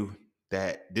show you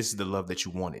that this is the love that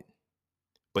you wanted.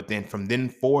 But then from then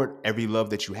forward, every love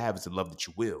that you have is the love that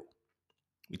you will.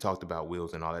 We talked about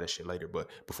wills and all that shit later, but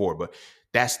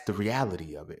that's the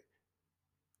reality of it.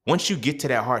 Once you get to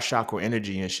that heart chakra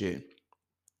energy and shit,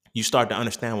 you start to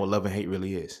understand what love and hate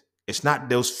really is. It's not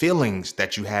those feelings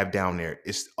that you have down there.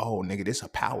 It's, oh, nigga, this a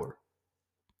power.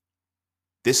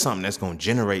 This is something that's going to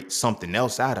generate something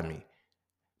else out of me.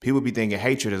 People be thinking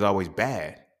hatred is always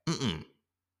bad.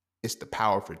 It's the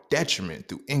power for detriment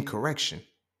through incorrection.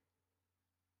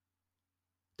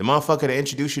 The motherfucker that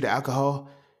introduced you to alcohol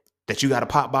that you got to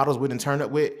pop bottles with and turn up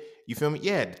with, you feel me?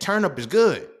 Yeah, the turn up is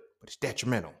good. but it's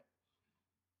detrimental.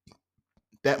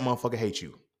 That motherfucker hates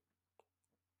you.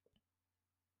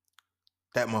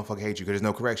 That motherfucker hates you because there's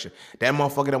no correction. That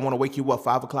motherfucker that want to wake you up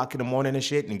 5 o'clock in the morning and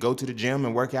shit and go to the gym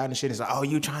and work out and shit. It's like, oh,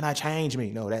 you trying to change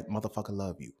me. No, that motherfucker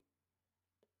love you.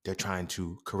 They're trying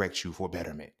to correct you for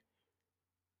betterment.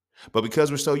 But because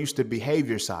we're so used to the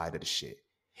behavior side of the shit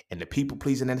and the people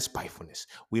pleasing and the spitefulness,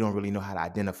 we don't really know how to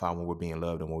identify when we're being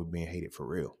loved and when we're being hated for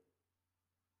real.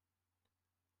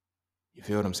 You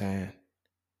feel what I'm saying?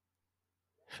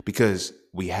 Because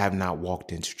we have not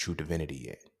walked into true divinity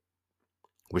yet.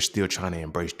 We're still trying to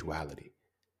embrace duality.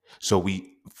 So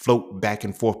we float back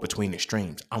and forth between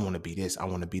extremes. I want to be this. I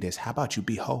want to be this. How about you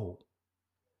be whole?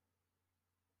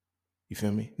 You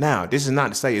feel me? Now, this is not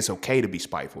to say it's okay to be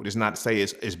spiteful. This is not to say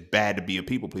it's bad to be a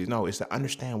people pleaser. No, it's to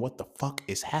understand what the fuck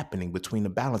is happening between the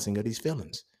balancing of these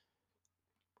feelings.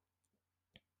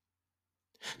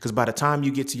 Because by the time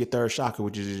you get to your third chakra,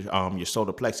 which is your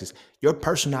solar plexus, your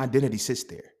personal identity sits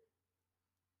there.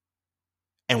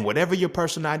 And whatever your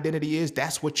personal identity is,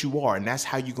 that's what you are. And that's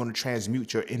how you're going to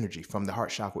transmute your energy from the heart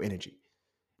chakra energy.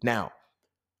 Now,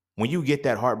 when you get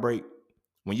that heartbreak,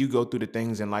 when you go through the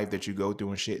things in life that you go through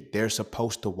and shit, they're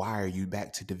supposed to wire you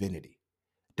back to divinity.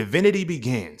 Divinity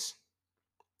begins.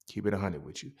 Keep it 100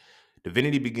 with you.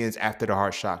 Divinity begins after the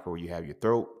heart chakra, where you have your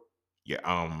throat, your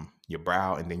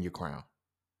brow, and then your crown.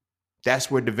 That's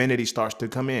where divinity starts to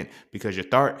come in, because your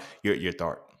throat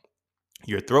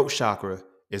chakra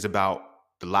is about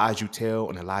the lies you tell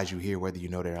and the lies you hear, whether you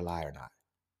know they're a lie or not.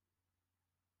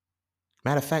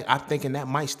 Matter of fact, I'm thinking that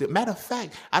might still. Matter of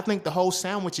fact, I think the whole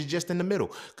sandwich is just in the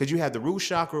middle, because you have the root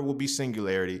chakra will be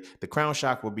singularity, the crown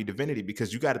chakra will be divinity,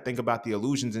 because you got to think about the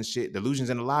illusions and shit, the illusions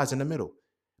and the lies in the middle.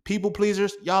 People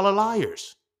pleasers, y'all are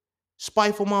liars.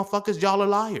 Spiteful motherfuckers, y'all are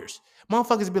liars.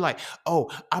 Motherfuckers be like,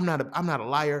 oh, I'm not a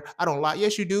liar. I don't lie.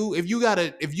 Yes, you do. If you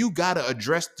gotta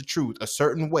address the truth a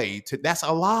certain way, that's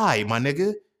a lie, my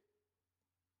nigga.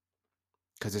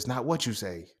 Because it's not what you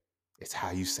say, it's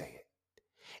how you say it.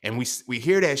 And we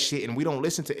hear that shit and we don't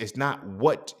listen to it. It's not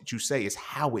what you say, it's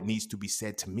how it needs to be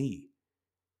said to me.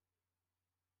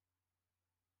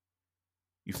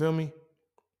 You feel me?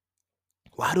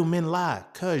 Why do men lie?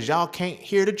 Because y'all can't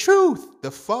hear the truth. The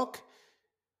fuck?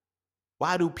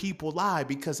 Why do people lie?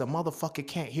 Because a motherfucker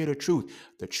can't hear the truth.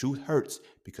 The truth hurts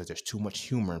because there's too much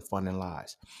humor and fun in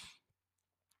lies.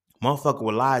 Motherfucker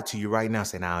will lie to you right now,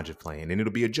 saying, nah, I'm just playing. And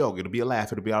it'll be a joke. It'll be a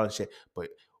laugh. It'll be all that shit. But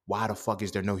why the fuck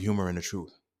is there no humor in the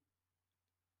truth?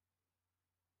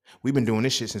 We've been doing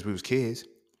this shit since we was kids.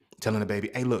 Telling the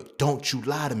baby, hey, look, don't you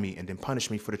lie to me and then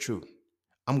punish me for the truth.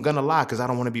 I'm gonna lie because I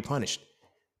don't want to be punished.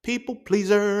 People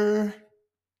pleaser.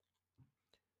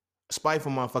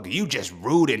 Spiteful motherfucker. You just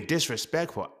rude and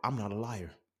disrespectful. I'm not a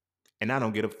liar. And I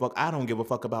don't give a fuck. I don't give a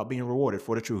fuck about being rewarded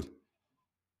for the truth.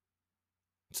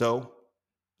 So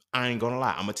I ain't gonna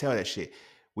lie. I'm gonna tell that shit.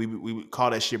 We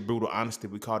call that shit brutal honesty.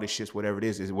 We call this shit whatever it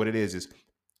is. What it is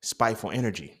spiteful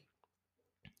energy.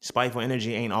 Spiteful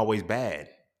energy ain't always bad.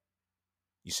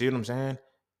 You see what I'm saying?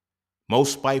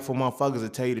 Most spiteful motherfuckers will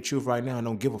tell you the truth right now and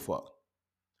don't give a fuck.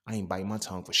 I ain't biting my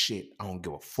tongue for shit. I don't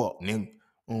give a fuck, nigga.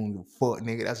 I don't give a fuck,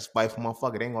 nigga. That's a spiteful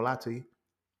motherfucker. They ain't gonna lie to you.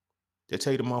 They'll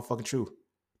tell you the motherfucking truth.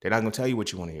 They're not gonna tell you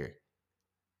what you want to hear.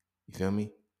 You feel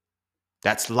me?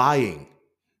 That's lying.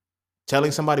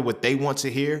 Telling somebody what they want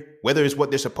to hear, whether it's what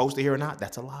they're supposed to hear or not,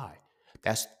 that's a lie.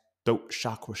 That's throat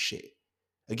chakra shit.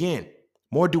 Again,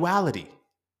 more duality.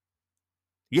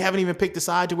 You haven't even picked a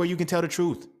side to where you can tell the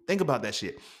truth. Think about that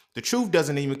shit. The truth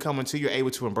doesn't even come until you're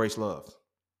able to embrace love.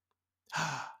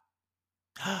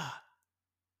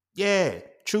 Yeah,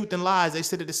 truth and lies, they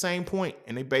sit at the same point,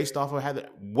 and they based off of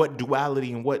what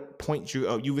duality and what point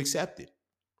you've accepted.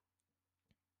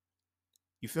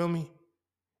 You feel me?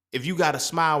 If you got to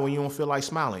smile when you don't feel like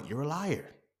smiling, you're a liar.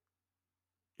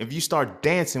 If you start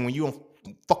dancing when you don't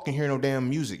fucking hear no damn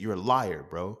music, you're a liar,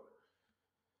 bro.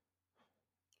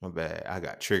 My bad. I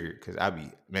got triggered because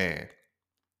man,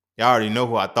 y'all already know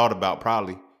who I thought about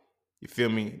probably. You feel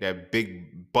me? That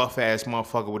big buff ass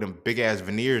motherfucker with them big ass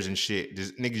veneers and shit.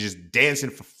 This nigga just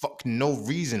dancing for fucking no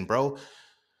reason, bro.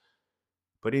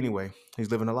 But anyway,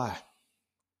 he's living a lie.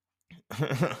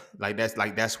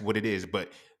 that's what it is.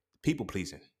 But people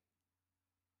pleasing.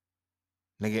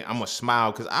 Nigga, I'm gonna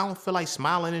smile because I don't feel like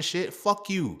smiling and shit. Fuck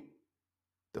you.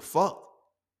 The fuck?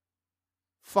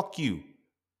 Fuck you.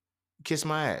 Kiss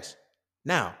my ass.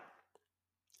 Now,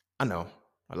 I know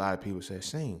a lot of people say,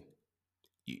 sing.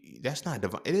 That's not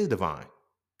divine. It is divine.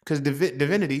 Because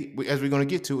divinity, as we're going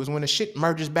to get to, is when the shit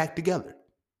merges back together.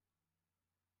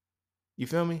 You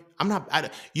feel me?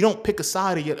 You don't pick a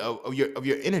side of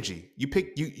your energy.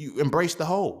 You embrace the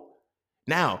whole.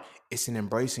 Now it's in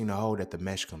embracing the hole that the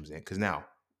mesh comes in. Because now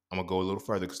I'm gonna go a little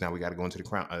further. Because now we got to go into the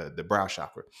crown, the brow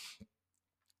chakra.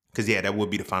 Because yeah, that would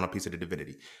be the final piece of the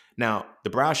divinity. Now the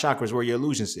brow chakra is where your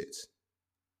illusion sits.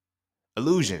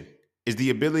 Illusion is the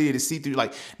ability to see through.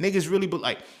 Like niggas really, but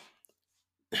like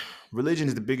religion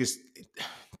is the biggest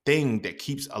thing that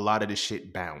keeps a lot of this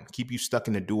shit bound. Keep you stuck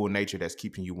in the dual nature that's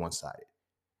keeping you one sided.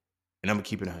 And I'm gonna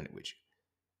keep it 100 with you.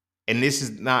 And this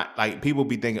is not like people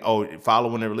be thinking, oh,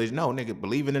 following the religion. No, nigga,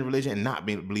 believing in religion and not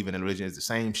believing in religion is the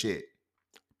same shit.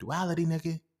 Duality,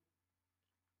 nigga.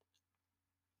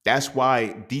 That's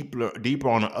why deeper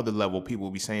on the other level, people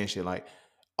will be saying shit like,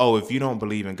 oh, if you don't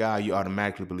believe in God, you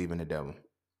automatically believe in the devil.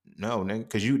 No, nigga,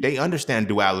 because they understand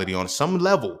duality on some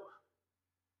level.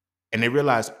 And they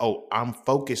realize, oh, I'm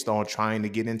focused on trying to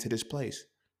get into this place.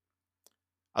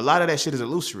 A lot of that shit is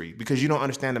illusory because you don't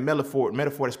understand the metaphor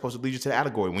that's supposed to lead you to the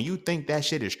allegory. When you think that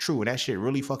shit is true and that shit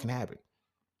really fucking happened,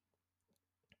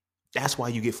 that's why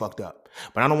you get fucked up.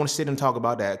 But I don't want to sit and talk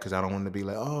about that because I don't want to be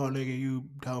like, oh, nigga, you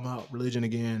talking about religion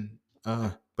again.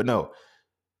 But no,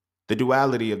 the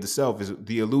duality of the self is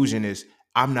the illusion is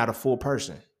I'm not a full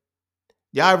person.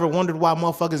 Y'all ever wondered why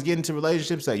motherfuckers get into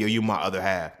relationships like, yo, you my other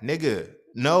half? Nigga,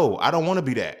 no, I don't want to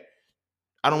be that.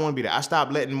 I don't want to be that. I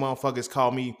stopped letting motherfuckers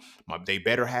call me they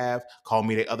better half, call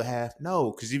me their other half.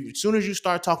 No, because as soon as you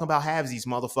start talking about halvesies,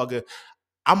 motherfucker,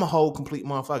 I'm a whole complete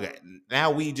motherfucker.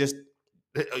 Now we just,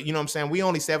 you know what I'm saying? We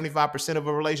only 75% of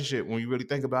a relationship when you really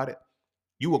think about it.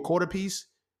 You a quarter piece?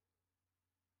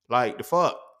 Like the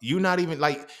fuck? You not even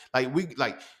like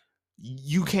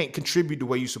you can't contribute the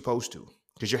way you're supposed to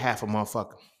because you're half a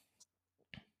motherfucker.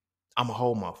 I'm a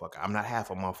whole motherfucker. I'm not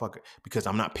half a motherfucker because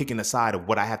I'm not picking a side of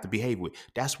what I have to behave with.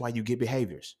 That's why you get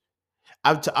behaviors.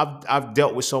 I've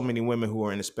dealt with so many women who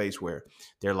are in a space where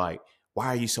they're like, why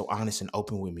are you so honest and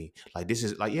open with me? Like, this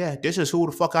is like, yeah, this is who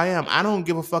the fuck I am. I don't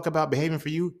give a fuck about behaving for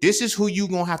you. This is who you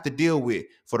gonna have to deal with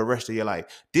for the rest of your life.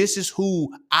 This is who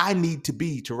I need to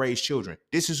be to raise children.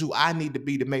 This is who I need to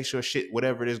be to make sure shit,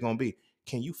 whatever it is gonna be.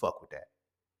 Can you fuck with that?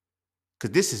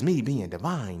 Because this is me being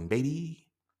divine, baby.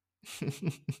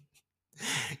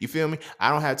 You feel me?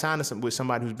 I don't have time to with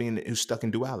somebody who's stuck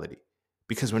in duality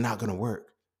because we're not gonna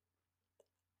work.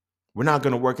 We're not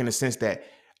going to work in the sense that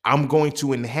I'm going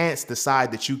to enhance the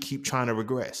side that you keep trying to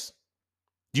regress.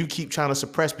 You keep trying to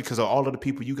suppress because of all of the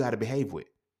people you got to behave with.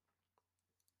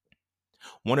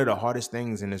 One of the hardest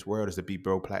things in this world is to be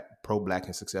pro-black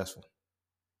and successful.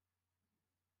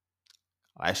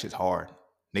 That shit's hard.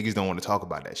 Niggas don't want to talk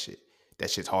about that shit. That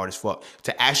shit's hard as fuck.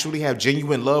 To actually have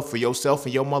genuine love for yourself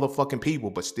and your motherfucking people,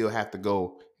 but still have to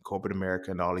go corporate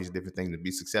America and all these different things to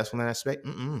be successful in that aspect.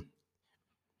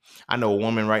 I know a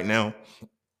woman right now,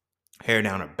 hair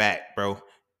down her back, bro.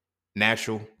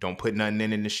 Natural, don't put nothing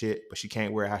in the shit, but she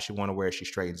can't wear it how she want to wear it. She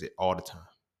straightens it all the time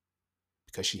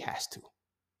because she has to.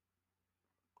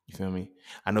 You feel me?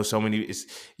 I know so many,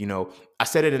 I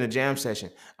said it in a jam session.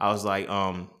 I was like,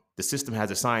 the system has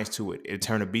a science to it. It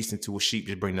turn a beast into a sheep,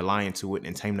 just bring the lion to it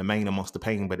and tame the mane amongst the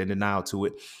pain, but in denial to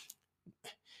it.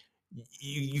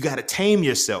 You got to tame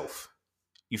yourself.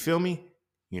 You feel me?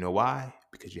 You know why?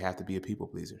 Because you have to be a people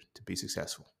pleaser to be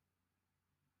successful.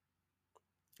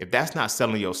 If that's not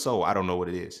selling your soul, I don't know what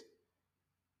it is.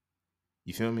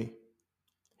 You feel me?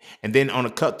 And then on the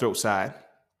cutthroat side,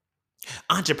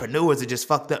 entrepreneurs are just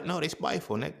fucked up. No, they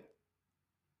spiteful, nigga.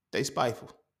 They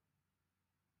spiteful.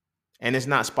 And it's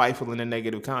not spiteful in a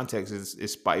negative context.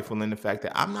 It's spiteful in the fact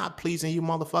that I'm not pleasing you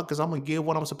motherfuckers. I'm going to give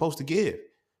what I'm supposed to give.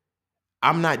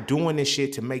 I'm not doing this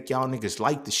shit to make y'all niggas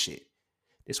like the shit.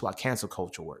 This is why cancel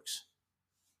culture works.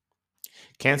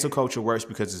 Cancel culture works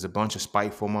because there's a bunch of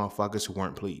spiteful motherfuckers who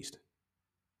weren't pleased.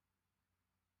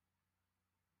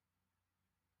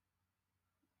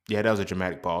 Yeah, that was a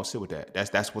dramatic pause. Sit with that.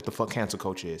 That's what the fuck cancel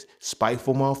culture is.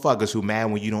 Spiteful motherfuckers who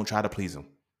mad when you don't try to please them.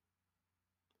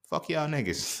 Fuck y'all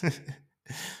niggas.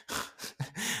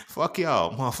 Fuck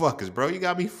y'all motherfuckers, bro. You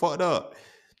got me fucked up.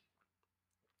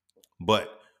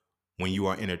 But when you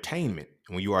are entertainment,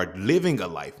 when you are living a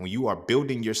life, when you are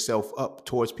building yourself up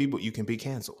towards people, you can be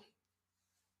canceled.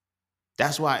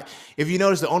 That's why, if you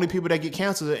notice, the only people that get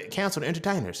canceled are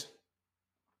entertainers.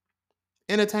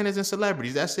 Entertainers and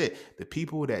celebrities, that's it. The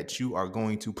people that you are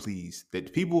going to please, the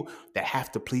people that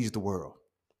have to please the world.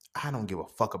 I don't give a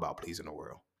fuck about pleasing the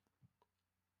world.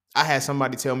 I had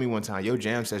somebody tell me one time, your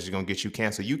jam session is going to get you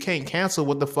canceled. You can't cancel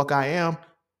what the fuck I am.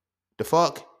 The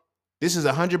fuck? This is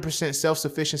 100%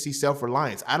 self-sufficiency,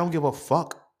 self-reliance. I don't give a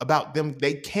fuck about them.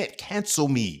 They can't cancel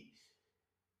me.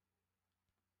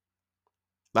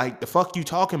 Like, the fuck you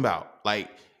talking about? Like,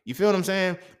 you feel what I'm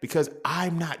saying? Because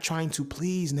I'm not trying to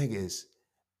please niggas.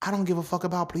 I don't give a fuck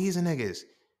about pleasing niggas.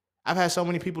 I've had so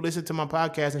many people listen to my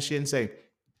podcast and shit and say,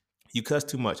 you cuss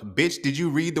too much. Bitch, did you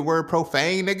read the word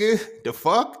profane, nigga? The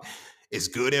fuck? It's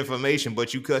good information,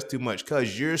 but you cuss too much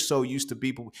because you're so used to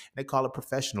people. They call it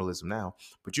professionalism now,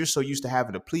 but you're so used to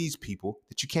having to please people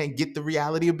that you can't get the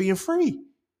reality of being free.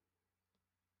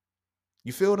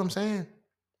 You feel what I'm saying?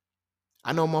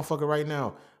 I know a motherfucker right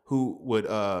now who would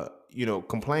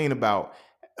complain about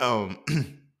um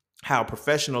how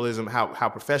professionalism, how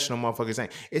professional motherfuckers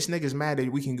ain't. It's niggas mad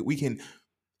that we can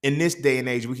in this day and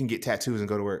age we can get tattoos and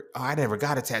go to work. Oh, I never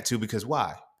got a tattoo because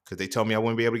why? Because they told me I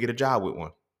wouldn't be able to get a job with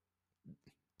one.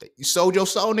 You sold your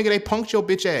soul, nigga. They punked your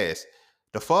bitch ass.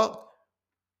 The fuck?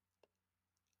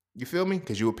 You feel me?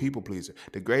 Because you a people pleaser.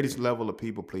 The greatest level of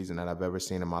people pleasing that I've ever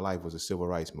seen in my life was the civil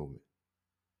rights movement.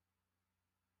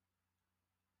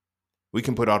 We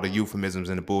can put all the euphemisms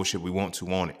and the bullshit we want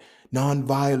to on it.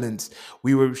 Non-violence.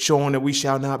 We were showing that we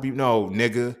shall not be. No,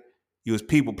 nigga. You was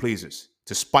people pleasers.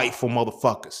 To spiteful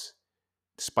motherfuckers.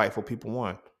 Spiteful people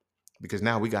won. Because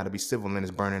now we got to be civil in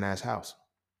this burning ass house.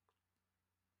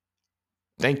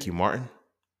 Thank you, Martin.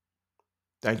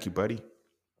 Thank you, buddy.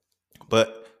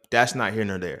 But that's not here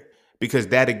nor there. Because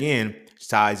that, again,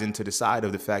 ties into the side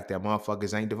of the fact that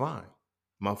motherfuckers ain't divine.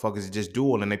 Motherfuckers are just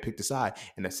dual and they pick the side.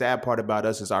 And the sad part about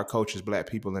us is our cultures, black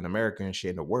people in America and shit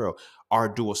in the world, our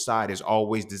dual side is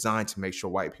always designed to make sure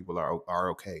white people are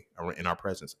okay in our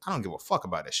presence. I don't give a fuck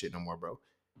about that shit no more, bro.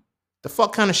 The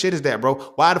fuck kind of shit is that, bro?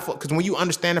 Why the fuck? Because when you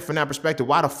understand it from that perspective,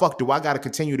 why the fuck do I got to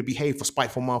continue to behave for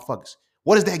spiteful motherfuckers?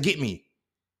 What does that get me?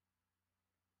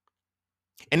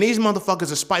 And these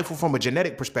motherfuckers are spiteful from a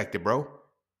genetic perspective, bro.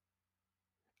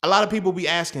 A lot of people be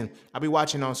asking, I be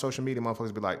watching on social media,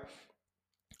 motherfuckers be like,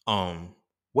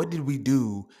 what did we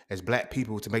do as black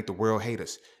people to make the world hate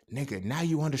us? Nigga, now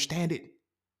you understand it.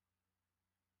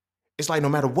 It's like no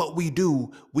matter what we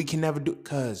do, we can never do,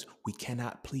 because we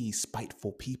cannot please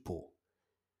spiteful people.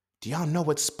 Do y'all know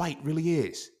what spite really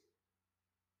is?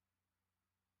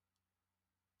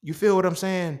 You feel what I'm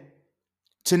saying?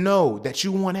 To know that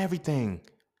you want everything,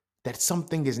 that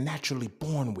something is naturally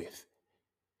born with.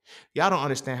 Y'all don't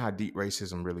understand how deep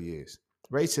racism really is.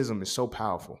 Racism is so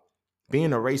powerful.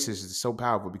 Being a racist is so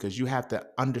powerful because you have to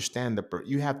understand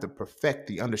you have to perfect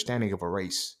the understanding of a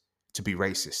race to be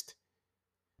racist.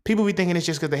 People be thinking it's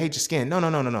just because they hate your skin.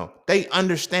 No. They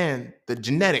understand the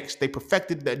genetics. They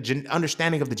perfected the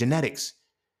understanding of the genetics.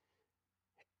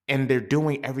 And they're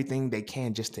doing everything they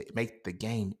can just to make the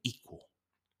game equal.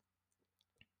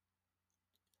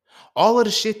 All of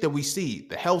the shit that we see,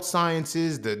 the health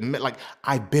sciences,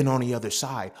 I've been on the other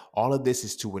side. All of this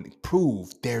is to improve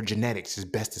their genetics as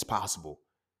best as possible.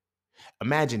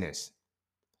 Imagine this.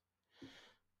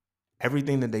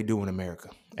 Everything that they do in America,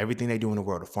 everything they do in the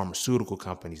world, the pharmaceutical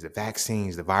companies, the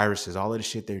vaccines, the viruses, all of the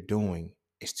shit they're doing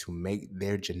is to make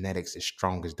their genetics as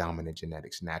strong as dominant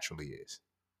genetics naturally is.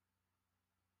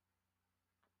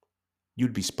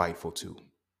 You'd be spiteful too.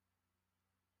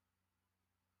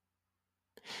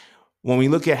 When we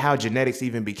look at how genetics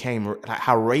even became,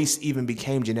 how race even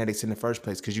became genetics in the first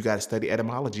place, because you got to study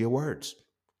etymology of words.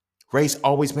 Race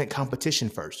always meant competition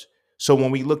first. So when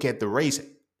we look at the race,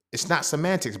 it's not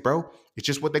semantics, bro. It's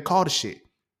just what they call the shit.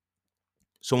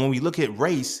 So when we look at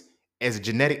race as a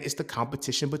genetic, it's the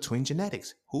competition between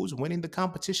genetics. Who's winning the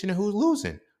competition and who's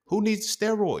losing? Who needs the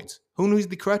steroids? Who needs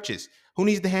the crutches? Who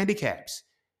needs the handicaps?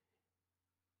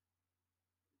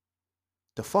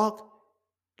 The fuck?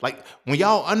 Like, when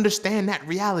y'all understand that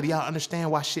reality, y'all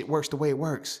understand why shit works the way it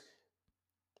works.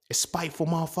 It's spiteful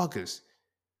motherfuckers.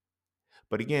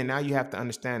 But again, now you have to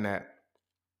understand that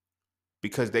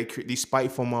because these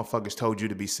spiteful motherfuckers told you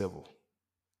to be civil.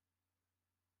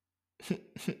 And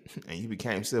you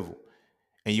became civil.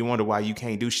 And you wonder why you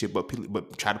can't do shit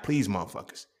but try to please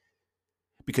motherfuckers.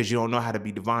 Because you don't know how to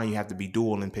be divine, you have to be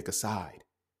dual and pick a side.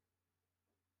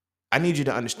 I need you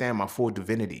to understand my full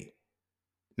divinity.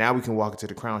 Now we can walk into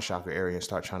the crown chakra area and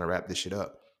start trying to wrap this shit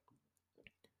up.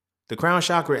 The crown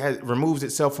chakra removes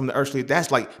itself from the earthly.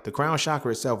 That's like the crown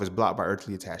chakra itself is blocked by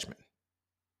earthly attachment.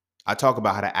 I talk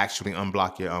about how to actually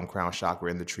unblock your crown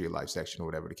chakra in the Tree of Life section or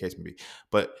whatever the case may be.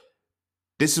 But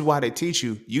this is why they teach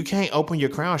you can't open your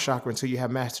crown chakra until you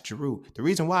have mastered your root. The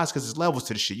reason why is because there's levels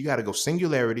to the shit. You got to go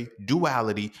singularity,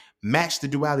 duality, match the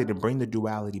duality to bring the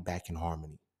duality back in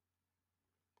harmony.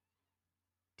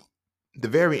 The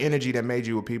very energy that made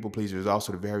you a people pleaser is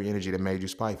also the very energy that made you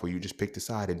spiteful. You just picked a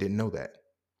side and didn't know that.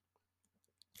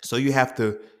 So you have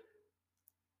to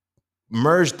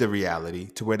merge the reality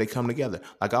to where they come together.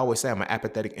 Like I always say, I'm an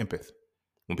apathetic empath.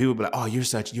 When people be like, oh,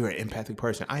 you're an empathic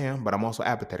person. I am, but I'm also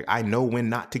apathetic. I know when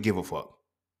not to give a fuck.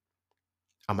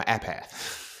 I'm an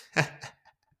apath.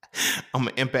 I'm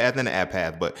an empath and an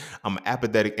apath, but I'm an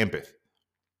apathetic empath.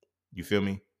 You feel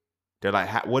me? They're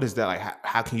like, what is that? Like,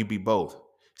 how can you be both?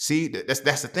 See, that's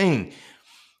the thing.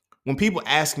 When people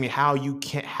ask me how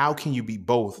can you be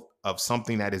both of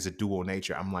something that is a dual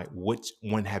nature, I'm like, which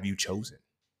one have you chosen?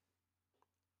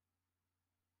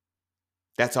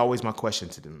 That's always my question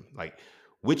to them. Like,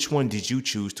 which one did you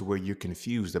choose to where you're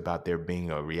confused about there being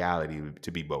a reality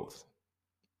to be both?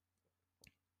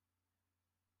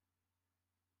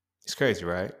 It's crazy,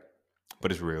 right?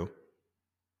 But it's real.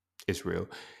 It's real.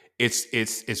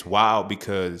 It's wild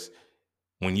because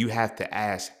when you have to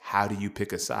ask, how do you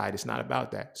pick a side? It's not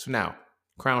about that. So now,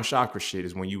 crown chakra shit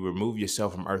is when you remove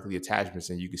yourself from earthly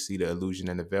attachments and you can see the illusion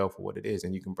and the veil for what it is,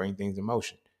 and you can bring things in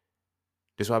motion.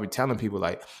 That's why I be telling people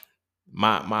like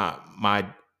my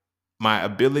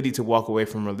ability to walk away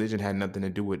from religion had nothing to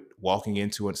do with walking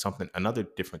into another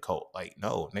different cult. Like,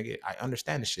 no, nigga, I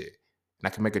understand the shit. And I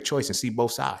can make a choice and see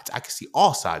both sides. I can see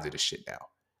all sides of the shit now.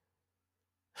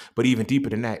 But even deeper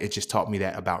than that, it just taught me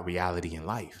that about reality in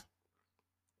life.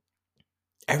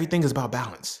 Everything is about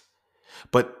balance.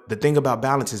 But the thing about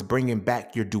balance is bringing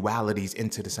back your dualities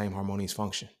into the same harmonious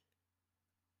function.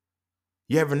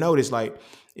 You ever notice, like,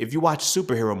 if you watch a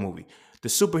superhero movie, the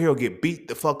superhero get beat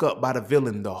the fuck up by the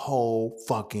villain the whole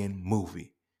fucking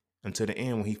movie until the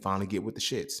end when he finally get with the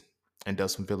shits and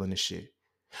does some villainous shit.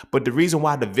 But the reason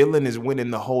why the villain is winning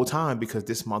the whole time because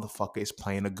this motherfucker is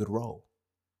playing a good role.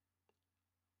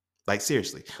 Like,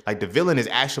 seriously, like the villain is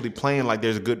actually playing like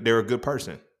they're a good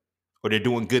person. Or they're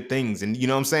doing good things. And you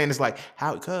know what I'm saying? It's like,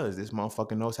 how? Because this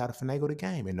motherfucker knows how to finagle the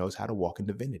game and knows how to walk in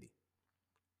divinity.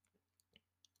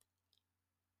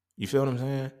 You feel what I'm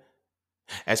saying?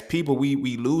 As people,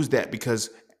 we lose that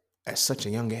because at such a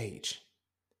young age,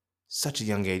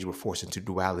 we're forced into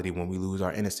duality when we lose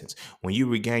our innocence. When you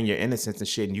regain your innocence and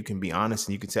shit and you can be honest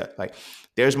and you can tell, like,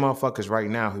 there's motherfuckers right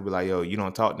now who be like, yo, you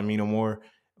don't talk to me no more.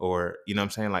 Or, you know what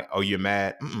I'm saying? Like, oh, you're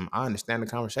mad. I understand the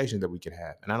conversations that we can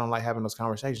have. And I don't like having those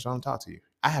conversations, so I don't talk to you.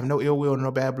 I have no ill will,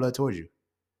 no bad blood towards you.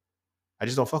 I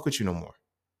just don't fuck with you no more.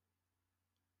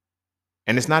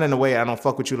 And it's not in a way I don't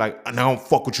fuck with you like, I don't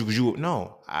fuck with you because you,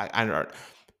 no. I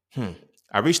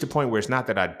reached the point where it's not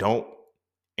that I don't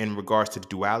in regards to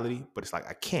duality, but it's like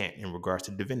I can't in regards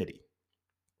to divinity.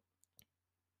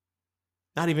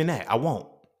 Not even that. I won't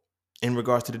in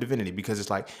regards to the divinity because it's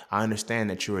like, I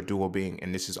understand that you're a dual being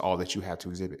and this is all that you have to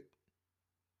exhibit.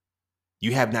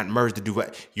 You have not merged the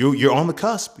duality. You're on the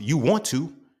cusp. You want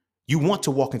to. You want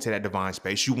to walk into that divine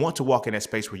space. You want to walk in that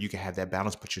space where you can have that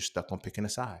balance, but you're stuck on picking a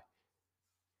side.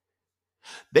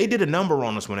 They did a number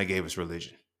on us when they gave us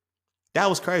religion. That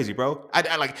was crazy, bro.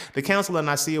 I like the Council of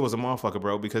Nicaea was a motherfucker,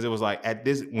 bro, because it was like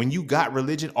when you got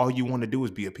religion, all you want to do is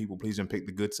be a people pleaser and pick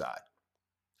the good side.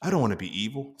 I don't want to be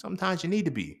evil. Sometimes you need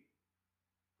to be.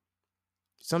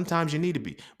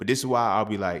 But this is why I'll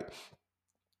be like,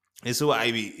 this is why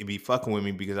it be fucking with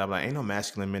me because I'm like, ain't no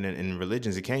masculine men in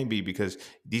religions. It can't be because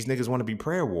these niggas want to be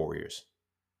prayer warriors.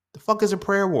 The fuck is a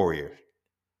prayer warrior?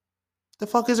 The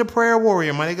fuck is a prayer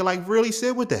warrior, my nigga? Like, really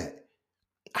sit with that.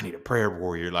 I need a prayer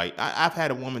warrior. Like, I've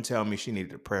had a woman tell me she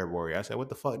needed a prayer warrior. I said, what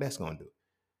the fuck that's gonna do?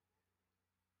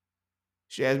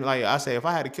 She asked me, like, I said, if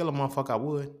I had to kill a motherfucker, I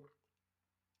would.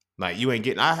 Like, you ain't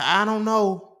getting, I don't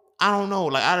know. I don't know.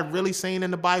 Like, I've really seen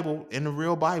in the Bible, in the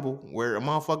real Bible, where a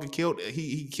motherfucker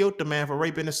he killed the man for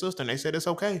raping his sister, and they said it's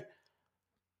okay.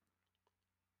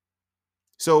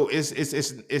 So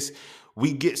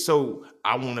we get so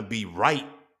I want to be right.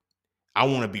 I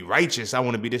want to be righteous. I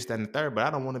want to be this, that, and the third, but I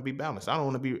don't want to be balanced. I don't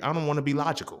want to be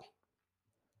logical.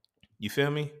 You feel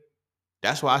me?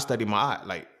 That's why I study my art.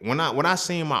 Like when I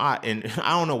seen my art, and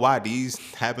I don't know why these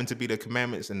happen to be the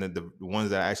commandments and the ones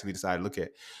that I actually decided to look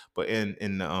at. But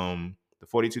in the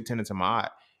 42 tenets of my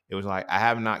art, it was like I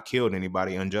have not killed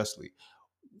anybody unjustly.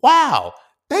 Wow,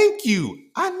 thank you.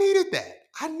 I needed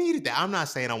that. I'm not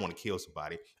saying I want to kill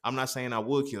somebody. I'm not saying I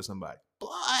would kill somebody. But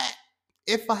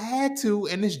if I had to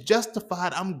and it's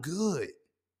justified, I'm good.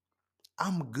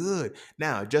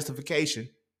 Now, justification,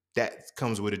 that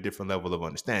comes with a different level of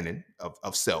understanding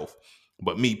of self.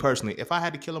 But me personally, if I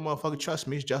had to kill a motherfucker, trust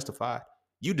me, it's justified.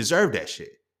 You deserve that shit.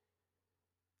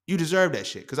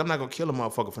 Because I'm not going to kill a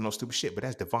motherfucker for no stupid shit, but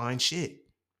that's divine shit.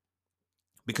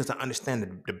 Because I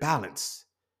understand the balance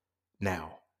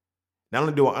now. Not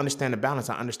only do I understand the balance,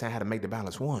 I understand how to make the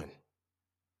balance one.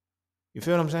 You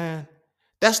feel what I'm saying?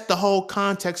 That's the whole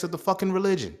context of the fucking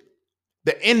religion.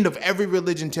 The end of every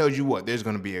religion tells you what? There's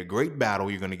going to be a great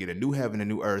battle. You're going to get a new heaven, a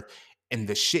new earth. And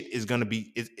the shit is going to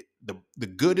be, the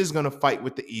good is going to fight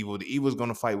with the evil. The evil is going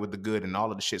to fight with the good. And all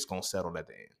of the shit's going to settle at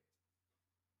the end.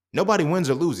 Nobody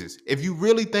wins or loses. If you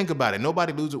really think about it,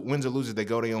 nobody wins or loses. They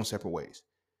go their own separate ways.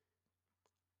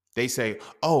 They say,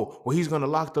 oh, well, he's going to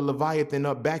lock the Leviathan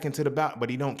up back into the battle, but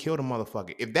he don't kill the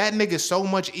motherfucker. If that nigga's so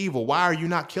much evil, why are you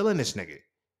not killing this nigga?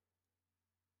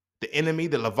 The enemy,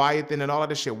 the Leviathan, and all of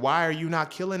this shit. Why are you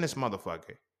not killing this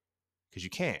motherfucker? Because you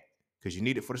can't. Because you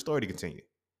need it for the story to continue.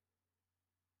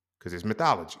 Because it's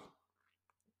mythology.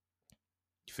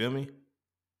 You feel me?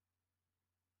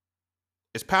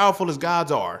 As powerful as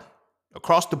gods are,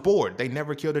 across the board, they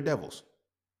never kill the devils.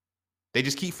 They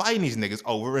just keep fighting these niggas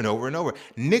over and over and over.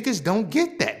 Niggas don't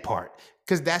get that part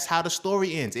because that's how the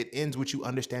story ends. It ends with you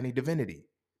understanding divinity.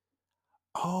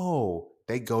 Oh,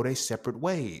 they go their separate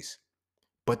ways,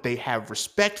 but they have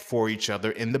respect for each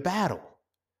other in the battle.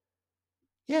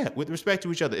 Yeah, with respect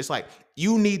to each other. It's like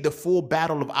you need the full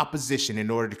battle of opposition in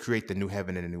order to create the new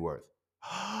heaven and the new earth.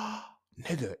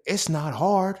 Nigga, it's not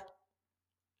hard.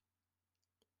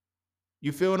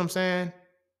 You feel what I'm saying?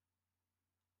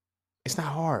 It's not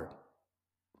hard.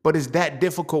 But it's that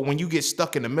difficult when you get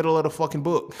stuck in the middle of the fucking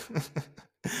book.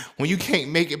 When you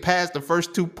can't make it past the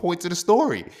first 2 points of the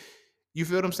story. You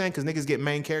feel what I'm saying? Because niggas get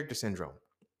main character syndrome.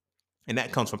 And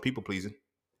that comes from people pleasing.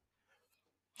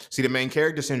 See, the main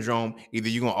character syndrome, either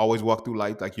you're going to always walk through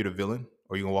life like you're the villain,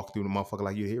 or you're going to walk through the motherfucker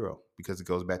like you're the hero. Because it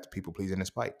goes back to people pleasing and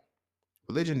spite.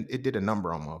 Religion, it did a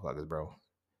number on motherfuckers, bro.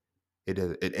 It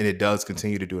does, and it does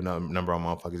continue to do a number on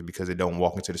motherfuckers because it don't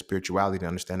walk into the spirituality to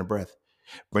understand the breath.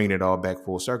 Bringing it all back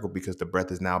full circle because the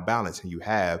breath is now balanced and you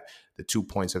have the 2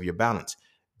 points of your balance.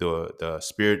 The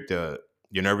spirit,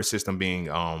 your nervous system being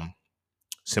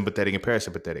sympathetic and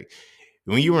parasympathetic.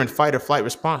 When you were in fight or flight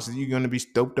responses, you're going to be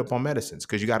stoked up on medicines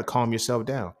because you got to calm yourself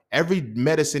down. Every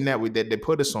medicine that they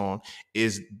put us on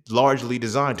is largely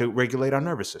designed to regulate our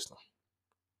nervous system.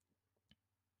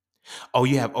 Oh,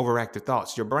 you have overactive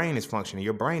thoughts. Your brain is functioning.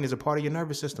 Your brain is a part of your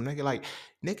nervous system. Nigga, like,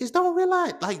 niggas don't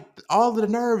realize, like, all of the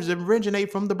nerves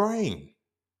originate from the brain.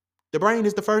 The brain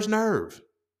is the first nerve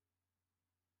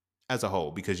as a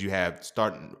whole because you have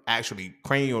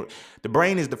cranial. The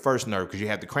brain is the first nerve because you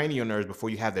have the cranial nerves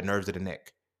before you have the nerves of the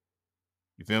neck.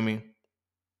 You feel me?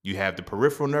 You have the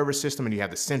peripheral nervous system and you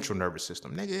have the central nervous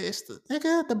system.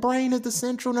 Nigga, the brain is the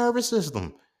central nervous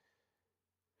system.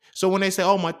 So when they say,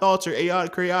 oh, my thoughts are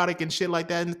chaotic and shit like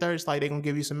that in the third, it's like they're going to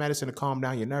give you some medicine to calm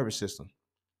down your nervous system.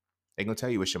 They're going to tell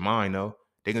you it's your mind, though.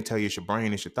 They're going to tell you it's your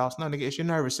brain, it's your thoughts. No, nigga, it's your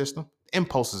nervous system.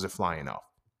 Impulses are flying off.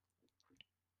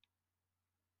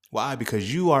 Why?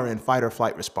 Because you are in fight or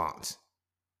flight response.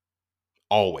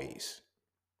 Always.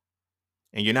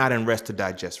 And you're not in rest to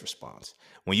digest response.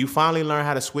 When you finally learn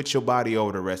how to switch your body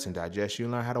over to rest and digest, you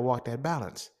learn how to walk that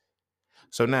balance.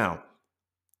 So now,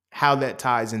 how that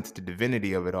ties into the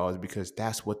divinity of it all is because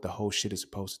that's what the whole shit is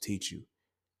supposed to teach you.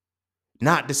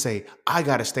 Not to say, I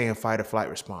got to stay in fight or flight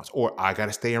response, or I got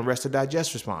to stay in rest or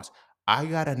digest response. I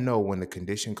got to know when the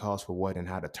condition calls for what and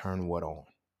how to turn what on.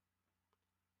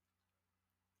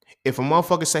 If a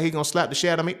motherfucker say he gonna slap the shit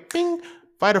out of me, bing,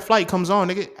 fight or flight comes on,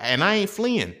 nigga, and I ain't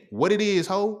fleeing. What it is,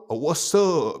 ho, or what's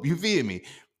up? You feel me?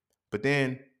 But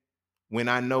then when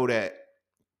I know that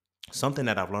something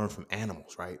that I've learned from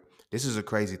animals, right? This is a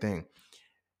crazy thing.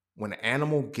 When an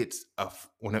animal gets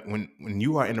when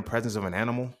you are in the presence of an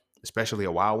animal, especially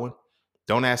a wild one,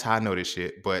 don't ask how I know this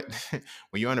shit, but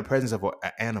when you're in the presence of an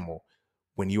animal,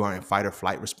 when you are in fight or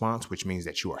flight response, which means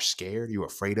that you are scared, you're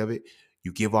afraid of it,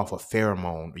 you give off a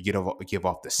pheromone, you give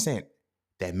off the scent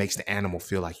that makes the animal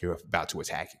feel like you're about to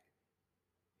attack it.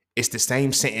 It's the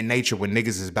same scent in nature when niggas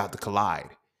is about to collide.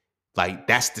 Like,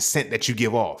 that's the scent that you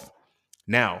give off.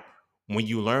 Now, when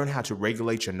you learn how to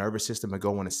regulate your nervous system and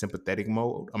go in a parasympathetic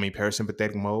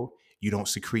mode, you don't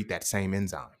secrete that same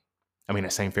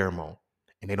that same pheromone,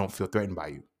 and they don't feel threatened by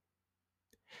you.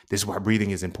 This is why breathing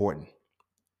is important.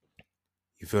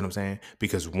 You feel what I'm saying?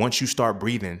 Because once you start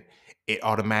breathing, it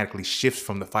automatically shifts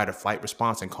from the fight or flight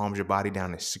response and calms your body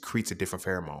down and secretes a different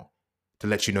pheromone to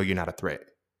let you know you're not a threat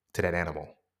to that animal.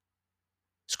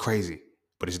 It's crazy,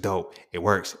 but it's dope. It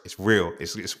works. It's real.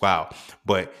 It's wild.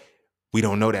 But we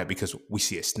don't know that because we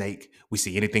see a snake, we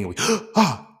see anything, we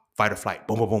fight or flight,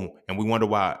 boom, boom, boom. And we wonder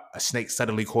why a snake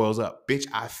suddenly coils up. Bitch,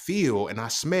 I feel and I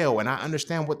smell and I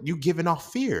understand what you giving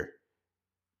off fear.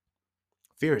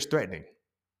 Fear is threatening.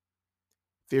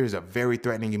 Fear is a very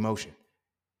threatening emotion.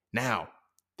 Now,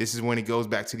 this is when it goes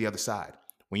back to the other side.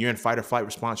 When you're in fight or flight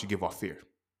response, you give off fear.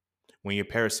 When you're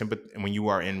when you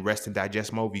are in rest and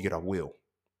digest mode, you get off will.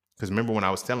 Because remember when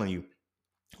I was telling you,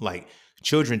 like,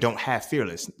 children don't have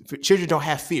Children don't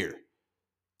have fear.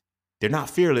 They're not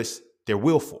fearless. They're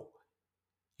willful.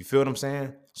 You feel what I'm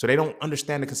saying? So they don't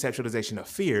understand the conceptualization of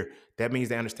fear. That means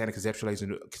they understand the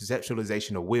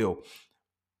conceptualization of will.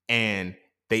 And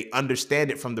they understand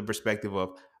it from the perspective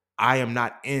of, I am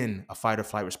not in a fight or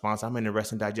flight response. I'm in a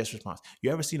rest and digest response.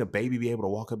 You ever seen a baby be able to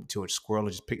walk up to a squirrel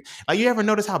and just pick? Like, you ever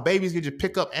notice how babies can just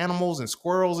pick up animals and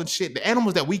squirrels and shit? The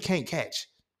animals that we can't catch.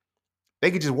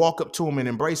 They can just walk up to them and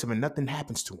embrace them and nothing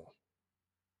happens to them.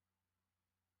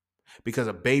 Because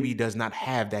a baby does not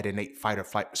have that innate fight or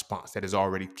flight response that is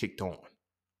already kicked on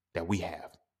that we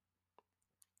have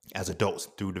as adults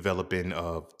through developing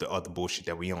of the other bullshit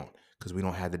that we own. Because we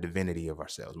don't have the divinity of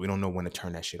ourselves. We don't know when to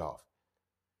turn that shit off.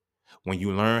 When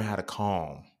you learn how to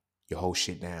calm your whole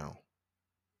shit down,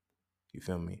 you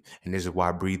feel me? And this is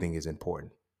why breathing is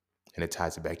important. And it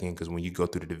ties it back in because when you go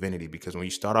through the divinity, because when you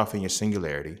start off in your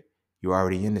singularity, you're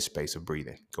already in the space of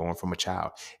breathing, going from a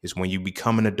child. It's when you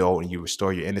become an adult and you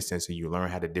restore your innocence and you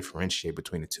learn how to differentiate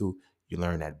between the two, you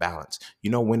learn that balance. You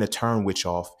know when to turn which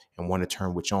off and when to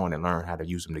turn which on and learn how to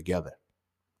use them together.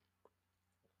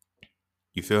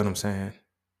 You feel what I'm saying?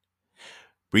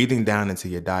 Breathing down into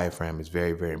your diaphragm is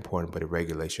very, very important, but it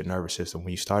regulates your nervous system.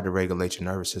 When you start to regulate your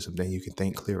nervous system, then you can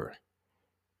think clearer.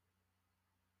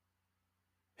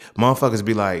 Motherfuckers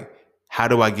be like,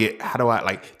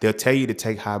 they'll tell you to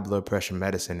take high blood pressure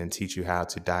medicine and teach you how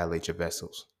to dilate your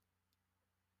vessels.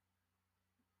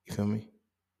 You feel me?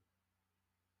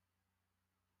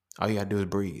 All you gotta do is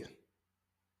breathe.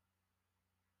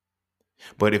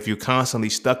 But if you're constantly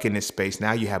stuck in this space,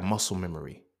 now you have muscle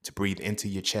memory to breathe into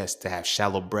your chest, to have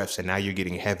shallow breaths, and now you're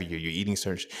getting heavier. You're eating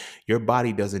certain. Your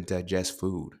body doesn't digest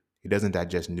food. It doesn't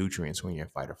digest nutrients when you're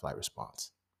in fight or flight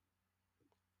response.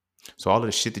 So all of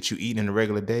the shit that you eat in a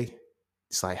regular day,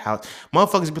 it's like how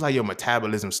motherfuckers be like, your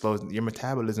metabolism slows. Your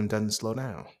metabolism doesn't slow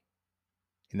down.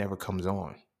 It never comes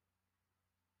on.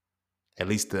 At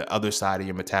least the other side of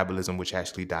your metabolism, which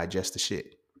actually digests the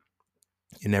shit.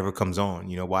 It never comes on.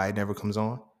 You know why it never comes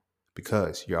on?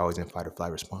 Because you're always in fight or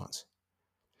flight response.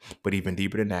 But even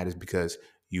deeper than that is because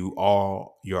you're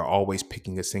always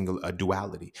picking a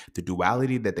duality. The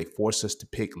duality that they force us to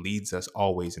pick leads us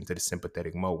always into the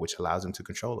sympathetic mode, which allows them to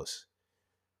control us.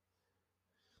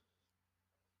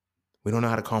 We don't know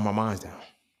how to calm our minds down.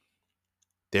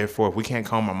 Therefore, if we can't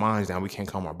calm our minds down, we can't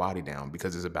calm our body down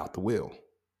because it's about the will,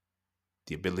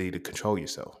 the ability to control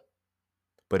yourself.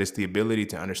 But it's the ability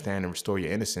to understand and restore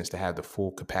your innocence to have the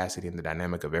full capacity and the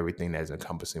dynamic of everything that is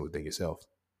encompassing within yourself.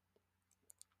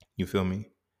 You feel me?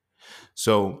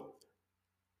 So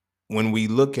when we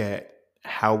look at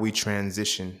how we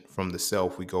transition from the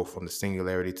self, we go from the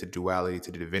singularity to duality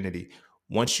to the divinity.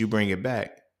 Once you bring it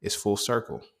back, it's full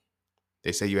circle.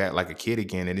 They say you act like a kid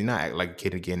again, and you're not act like a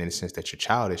kid again in the sense that you're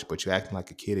childish, but you're acting like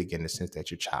a kid again in the sense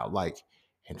that you're childlike,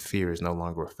 and fear is no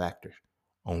longer a factor,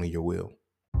 only your will.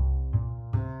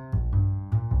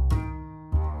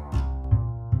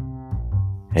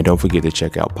 And don't forget to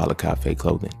check out Pala Cafe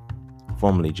Clothing,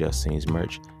 formerly Just Scenes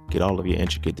merch. Get all of your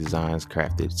intricate designs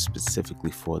crafted specifically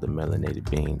for the melanated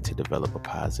being to develop a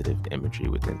positive imagery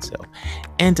within self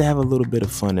and to have a little bit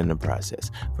of fun in the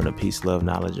process. From the peace, love,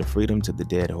 knowledge, and freedom to the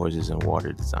dead horses and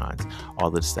water designs, all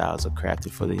the styles are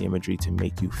crafted for the imagery to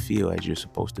make you feel as you're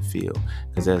supposed to feel.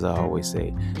 Because as I always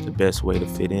say, the best way to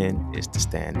fit in is to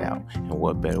stand out. And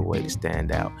what better way to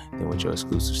stand out than with your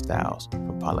exclusive styles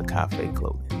from Pala Cafe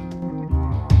Clothing.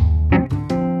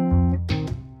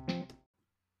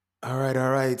 All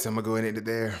right. So I'm going to go into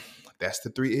there. That's the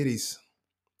three itties.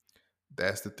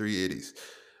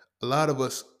 A lot of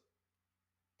us,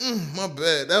 my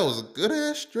bad. That was a good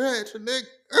ass stretch, Nick.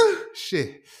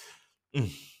 Shit.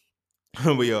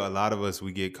 But yo, a lot of us,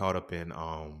 we get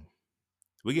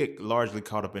largely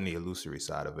caught up in the illusory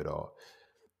side of it all.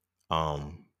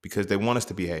 Because they want us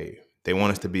to behave. They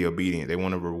want us to be obedient. They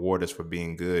want to reward us for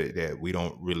being good, that we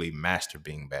don't really master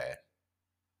being bad.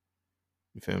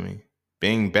 You feel me?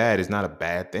 Being bad is not a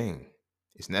bad thing.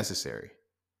 It's necessary.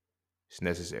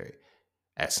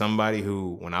 As somebody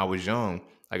who, when I was young,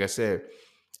 like I said,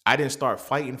 I didn't start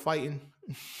fighting.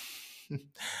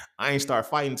 I ain't start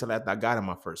fighting until after I got in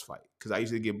my first fight because I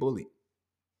used to get bullied.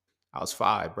 I was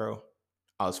 5, bro.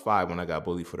 I was 5 when I got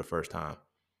bullied for the first time.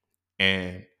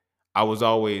 And I was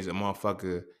always a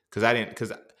motherfucker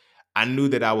because I knew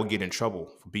that I would get in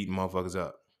trouble for beating motherfuckers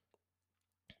up.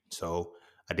 So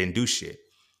I didn't do shit.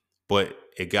 But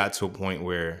it got to a point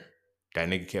where that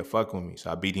nigga kept fucking with me. So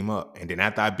I beat him up. And then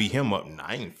after I beat him up,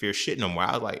 I ain't fear shit no more.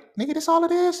 I was like, nigga, this all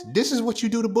it is? This is what you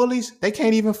do to bullies? They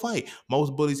can't even fight.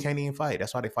 Most bullies can't even fight.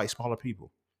 That's why they fight smaller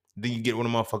people. Then you get one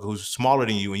of motherfucker who's smaller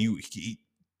than you and he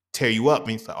tear you up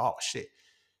and it's like, oh shit.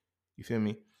 You feel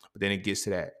me? But then it gets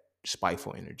to that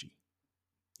spiteful energy.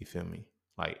 You feel me?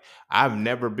 Like, I've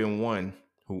never been one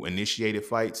who initiated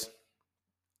fights.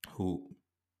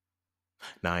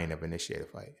 I ain't never initiated a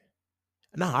fight.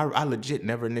 No, I legit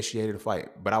never initiated a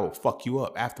fight, but I will fuck you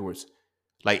up afterwards.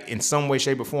 Like in some way,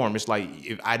 shape, or form. It's like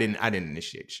if I didn't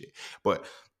initiate shit. But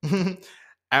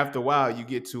after a while, you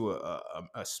get to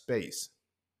a space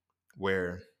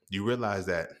where you realize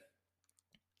that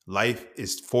life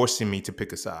is forcing me to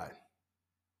pick a side.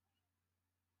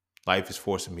 Life is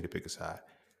forcing me to pick a side.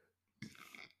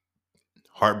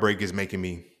 Heartbreak is making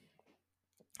me.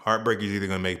 Heartbreak is either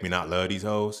gonna make me not love these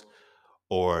hoes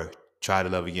or try to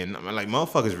love again. I mean, like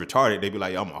motherfuckers retarded. They be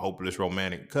like, I'm a hopeless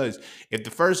romantic. Because if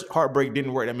the first heartbreak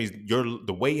didn't work, that means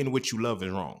the way in which you love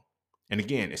is wrong. And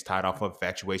again, it's tied off of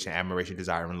infatuation, admiration,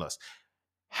 desire, and lust.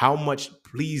 How much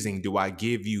pleasing do I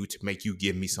give you to make you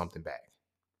give me something back?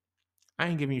 I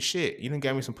ain't giving you shit. You done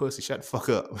gave me some pussy. Shut the fuck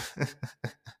up.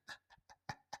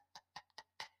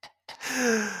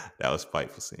 That was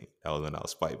spiteful scene. That was when I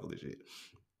was spiteful and shit.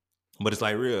 But it's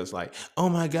like real. It's like, oh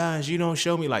my gosh, you don't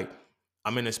show me. Like,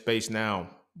 I'm in a space now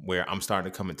where I'm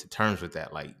starting to come into terms with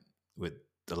that. Like with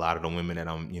a lot of the women that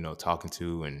I'm, talking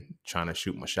to and trying to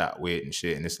shoot my shot with and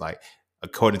shit. And it's like,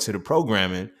 according to the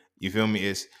programming, you feel me?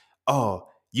 It's, oh,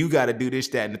 you got to do this,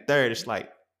 that, and the third. It's like,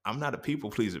 I'm not a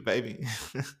people pleaser, baby.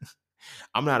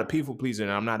 I'm not a people pleaser,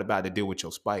 and I'm not about to deal with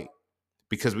your spite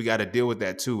because we got to deal with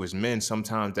that too. As men,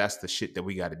 sometimes that's the shit that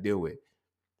we got to deal with.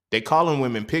 They calling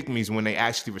women pick me's when they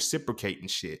actually reciprocate and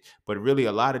shit. But really,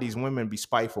 a lot of these women be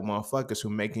spiteful motherfuckers who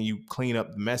making you clean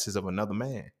up the messes of another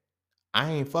man.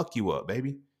 I ain't fuck you up,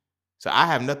 baby. So I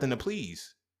have nothing to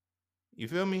please. You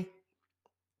feel me?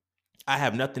 I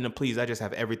have nothing to please. I just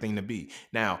have everything to be.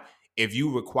 Now, if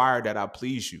you require that I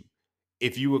please you,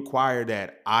 if you require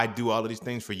that I do all of these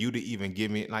things for you to even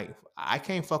give me, like, I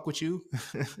can't fuck with you.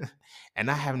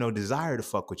 And I have no desire to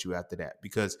fuck with you after that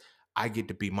because I get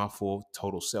to be my full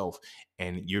total self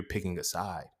and you're picking a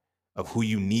side of who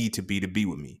you need to be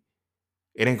with me.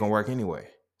 It ain't gonna work anyway.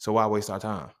 So why waste our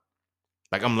time?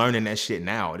 Like, I'm learning that shit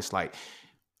now. It's like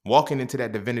walking into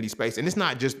that divinity space, and it's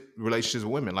not just relationships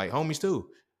with women, like homies too.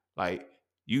 Like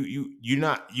you're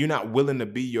not willing to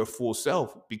be your full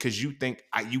self because you think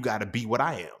you got to be what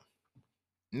I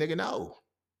am. Nigga, no.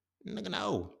 Nigga,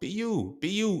 no. Be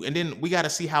you. And then we got to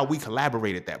see how we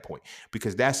collaborate at that point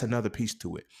because that's another piece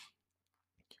to it.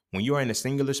 When you are in a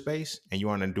singular space and you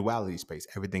are in a duality space,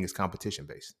 everything is competition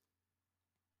based.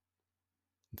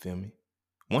 You feel me?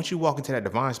 Once you walk into that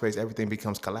divine space, everything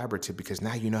becomes collaborative because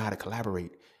now you know how to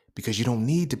collaborate because you don't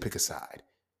need to pick a side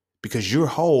because you're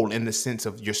whole in the sense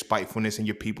of your spitefulness and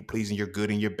your people pleasing, your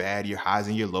good and your bad, your highs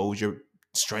and your lows, your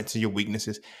strengths and your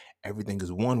weaknesses. Everything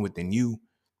is one within you.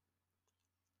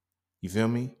 You feel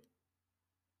me?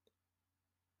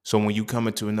 So when you come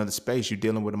into another space, you're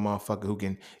dealing with a motherfucker who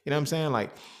can, you know what I'm saying?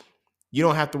 Like, you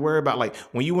don't have to worry about, like,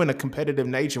 when you in a competitive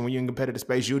nature, when you're in competitive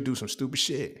space, you'll do some stupid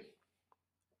shit.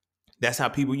 That's how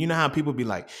people, you know how people be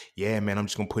like, yeah, man, I'm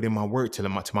just gonna put in my work till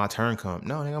my turn come.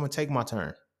 No, I'm gonna take my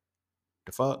turn.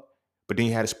 The fuck? But then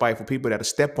you had spiteful people that'll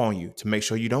step on you to make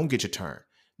sure you don't get your turn.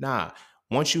 Nah,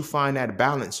 once you find that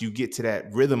balance, you get to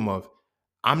that rhythm of,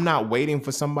 I'm not waiting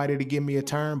for somebody to give me a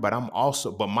turn, but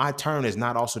my turn is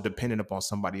not also dependent upon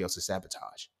somebody else's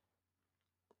sabotage.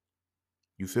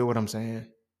 You feel what I'm saying?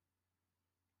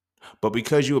 But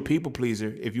because you're a people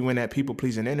pleaser, if you in that people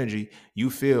pleasing energy,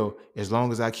 you feel as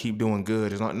long as I keep doing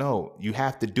good, no, you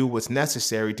have to do what's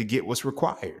necessary to get what's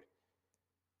required.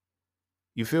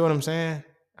 You feel what I'm saying?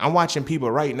 I'm watching people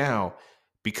right now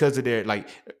because of their, like,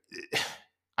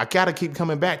 I gotta keep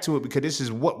coming back to it because this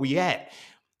is what we at.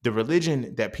 The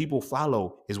religion that people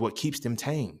follow is what keeps them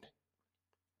tamed.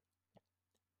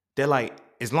 They're like,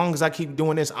 as long as I keep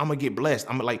doing this, I'm gonna get blessed.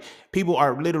 I'm like, people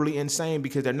are literally insane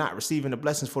because they're not receiving the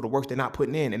blessings for the work they're not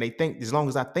putting in. And they think as long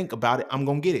as I think about it, I'm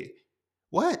gonna get it.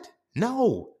 What?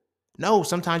 No. No,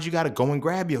 sometimes you gotta go and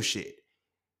grab your shit.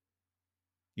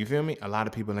 You feel me? A lot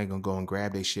of people ain't gonna go and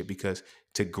grab their shit because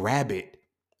to grab it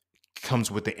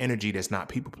comes with the energy that's not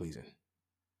people pleasing.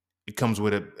 It comes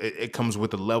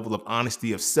with a level of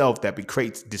honesty of self that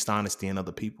creates dishonesty in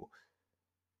other people.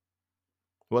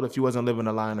 Well, if you wasn't living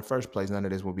a lie in the first place, none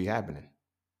of this would be happening.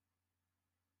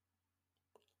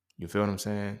 You feel what I'm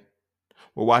saying?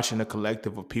 We're watching a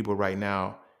collective of people right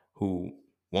now who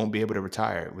won't be able to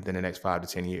retire within the next 5 to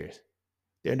 10 years.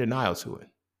 They're in denial to it.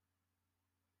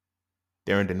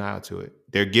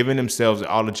 They're giving themselves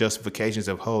all the justifications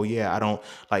of, oh yeah, I don't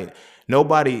like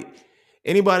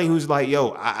anybody who's like, yo,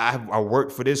 I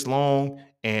worked for this long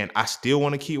and I still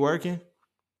want to keep working.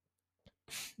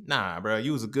 Nah, bro,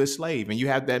 you was a good slave, and you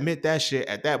have to admit that shit.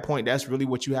 At that point, that's really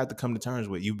what you have to come to terms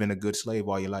with. You've been a good slave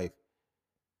all your life,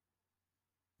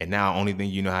 and now only thing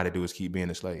you know how to do is keep being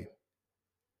a slave.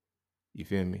 You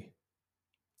feel me?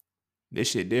 This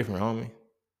shit different, homie.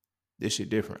 This shit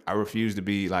different. I refuse to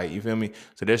be like, you feel me?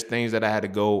 So there's things that I had to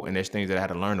go and there's things that I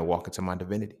had to learn to walk into my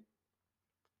divinity.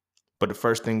 But the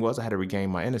first thing was I had to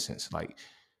regain my innocence. Like,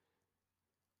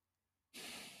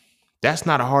 that's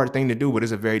not a hard thing to do, but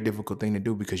it's a very difficult thing to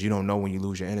do because you don't know when you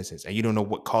lose your innocence and you don't know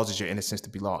what causes your innocence to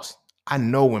be lost. I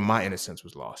know when my innocence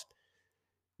was lost.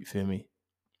 You feel me?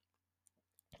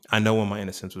 I know when my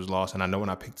innocence was lost and I know when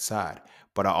I picked a side.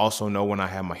 But I also know when I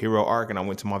had my hero arc and I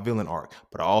went to my villain arc.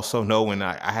 But I also know when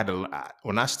I had to,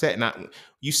 when I sat and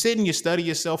you sit and you study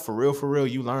yourself for real,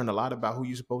 you learn a lot about who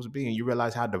you're supposed to be and you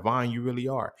realize how divine you really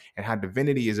are and how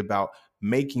divinity is about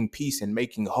making peace and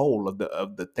making whole of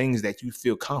the things that you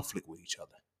feel conflict with each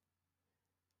other.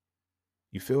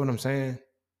 You feel what I'm saying?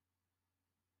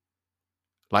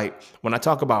 Like when I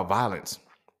talk about violence,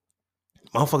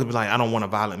 motherfuckers be like, I don't want a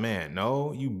violent man.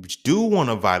 No, you do want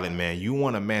a violent man. You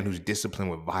want a man who's disciplined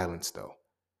with violence, though.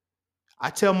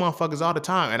 I tell motherfuckers all the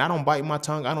time, and I don't bite my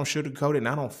tongue, I don't sugarcoat it, and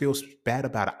I don't feel bad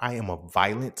about it. I am a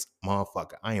violent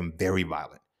motherfucker. I am very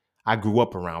violent. I grew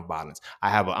up around violence.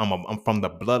 I'm from the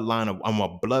bloodline of I'm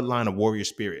a bloodline of warrior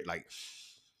spirit. Like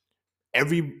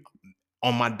every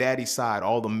on my daddy's side,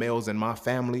 all the males in my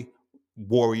family,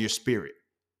 warrior spirit.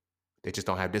 They just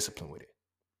don't have discipline with it.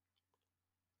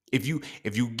 If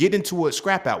you get into a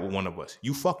scrap out with one of us,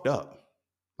 you fucked up.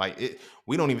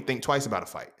 We don't even think twice about a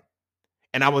fight.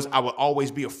 And I would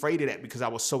always be afraid of that because I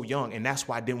was so young, and that's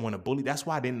why I didn't want to bully. That's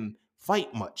why I didn't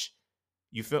fight much.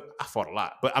 You feel? I fought a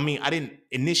lot, but I mean, I didn't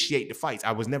initiate the fights.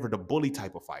 I was never the bully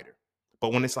type of fighter.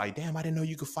 But when it's like, damn, I didn't know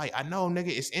you could fight. I know, nigga,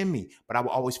 it's in me. But I would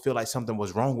always feel like something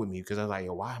was wrong with me because I was like,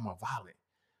 yo, why am I violent?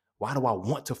 Why do I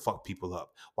want to fuck people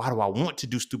up? Why do I want to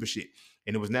do stupid shit?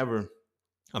 And it was never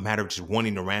a matter of just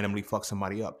wanting to randomly fuck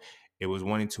somebody up. It was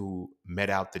wanting to met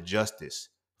out the justice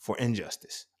for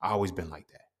injustice. I always been like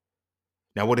that.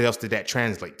 Now, what else did that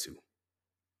translate to?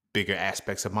 Bigger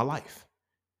aspects of my life.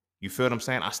 You feel what I'm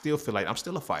saying? I still feel like I'm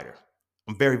still a fighter.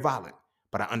 I'm very violent,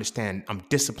 but I understand I'm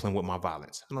disciplined with my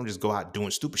violence. I don't just go out doing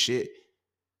stupid shit.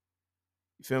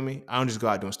 You feel me? I don't just go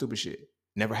out doing stupid shit.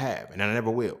 Never have, and I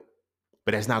never will.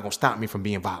 But that's not going to stop me from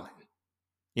being violent.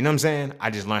 You know what I'm saying?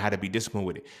 I just learned how to be disciplined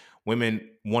with it. Women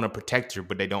want to protect her,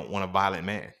 but they don't want a violent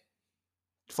man.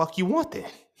 The fuck you want then?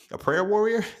 A prayer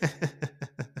warrior?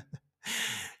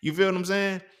 You feel what I'm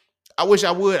saying? I wish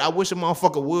I would. I wish a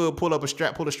motherfucker would pull a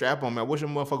strap on me. I wish a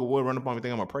motherfucker would run up on me,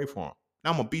 think I'm gonna pray for him.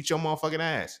 Now I'm gonna beat your motherfucking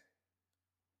ass.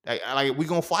 Like we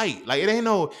gonna fight. Like it ain't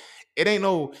no,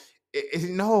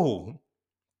 no.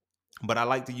 But I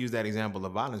like to use that example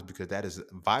of violence because that is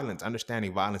violence.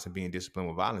 Understanding violence and being disciplined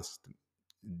with violence,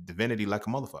 divinity like a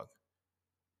motherfucker.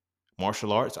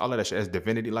 Martial arts, all of that shit is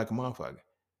divinity like a motherfucker.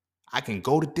 I can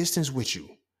go the distance with you,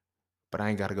 but I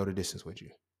ain't gotta go the distance with you.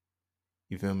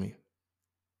 You feel me?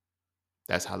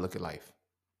 That's how I look at life.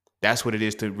 That's what it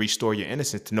is to restore your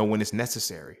innocence, to know when it's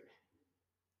necessary.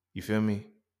 You feel me?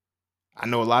 I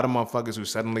know a lot of motherfuckers who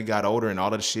suddenly got older and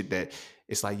all of the shit that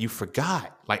it's like you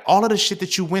forgot. Like all of the shit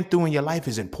that you went through in your life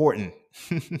is important.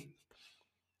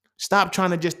 Stop trying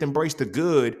to just embrace the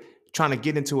good, trying to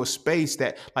get into a space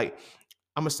that, like,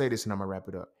 I'm going to say this and I'm going to wrap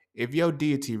it up. If your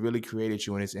deity really created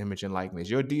you in its image and likeness,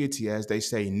 your deity, as they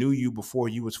say, knew you before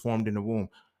you was formed in the womb.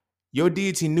 Your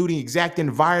deity knew the exact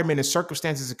environment and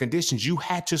circumstances and conditions you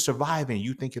had to survive in.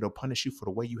 You think it'll punish you for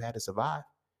the way you had to survive?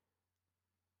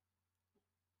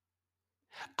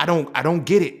 I don't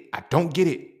get it. I don't get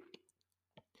it.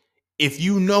 If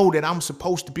you know that I'm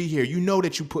supposed to be here, you know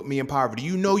that you put me in poverty,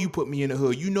 you know you put me in the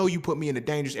hood, you know you put me in a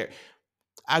dangerous area.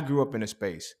 I grew up in a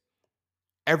space.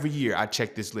 Every year I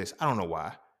check this list. I don't know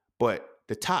why, but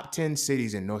the top 10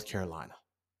 cities in North Carolina,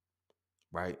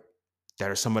 right? That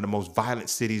are some of the most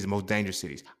violent cities, the most dangerous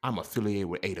cities. I'm affiliated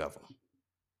with 8 of them.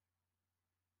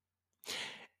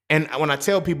 And when I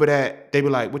tell people that, they be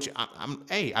like,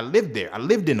 hey, I lived there. I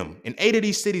lived in them. In 8 of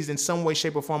these cities, in some way,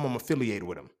 shape, or form, I'm affiliated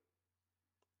with them.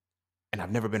 And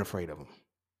I've never been afraid of them.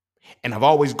 And I've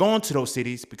always gone to those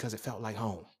cities because it felt like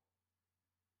home.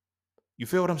 You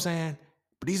feel what I'm saying?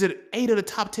 But these are 8 of the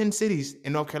top 10 cities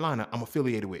in North Carolina I'm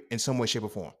affiliated with in some way, shape, or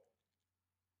form.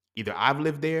 Either I've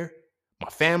lived there, my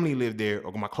family lived there,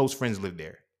 or my close friends lived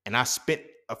there. And I spent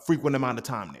a frequent amount of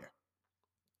time there.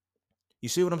 You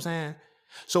see what I'm saying?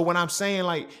 So when I'm saying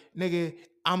like, nigga,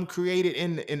 I'm created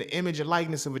in the image and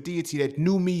likeness of a deity that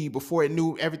knew me before it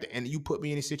knew everything, and you put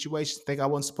me in a situation to think I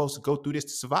wasn't supposed to go through this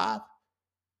to survive?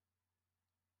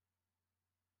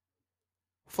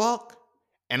 Fuck.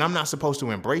 And I'm not supposed to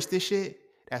embrace this shit?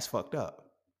 That's fucked up.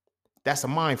 That's a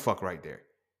mind fuck right there.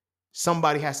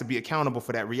 Somebody has to be accountable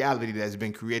for that reality that has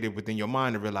been created within your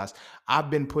mind to realize I've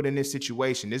been put in this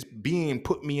situation. This being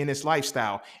put me in this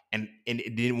lifestyle and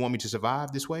it didn't want me to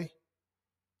survive this way.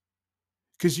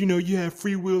 Because you have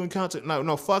free will and content. No,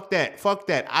 no, fuck that. Fuck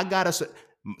that. I got us.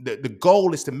 The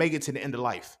goal is to make it to the end of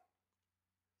life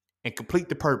and complete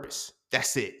the purpose.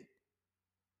 That's it.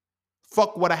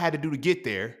 Fuck what I had to do to get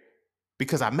there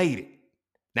because I made it.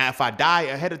 Now, if I die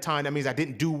ahead of time, that means I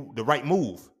didn't do the right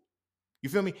move. You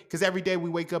feel me? Because every day we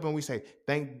wake up and we say,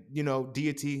 thank,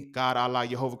 deity, God, Allah,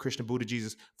 Jehovah, Krishna, Buddha,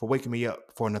 Jesus, for waking me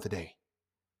up for another day.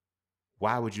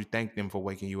 Why would you thank them for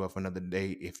waking you up for another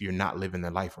day if you're not living their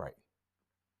life right?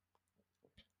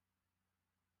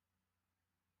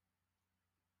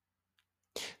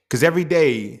 Because every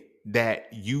day that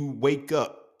you wake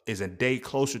up is a day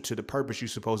closer to the purpose you're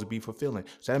supposed to be fulfilling.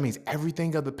 So that means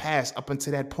everything of the past up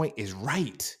until that point is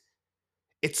right.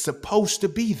 It's supposed to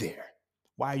be there.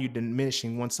 Why are you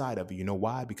diminishing one side of it? You know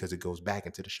why? Because it goes back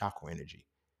into the chakra energy.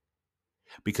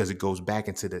 Because it goes back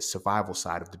into the survival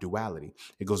side of the duality.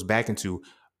 It goes back into,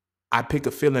 I pick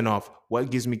a feeling off what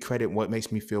gives me credit, what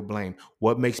makes me feel blame,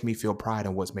 what makes me feel pride,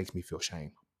 and what makes me feel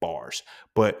shame. Bars.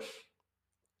 But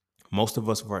most of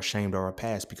us are ashamed of our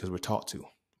past because we're taught to.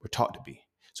 We're taught to be.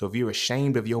 So if you're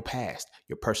ashamed of your past,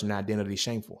 your personal identity is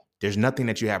shameful. There's nothing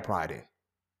that you have pride in.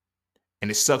 And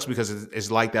it sucks because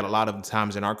it's like that a lot of the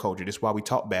times in our culture. That's why we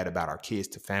talk bad about our kids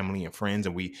to family and friends,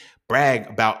 and we brag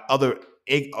about other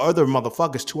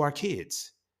motherfuckers to our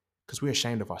kids because we're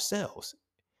ashamed of ourselves.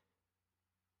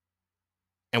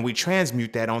 And we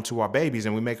transmute that onto our babies,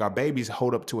 and we make our babies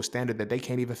hold up to a standard that they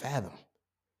can't even fathom.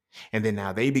 And then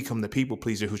now they become the people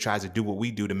pleaser who tries to do what we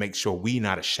do to make sure we're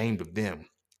not ashamed of them,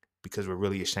 because we're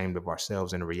really ashamed of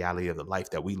ourselves and the reality of the life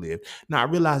that we live. Now,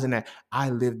 realizing that I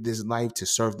lived this life to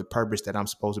serve the purpose that I'm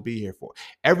supposed to be here for.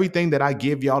 Everything that I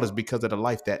give y'all is because of the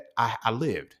life that I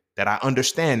lived, that I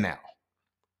understand now.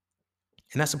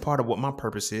 And that's a part of what my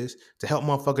purpose is, to help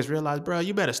motherfuckers realize, bro,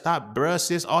 you better stop, bro,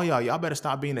 sis, all y'all better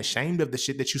stop being ashamed of the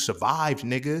shit that you survived,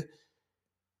 nigga.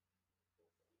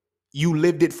 You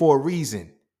lived it for a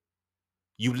reason.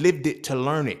 You lived it to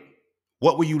learn it.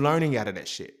 What were you learning out of that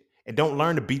shit? And don't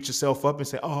learn to beat yourself up and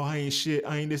say, oh, I ain't shit.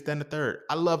 I ain't this, that, and the third.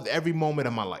 I loved every moment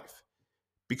of my life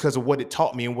because of what it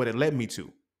taught me and what it led me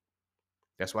to.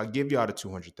 That's why I give y'all the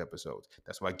 200th episodes.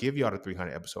 That's why I give y'all the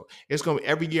 300th episode. It's going to be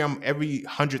every year, every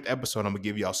 100th episode, I'm going to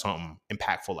give y'all something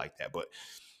impactful like that. But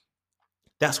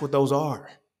that's what those are.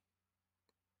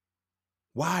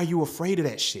 Why are you afraid of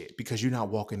that shit? Because you're not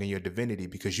walking in your divinity,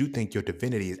 because you think your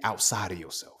divinity is outside of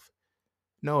yourself.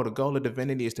 No, the goal of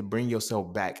divinity is to bring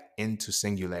yourself back into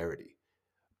singularity,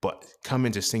 but come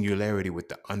into singularity with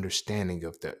the understanding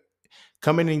of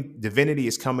divinity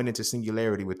is coming into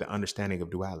singularity with the understanding of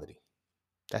duality.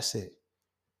 That's it.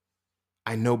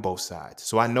 I know both sides.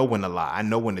 So I know when to lie. I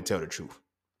know when to tell the truth.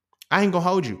 I ain't gonna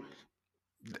hold you.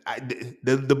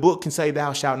 The book can say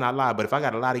thou shalt not lie, but if I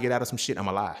got to lie to get out of some shit, I'm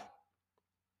gonna lie.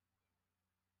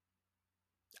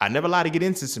 I never lie to get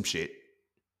into some shit.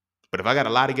 But if I got to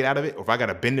lie to get out of it, or if I got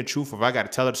to bend the truth, or if I got to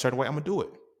tell it a certain way, I'm going to do it.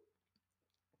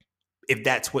 If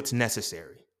that's what's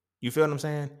necessary. You feel what I'm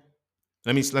saying?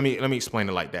 Let me explain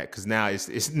it like that, because now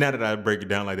it's now that I break it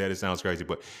down like that, it sounds crazy.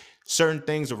 But certain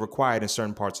things are required in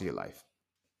certain parts of your life.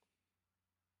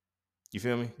 You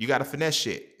feel me? You got to finesse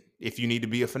shit if you need to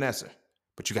be a finesser,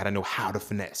 but you got to know how to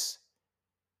finesse.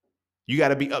 You got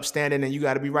to be upstanding and you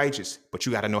got to be righteous, but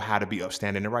you got to know how to be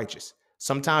upstanding and righteous.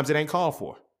 Sometimes it ain't called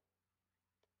for.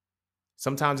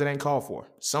 Sometimes it ain't called for.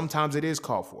 Sometimes it is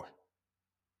called for.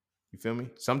 You feel me?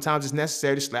 Sometimes it's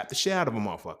necessary to slap the shit out of a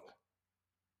motherfucker.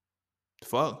 The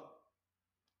fuck?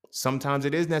 Sometimes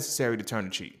it is necessary to turn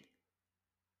the cheek.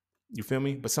 You feel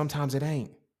me? But sometimes it ain't.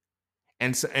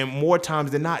 And more times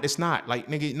than not, it's not. Like,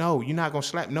 nigga, no, you're not going to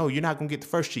slap. No, you're not going to get the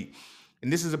first cheek.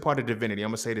 And this is a part of divinity.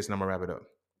 I'm going to say this and I'm going to wrap it up.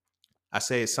 I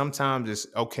say sometimes it's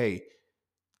okay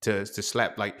to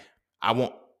slap. Like,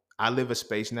 I live a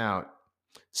space now.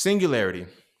 Singularity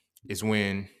is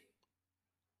when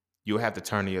you'll have to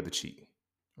turn the other cheek,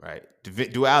 right?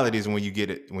 Duality is when you get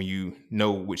it, when you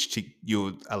know which cheek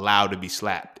you'll allow to be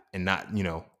slapped and not,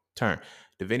 turn.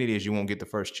 Divinity is you won't get the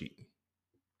first cheek.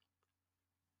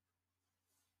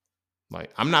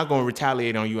 Like, I'm not going to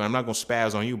retaliate on you. I'm not going to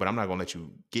spaz on you, but I'm not going to let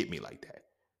you get me like that,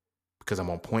 because I'm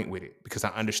on point with it, because I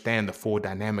understand the full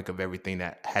dynamic of everything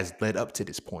that has led up to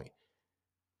this point.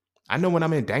 I know when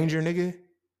I'm in danger, nigga.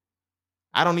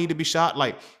 I don't need to be shot.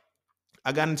 Like,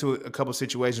 I got into a couple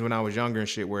situations when I was younger and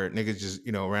shit where niggas just,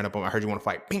 ran up on me. I heard you want to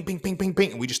fight. Ping, ping, ping, ping,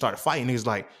 ping. And we just started fighting. Niggas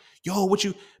like, yo, what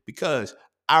you? Because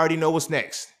I already know what's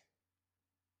next.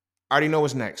 I already know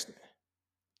what's next.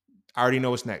 I already know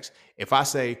what's next. If I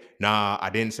say, nah, I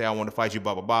didn't say I want to fight you,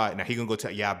 blah, blah, blah. Now he gonna go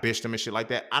tell, yeah, I bitched him and shit like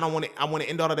that. I don't want to, I want to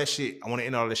end all of that shit. I want to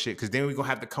end all of that shit. Cause then we're gonna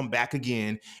have to come back again.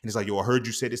 And it's like, yo, I heard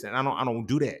you say this. And I don't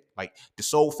do that. Like the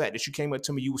sole fact that you came up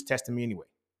to me, you was testing me anyway.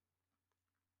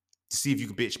 To see if you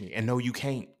could bitch me. And no, you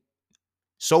can't.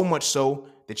 So much so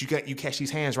that you catch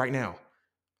these hands right now.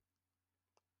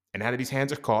 And now that these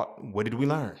hands are caught, what did we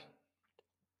learn?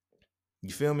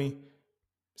 You feel me?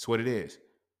 It's what it is.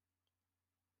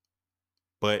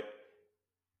 But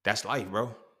that's life,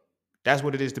 bro. That's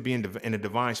what it is to be in a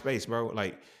divine space, bro.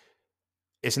 Like,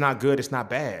 it's not good, it's not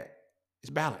bad.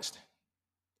 It's balanced.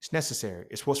 It's necessary.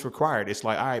 It's what's required. It's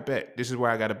like, all right, bet. This is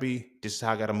where I gotta be. This is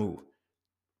how I gotta move.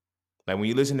 Like when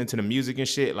you're listening to the music and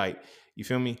shit, like, you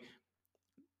feel me?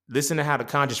 Listen to how the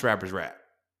conscious rappers rap.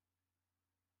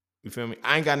 You feel me?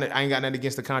 I ain't got nothing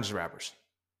against the conscious rappers.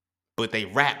 But they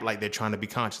rap like they're trying to be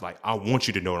conscious. Like, I want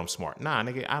you to know I'm smart. Nah,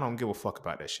 nigga, I don't give a fuck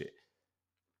about that shit.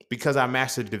 Because I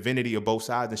mastered the divinity of both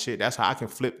sides and shit, that's how I can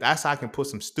flip. That's how I can put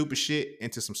some stupid shit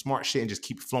into some smart shit and just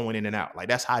keep flowing in and out. Like,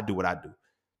 that's how I do what I do.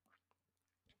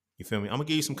 You feel me? I'm gonna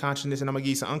give you some consciousness and I'm gonna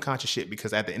give you some unconscious shit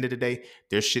because at the end of the day,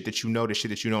 there's shit that you know, there's shit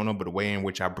that you don't know, but the way in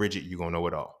which I bridge it, you're gonna know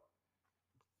it all.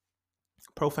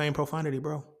 Profane profanity,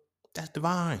 bro. That's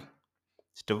divine.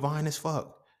 It's divine as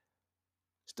fuck.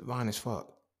 It's divine as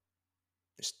fuck.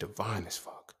 It's divine as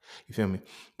fuck. You feel me?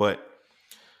 But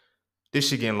this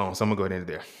shit getting long, so I'm gonna go ahead and end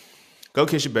it there. Go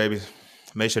kiss your babies.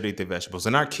 Make sure to eat their vegetables.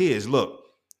 And our kids, look,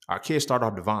 our kids start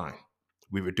off divine.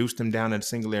 We reduce them down in a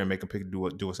single layer and make them pick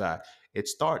do a side. It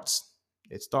starts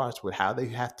with how they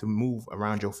have to move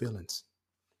around your feelings,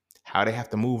 how they have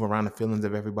to move around the feelings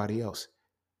of everybody else.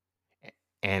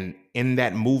 And in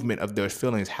that movement of their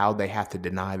feelings, how they have to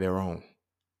deny their own.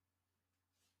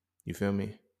 You feel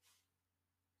me?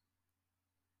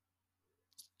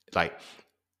 Like,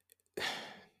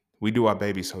 we do our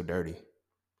babies so dirty.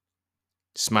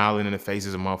 Smiling in the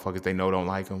faces of motherfuckers they know don't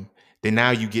like them. Then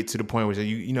now you get to the point where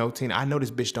you know, Tina, I know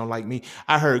this bitch don't like me.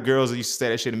 I heard girls that used to say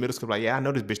that shit in middle school, like, yeah, I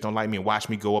know this bitch don't like me, and watch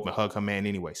me go up and hug her man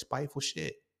anyway. Spiteful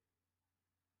shit.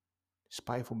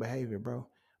 Spiteful behavior, bro.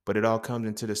 But it all comes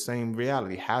into the same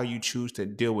reality, how you choose to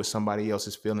deal with somebody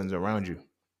else's feelings around you.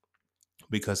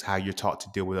 Because how you're taught to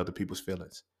deal with other people's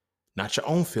feelings. Not your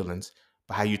own feelings,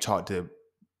 but how you're taught to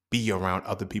be around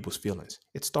other people's feelings.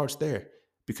 It starts there.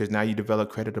 Because now you develop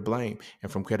credit or blame.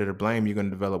 And from credit or blame, you're going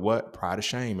to develop what? Pride or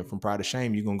shame. And from pride or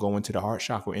shame, you're going to go into the heart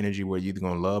chakra energy where you're either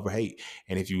going to love or hate.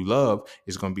 And if you love,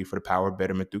 it's going to be for the power of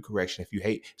betterment through correction. If you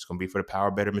hate, it's going to be for the power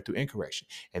of betterment through incorrection.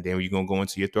 And then you're going to go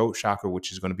into your throat chakra,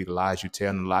 which is going to be the lies you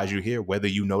tell and the lies you hear, whether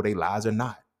you know they lies or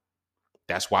not.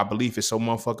 That's why belief is so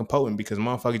motherfucking potent, because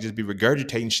motherfuckers just be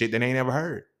regurgitating shit that they ain't never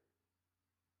heard.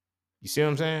 You see what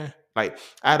I'm saying? Like,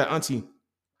 I had an auntie,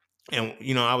 and,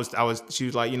 you know, she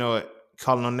was like, you know,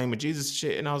 calling on the name of Jesus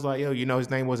shit. And I was like, yo, you know his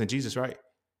name wasn't Jesus, right?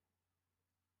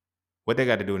 What they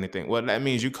got to do with anything? Well, that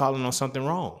means you calling on something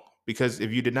wrong. Because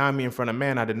if you deny me in front of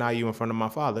man, I deny you in front of my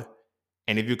Father.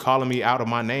 And if you're calling me out of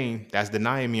my name, that's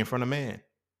denying me in front of man.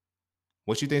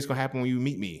 What you think is going to happen when you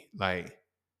meet me? Like,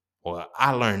 well,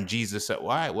 I learned Jesus. So, all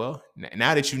right, well,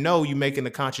 now that you know, you're making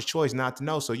a conscious choice not to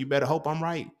know. So you better hope I'm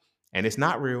right. And it's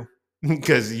not real.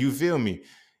 Because you feel me.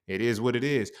 It is what it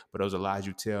is. But those are lies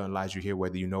you tell and lies you hear,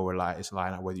 whether you know or lie, it's a lie,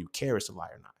 not whether you care it's a lie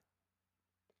or not.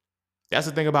 That's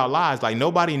the thing about lies. Like,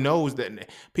 nobody knows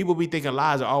that. People be thinking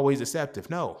lies are always deceptive.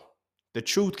 No.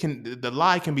 The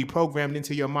lie can be programmed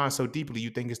into your mind so deeply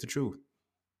you think it's the truth.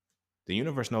 The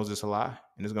universe knows it's a lie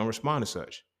and it's going to respond as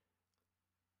such.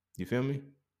 You feel me?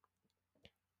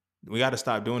 We got to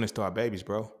stop doing this to our babies,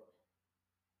 bro.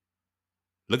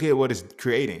 Look at what it's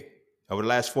creating. Over the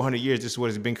last 400 years, this is what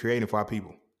it's been creating for our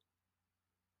people.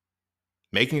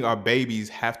 Making our babies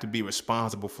have to be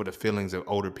responsible for the feelings of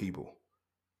older people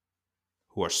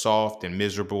who are soft and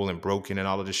miserable and broken and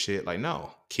all of this shit. Like,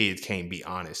 no, kids can't be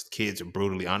honest. Kids are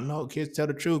brutally honest. No, kids tell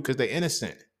the truth because they're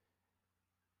innocent.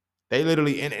 They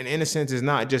literally, and innocence is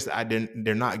not just,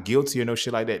 they're not guilty or no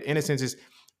shit like that. Innocence is,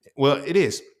 well, it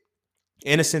is.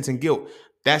 Innocence and guilt.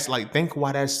 That's like, think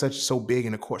why that's so big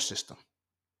in the court system.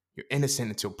 You're innocent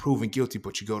until proven guilty,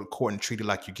 but you go to court and treat it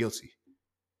like you're guilty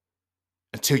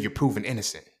until you're proven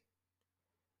innocent.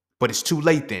 But it's too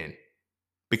late then,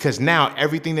 because now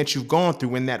everything that you've gone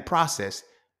through in that process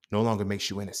no longer makes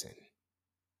you innocent.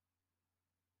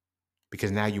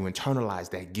 Because now you internalize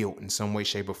that guilt in some way,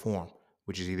 shape, or form,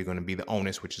 which is either going to be the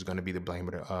onus, which is going to be the blame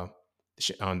or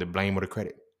the blame or the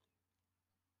credit.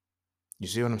 You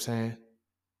see what I'm saying?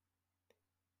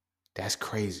 That's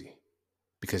crazy.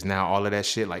 Because now all of that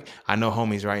shit, like, I know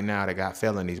homies right now that got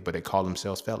felonies, but they call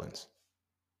themselves felons.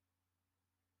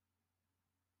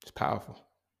 It's powerful.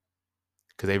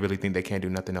 because they really think they can't do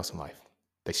nothing else in life.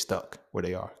 They stuck where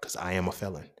they are because I am a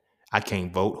felon. I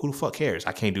can't vote. Who the fuck cares?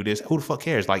 I can't do this. Who the fuck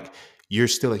cares? Like, you're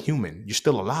still a human. You're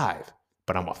still alive,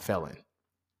 but I'm a felon.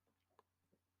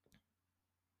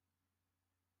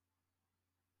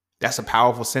 That's a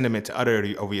powerful sentiment to utter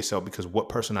over yourself, because what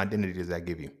personal identity does that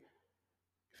give you?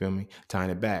 You feel me? Tying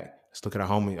it back. Let's look at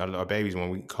our babies. When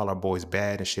we call our boys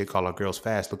bad and shit, call our girls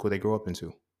fast, look what they grow up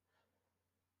into.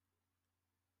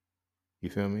 You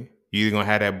feel me? You either gonna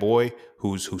have that boy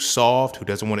who's soft, who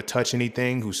doesn't want to touch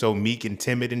anything, who's so meek and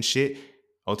timid and shit.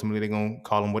 Ultimately, they're gonna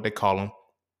call him what they call him,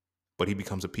 but he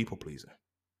becomes a people pleaser.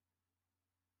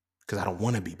 Because I don't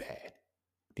want to be bad.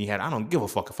 I don't give a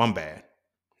fuck if I'm bad.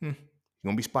 You're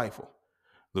gonna be spiteful.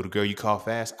 Little girl you call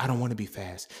fast, I don't want to be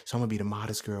fast, so I'm gonna be the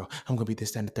modest girl. I'm gonna be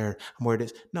this, that, and the third. I'm where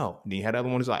this. No. Then you had the other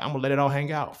one who's like, I'm gonna let it all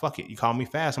hang out. Fuck it. You call me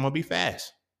fast, I'm gonna be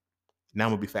fast. Now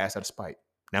I'm gonna be fast out of spite.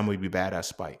 Now I'm gonna be bad out of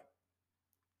spite.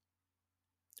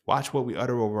 Watch what we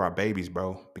utter over our babies,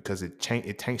 bro, because it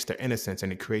taints their innocence,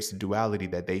 and it creates the duality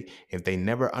that if they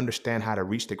never understand how to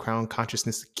reach the crown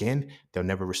consciousness again, they'll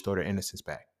never restore their innocence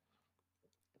back.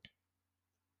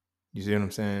 You see what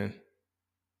I'm saying?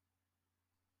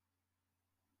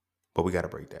 But we got to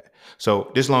break that.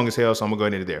 So this long as hell, so I'm going to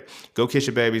go into there. Go kiss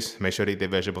your babies. Make sure they eat their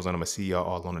vegetables, and I'm going to see y'all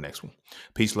all on the next one.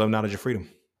 Peace, love, knowledge, and freedom.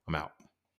 I'm out.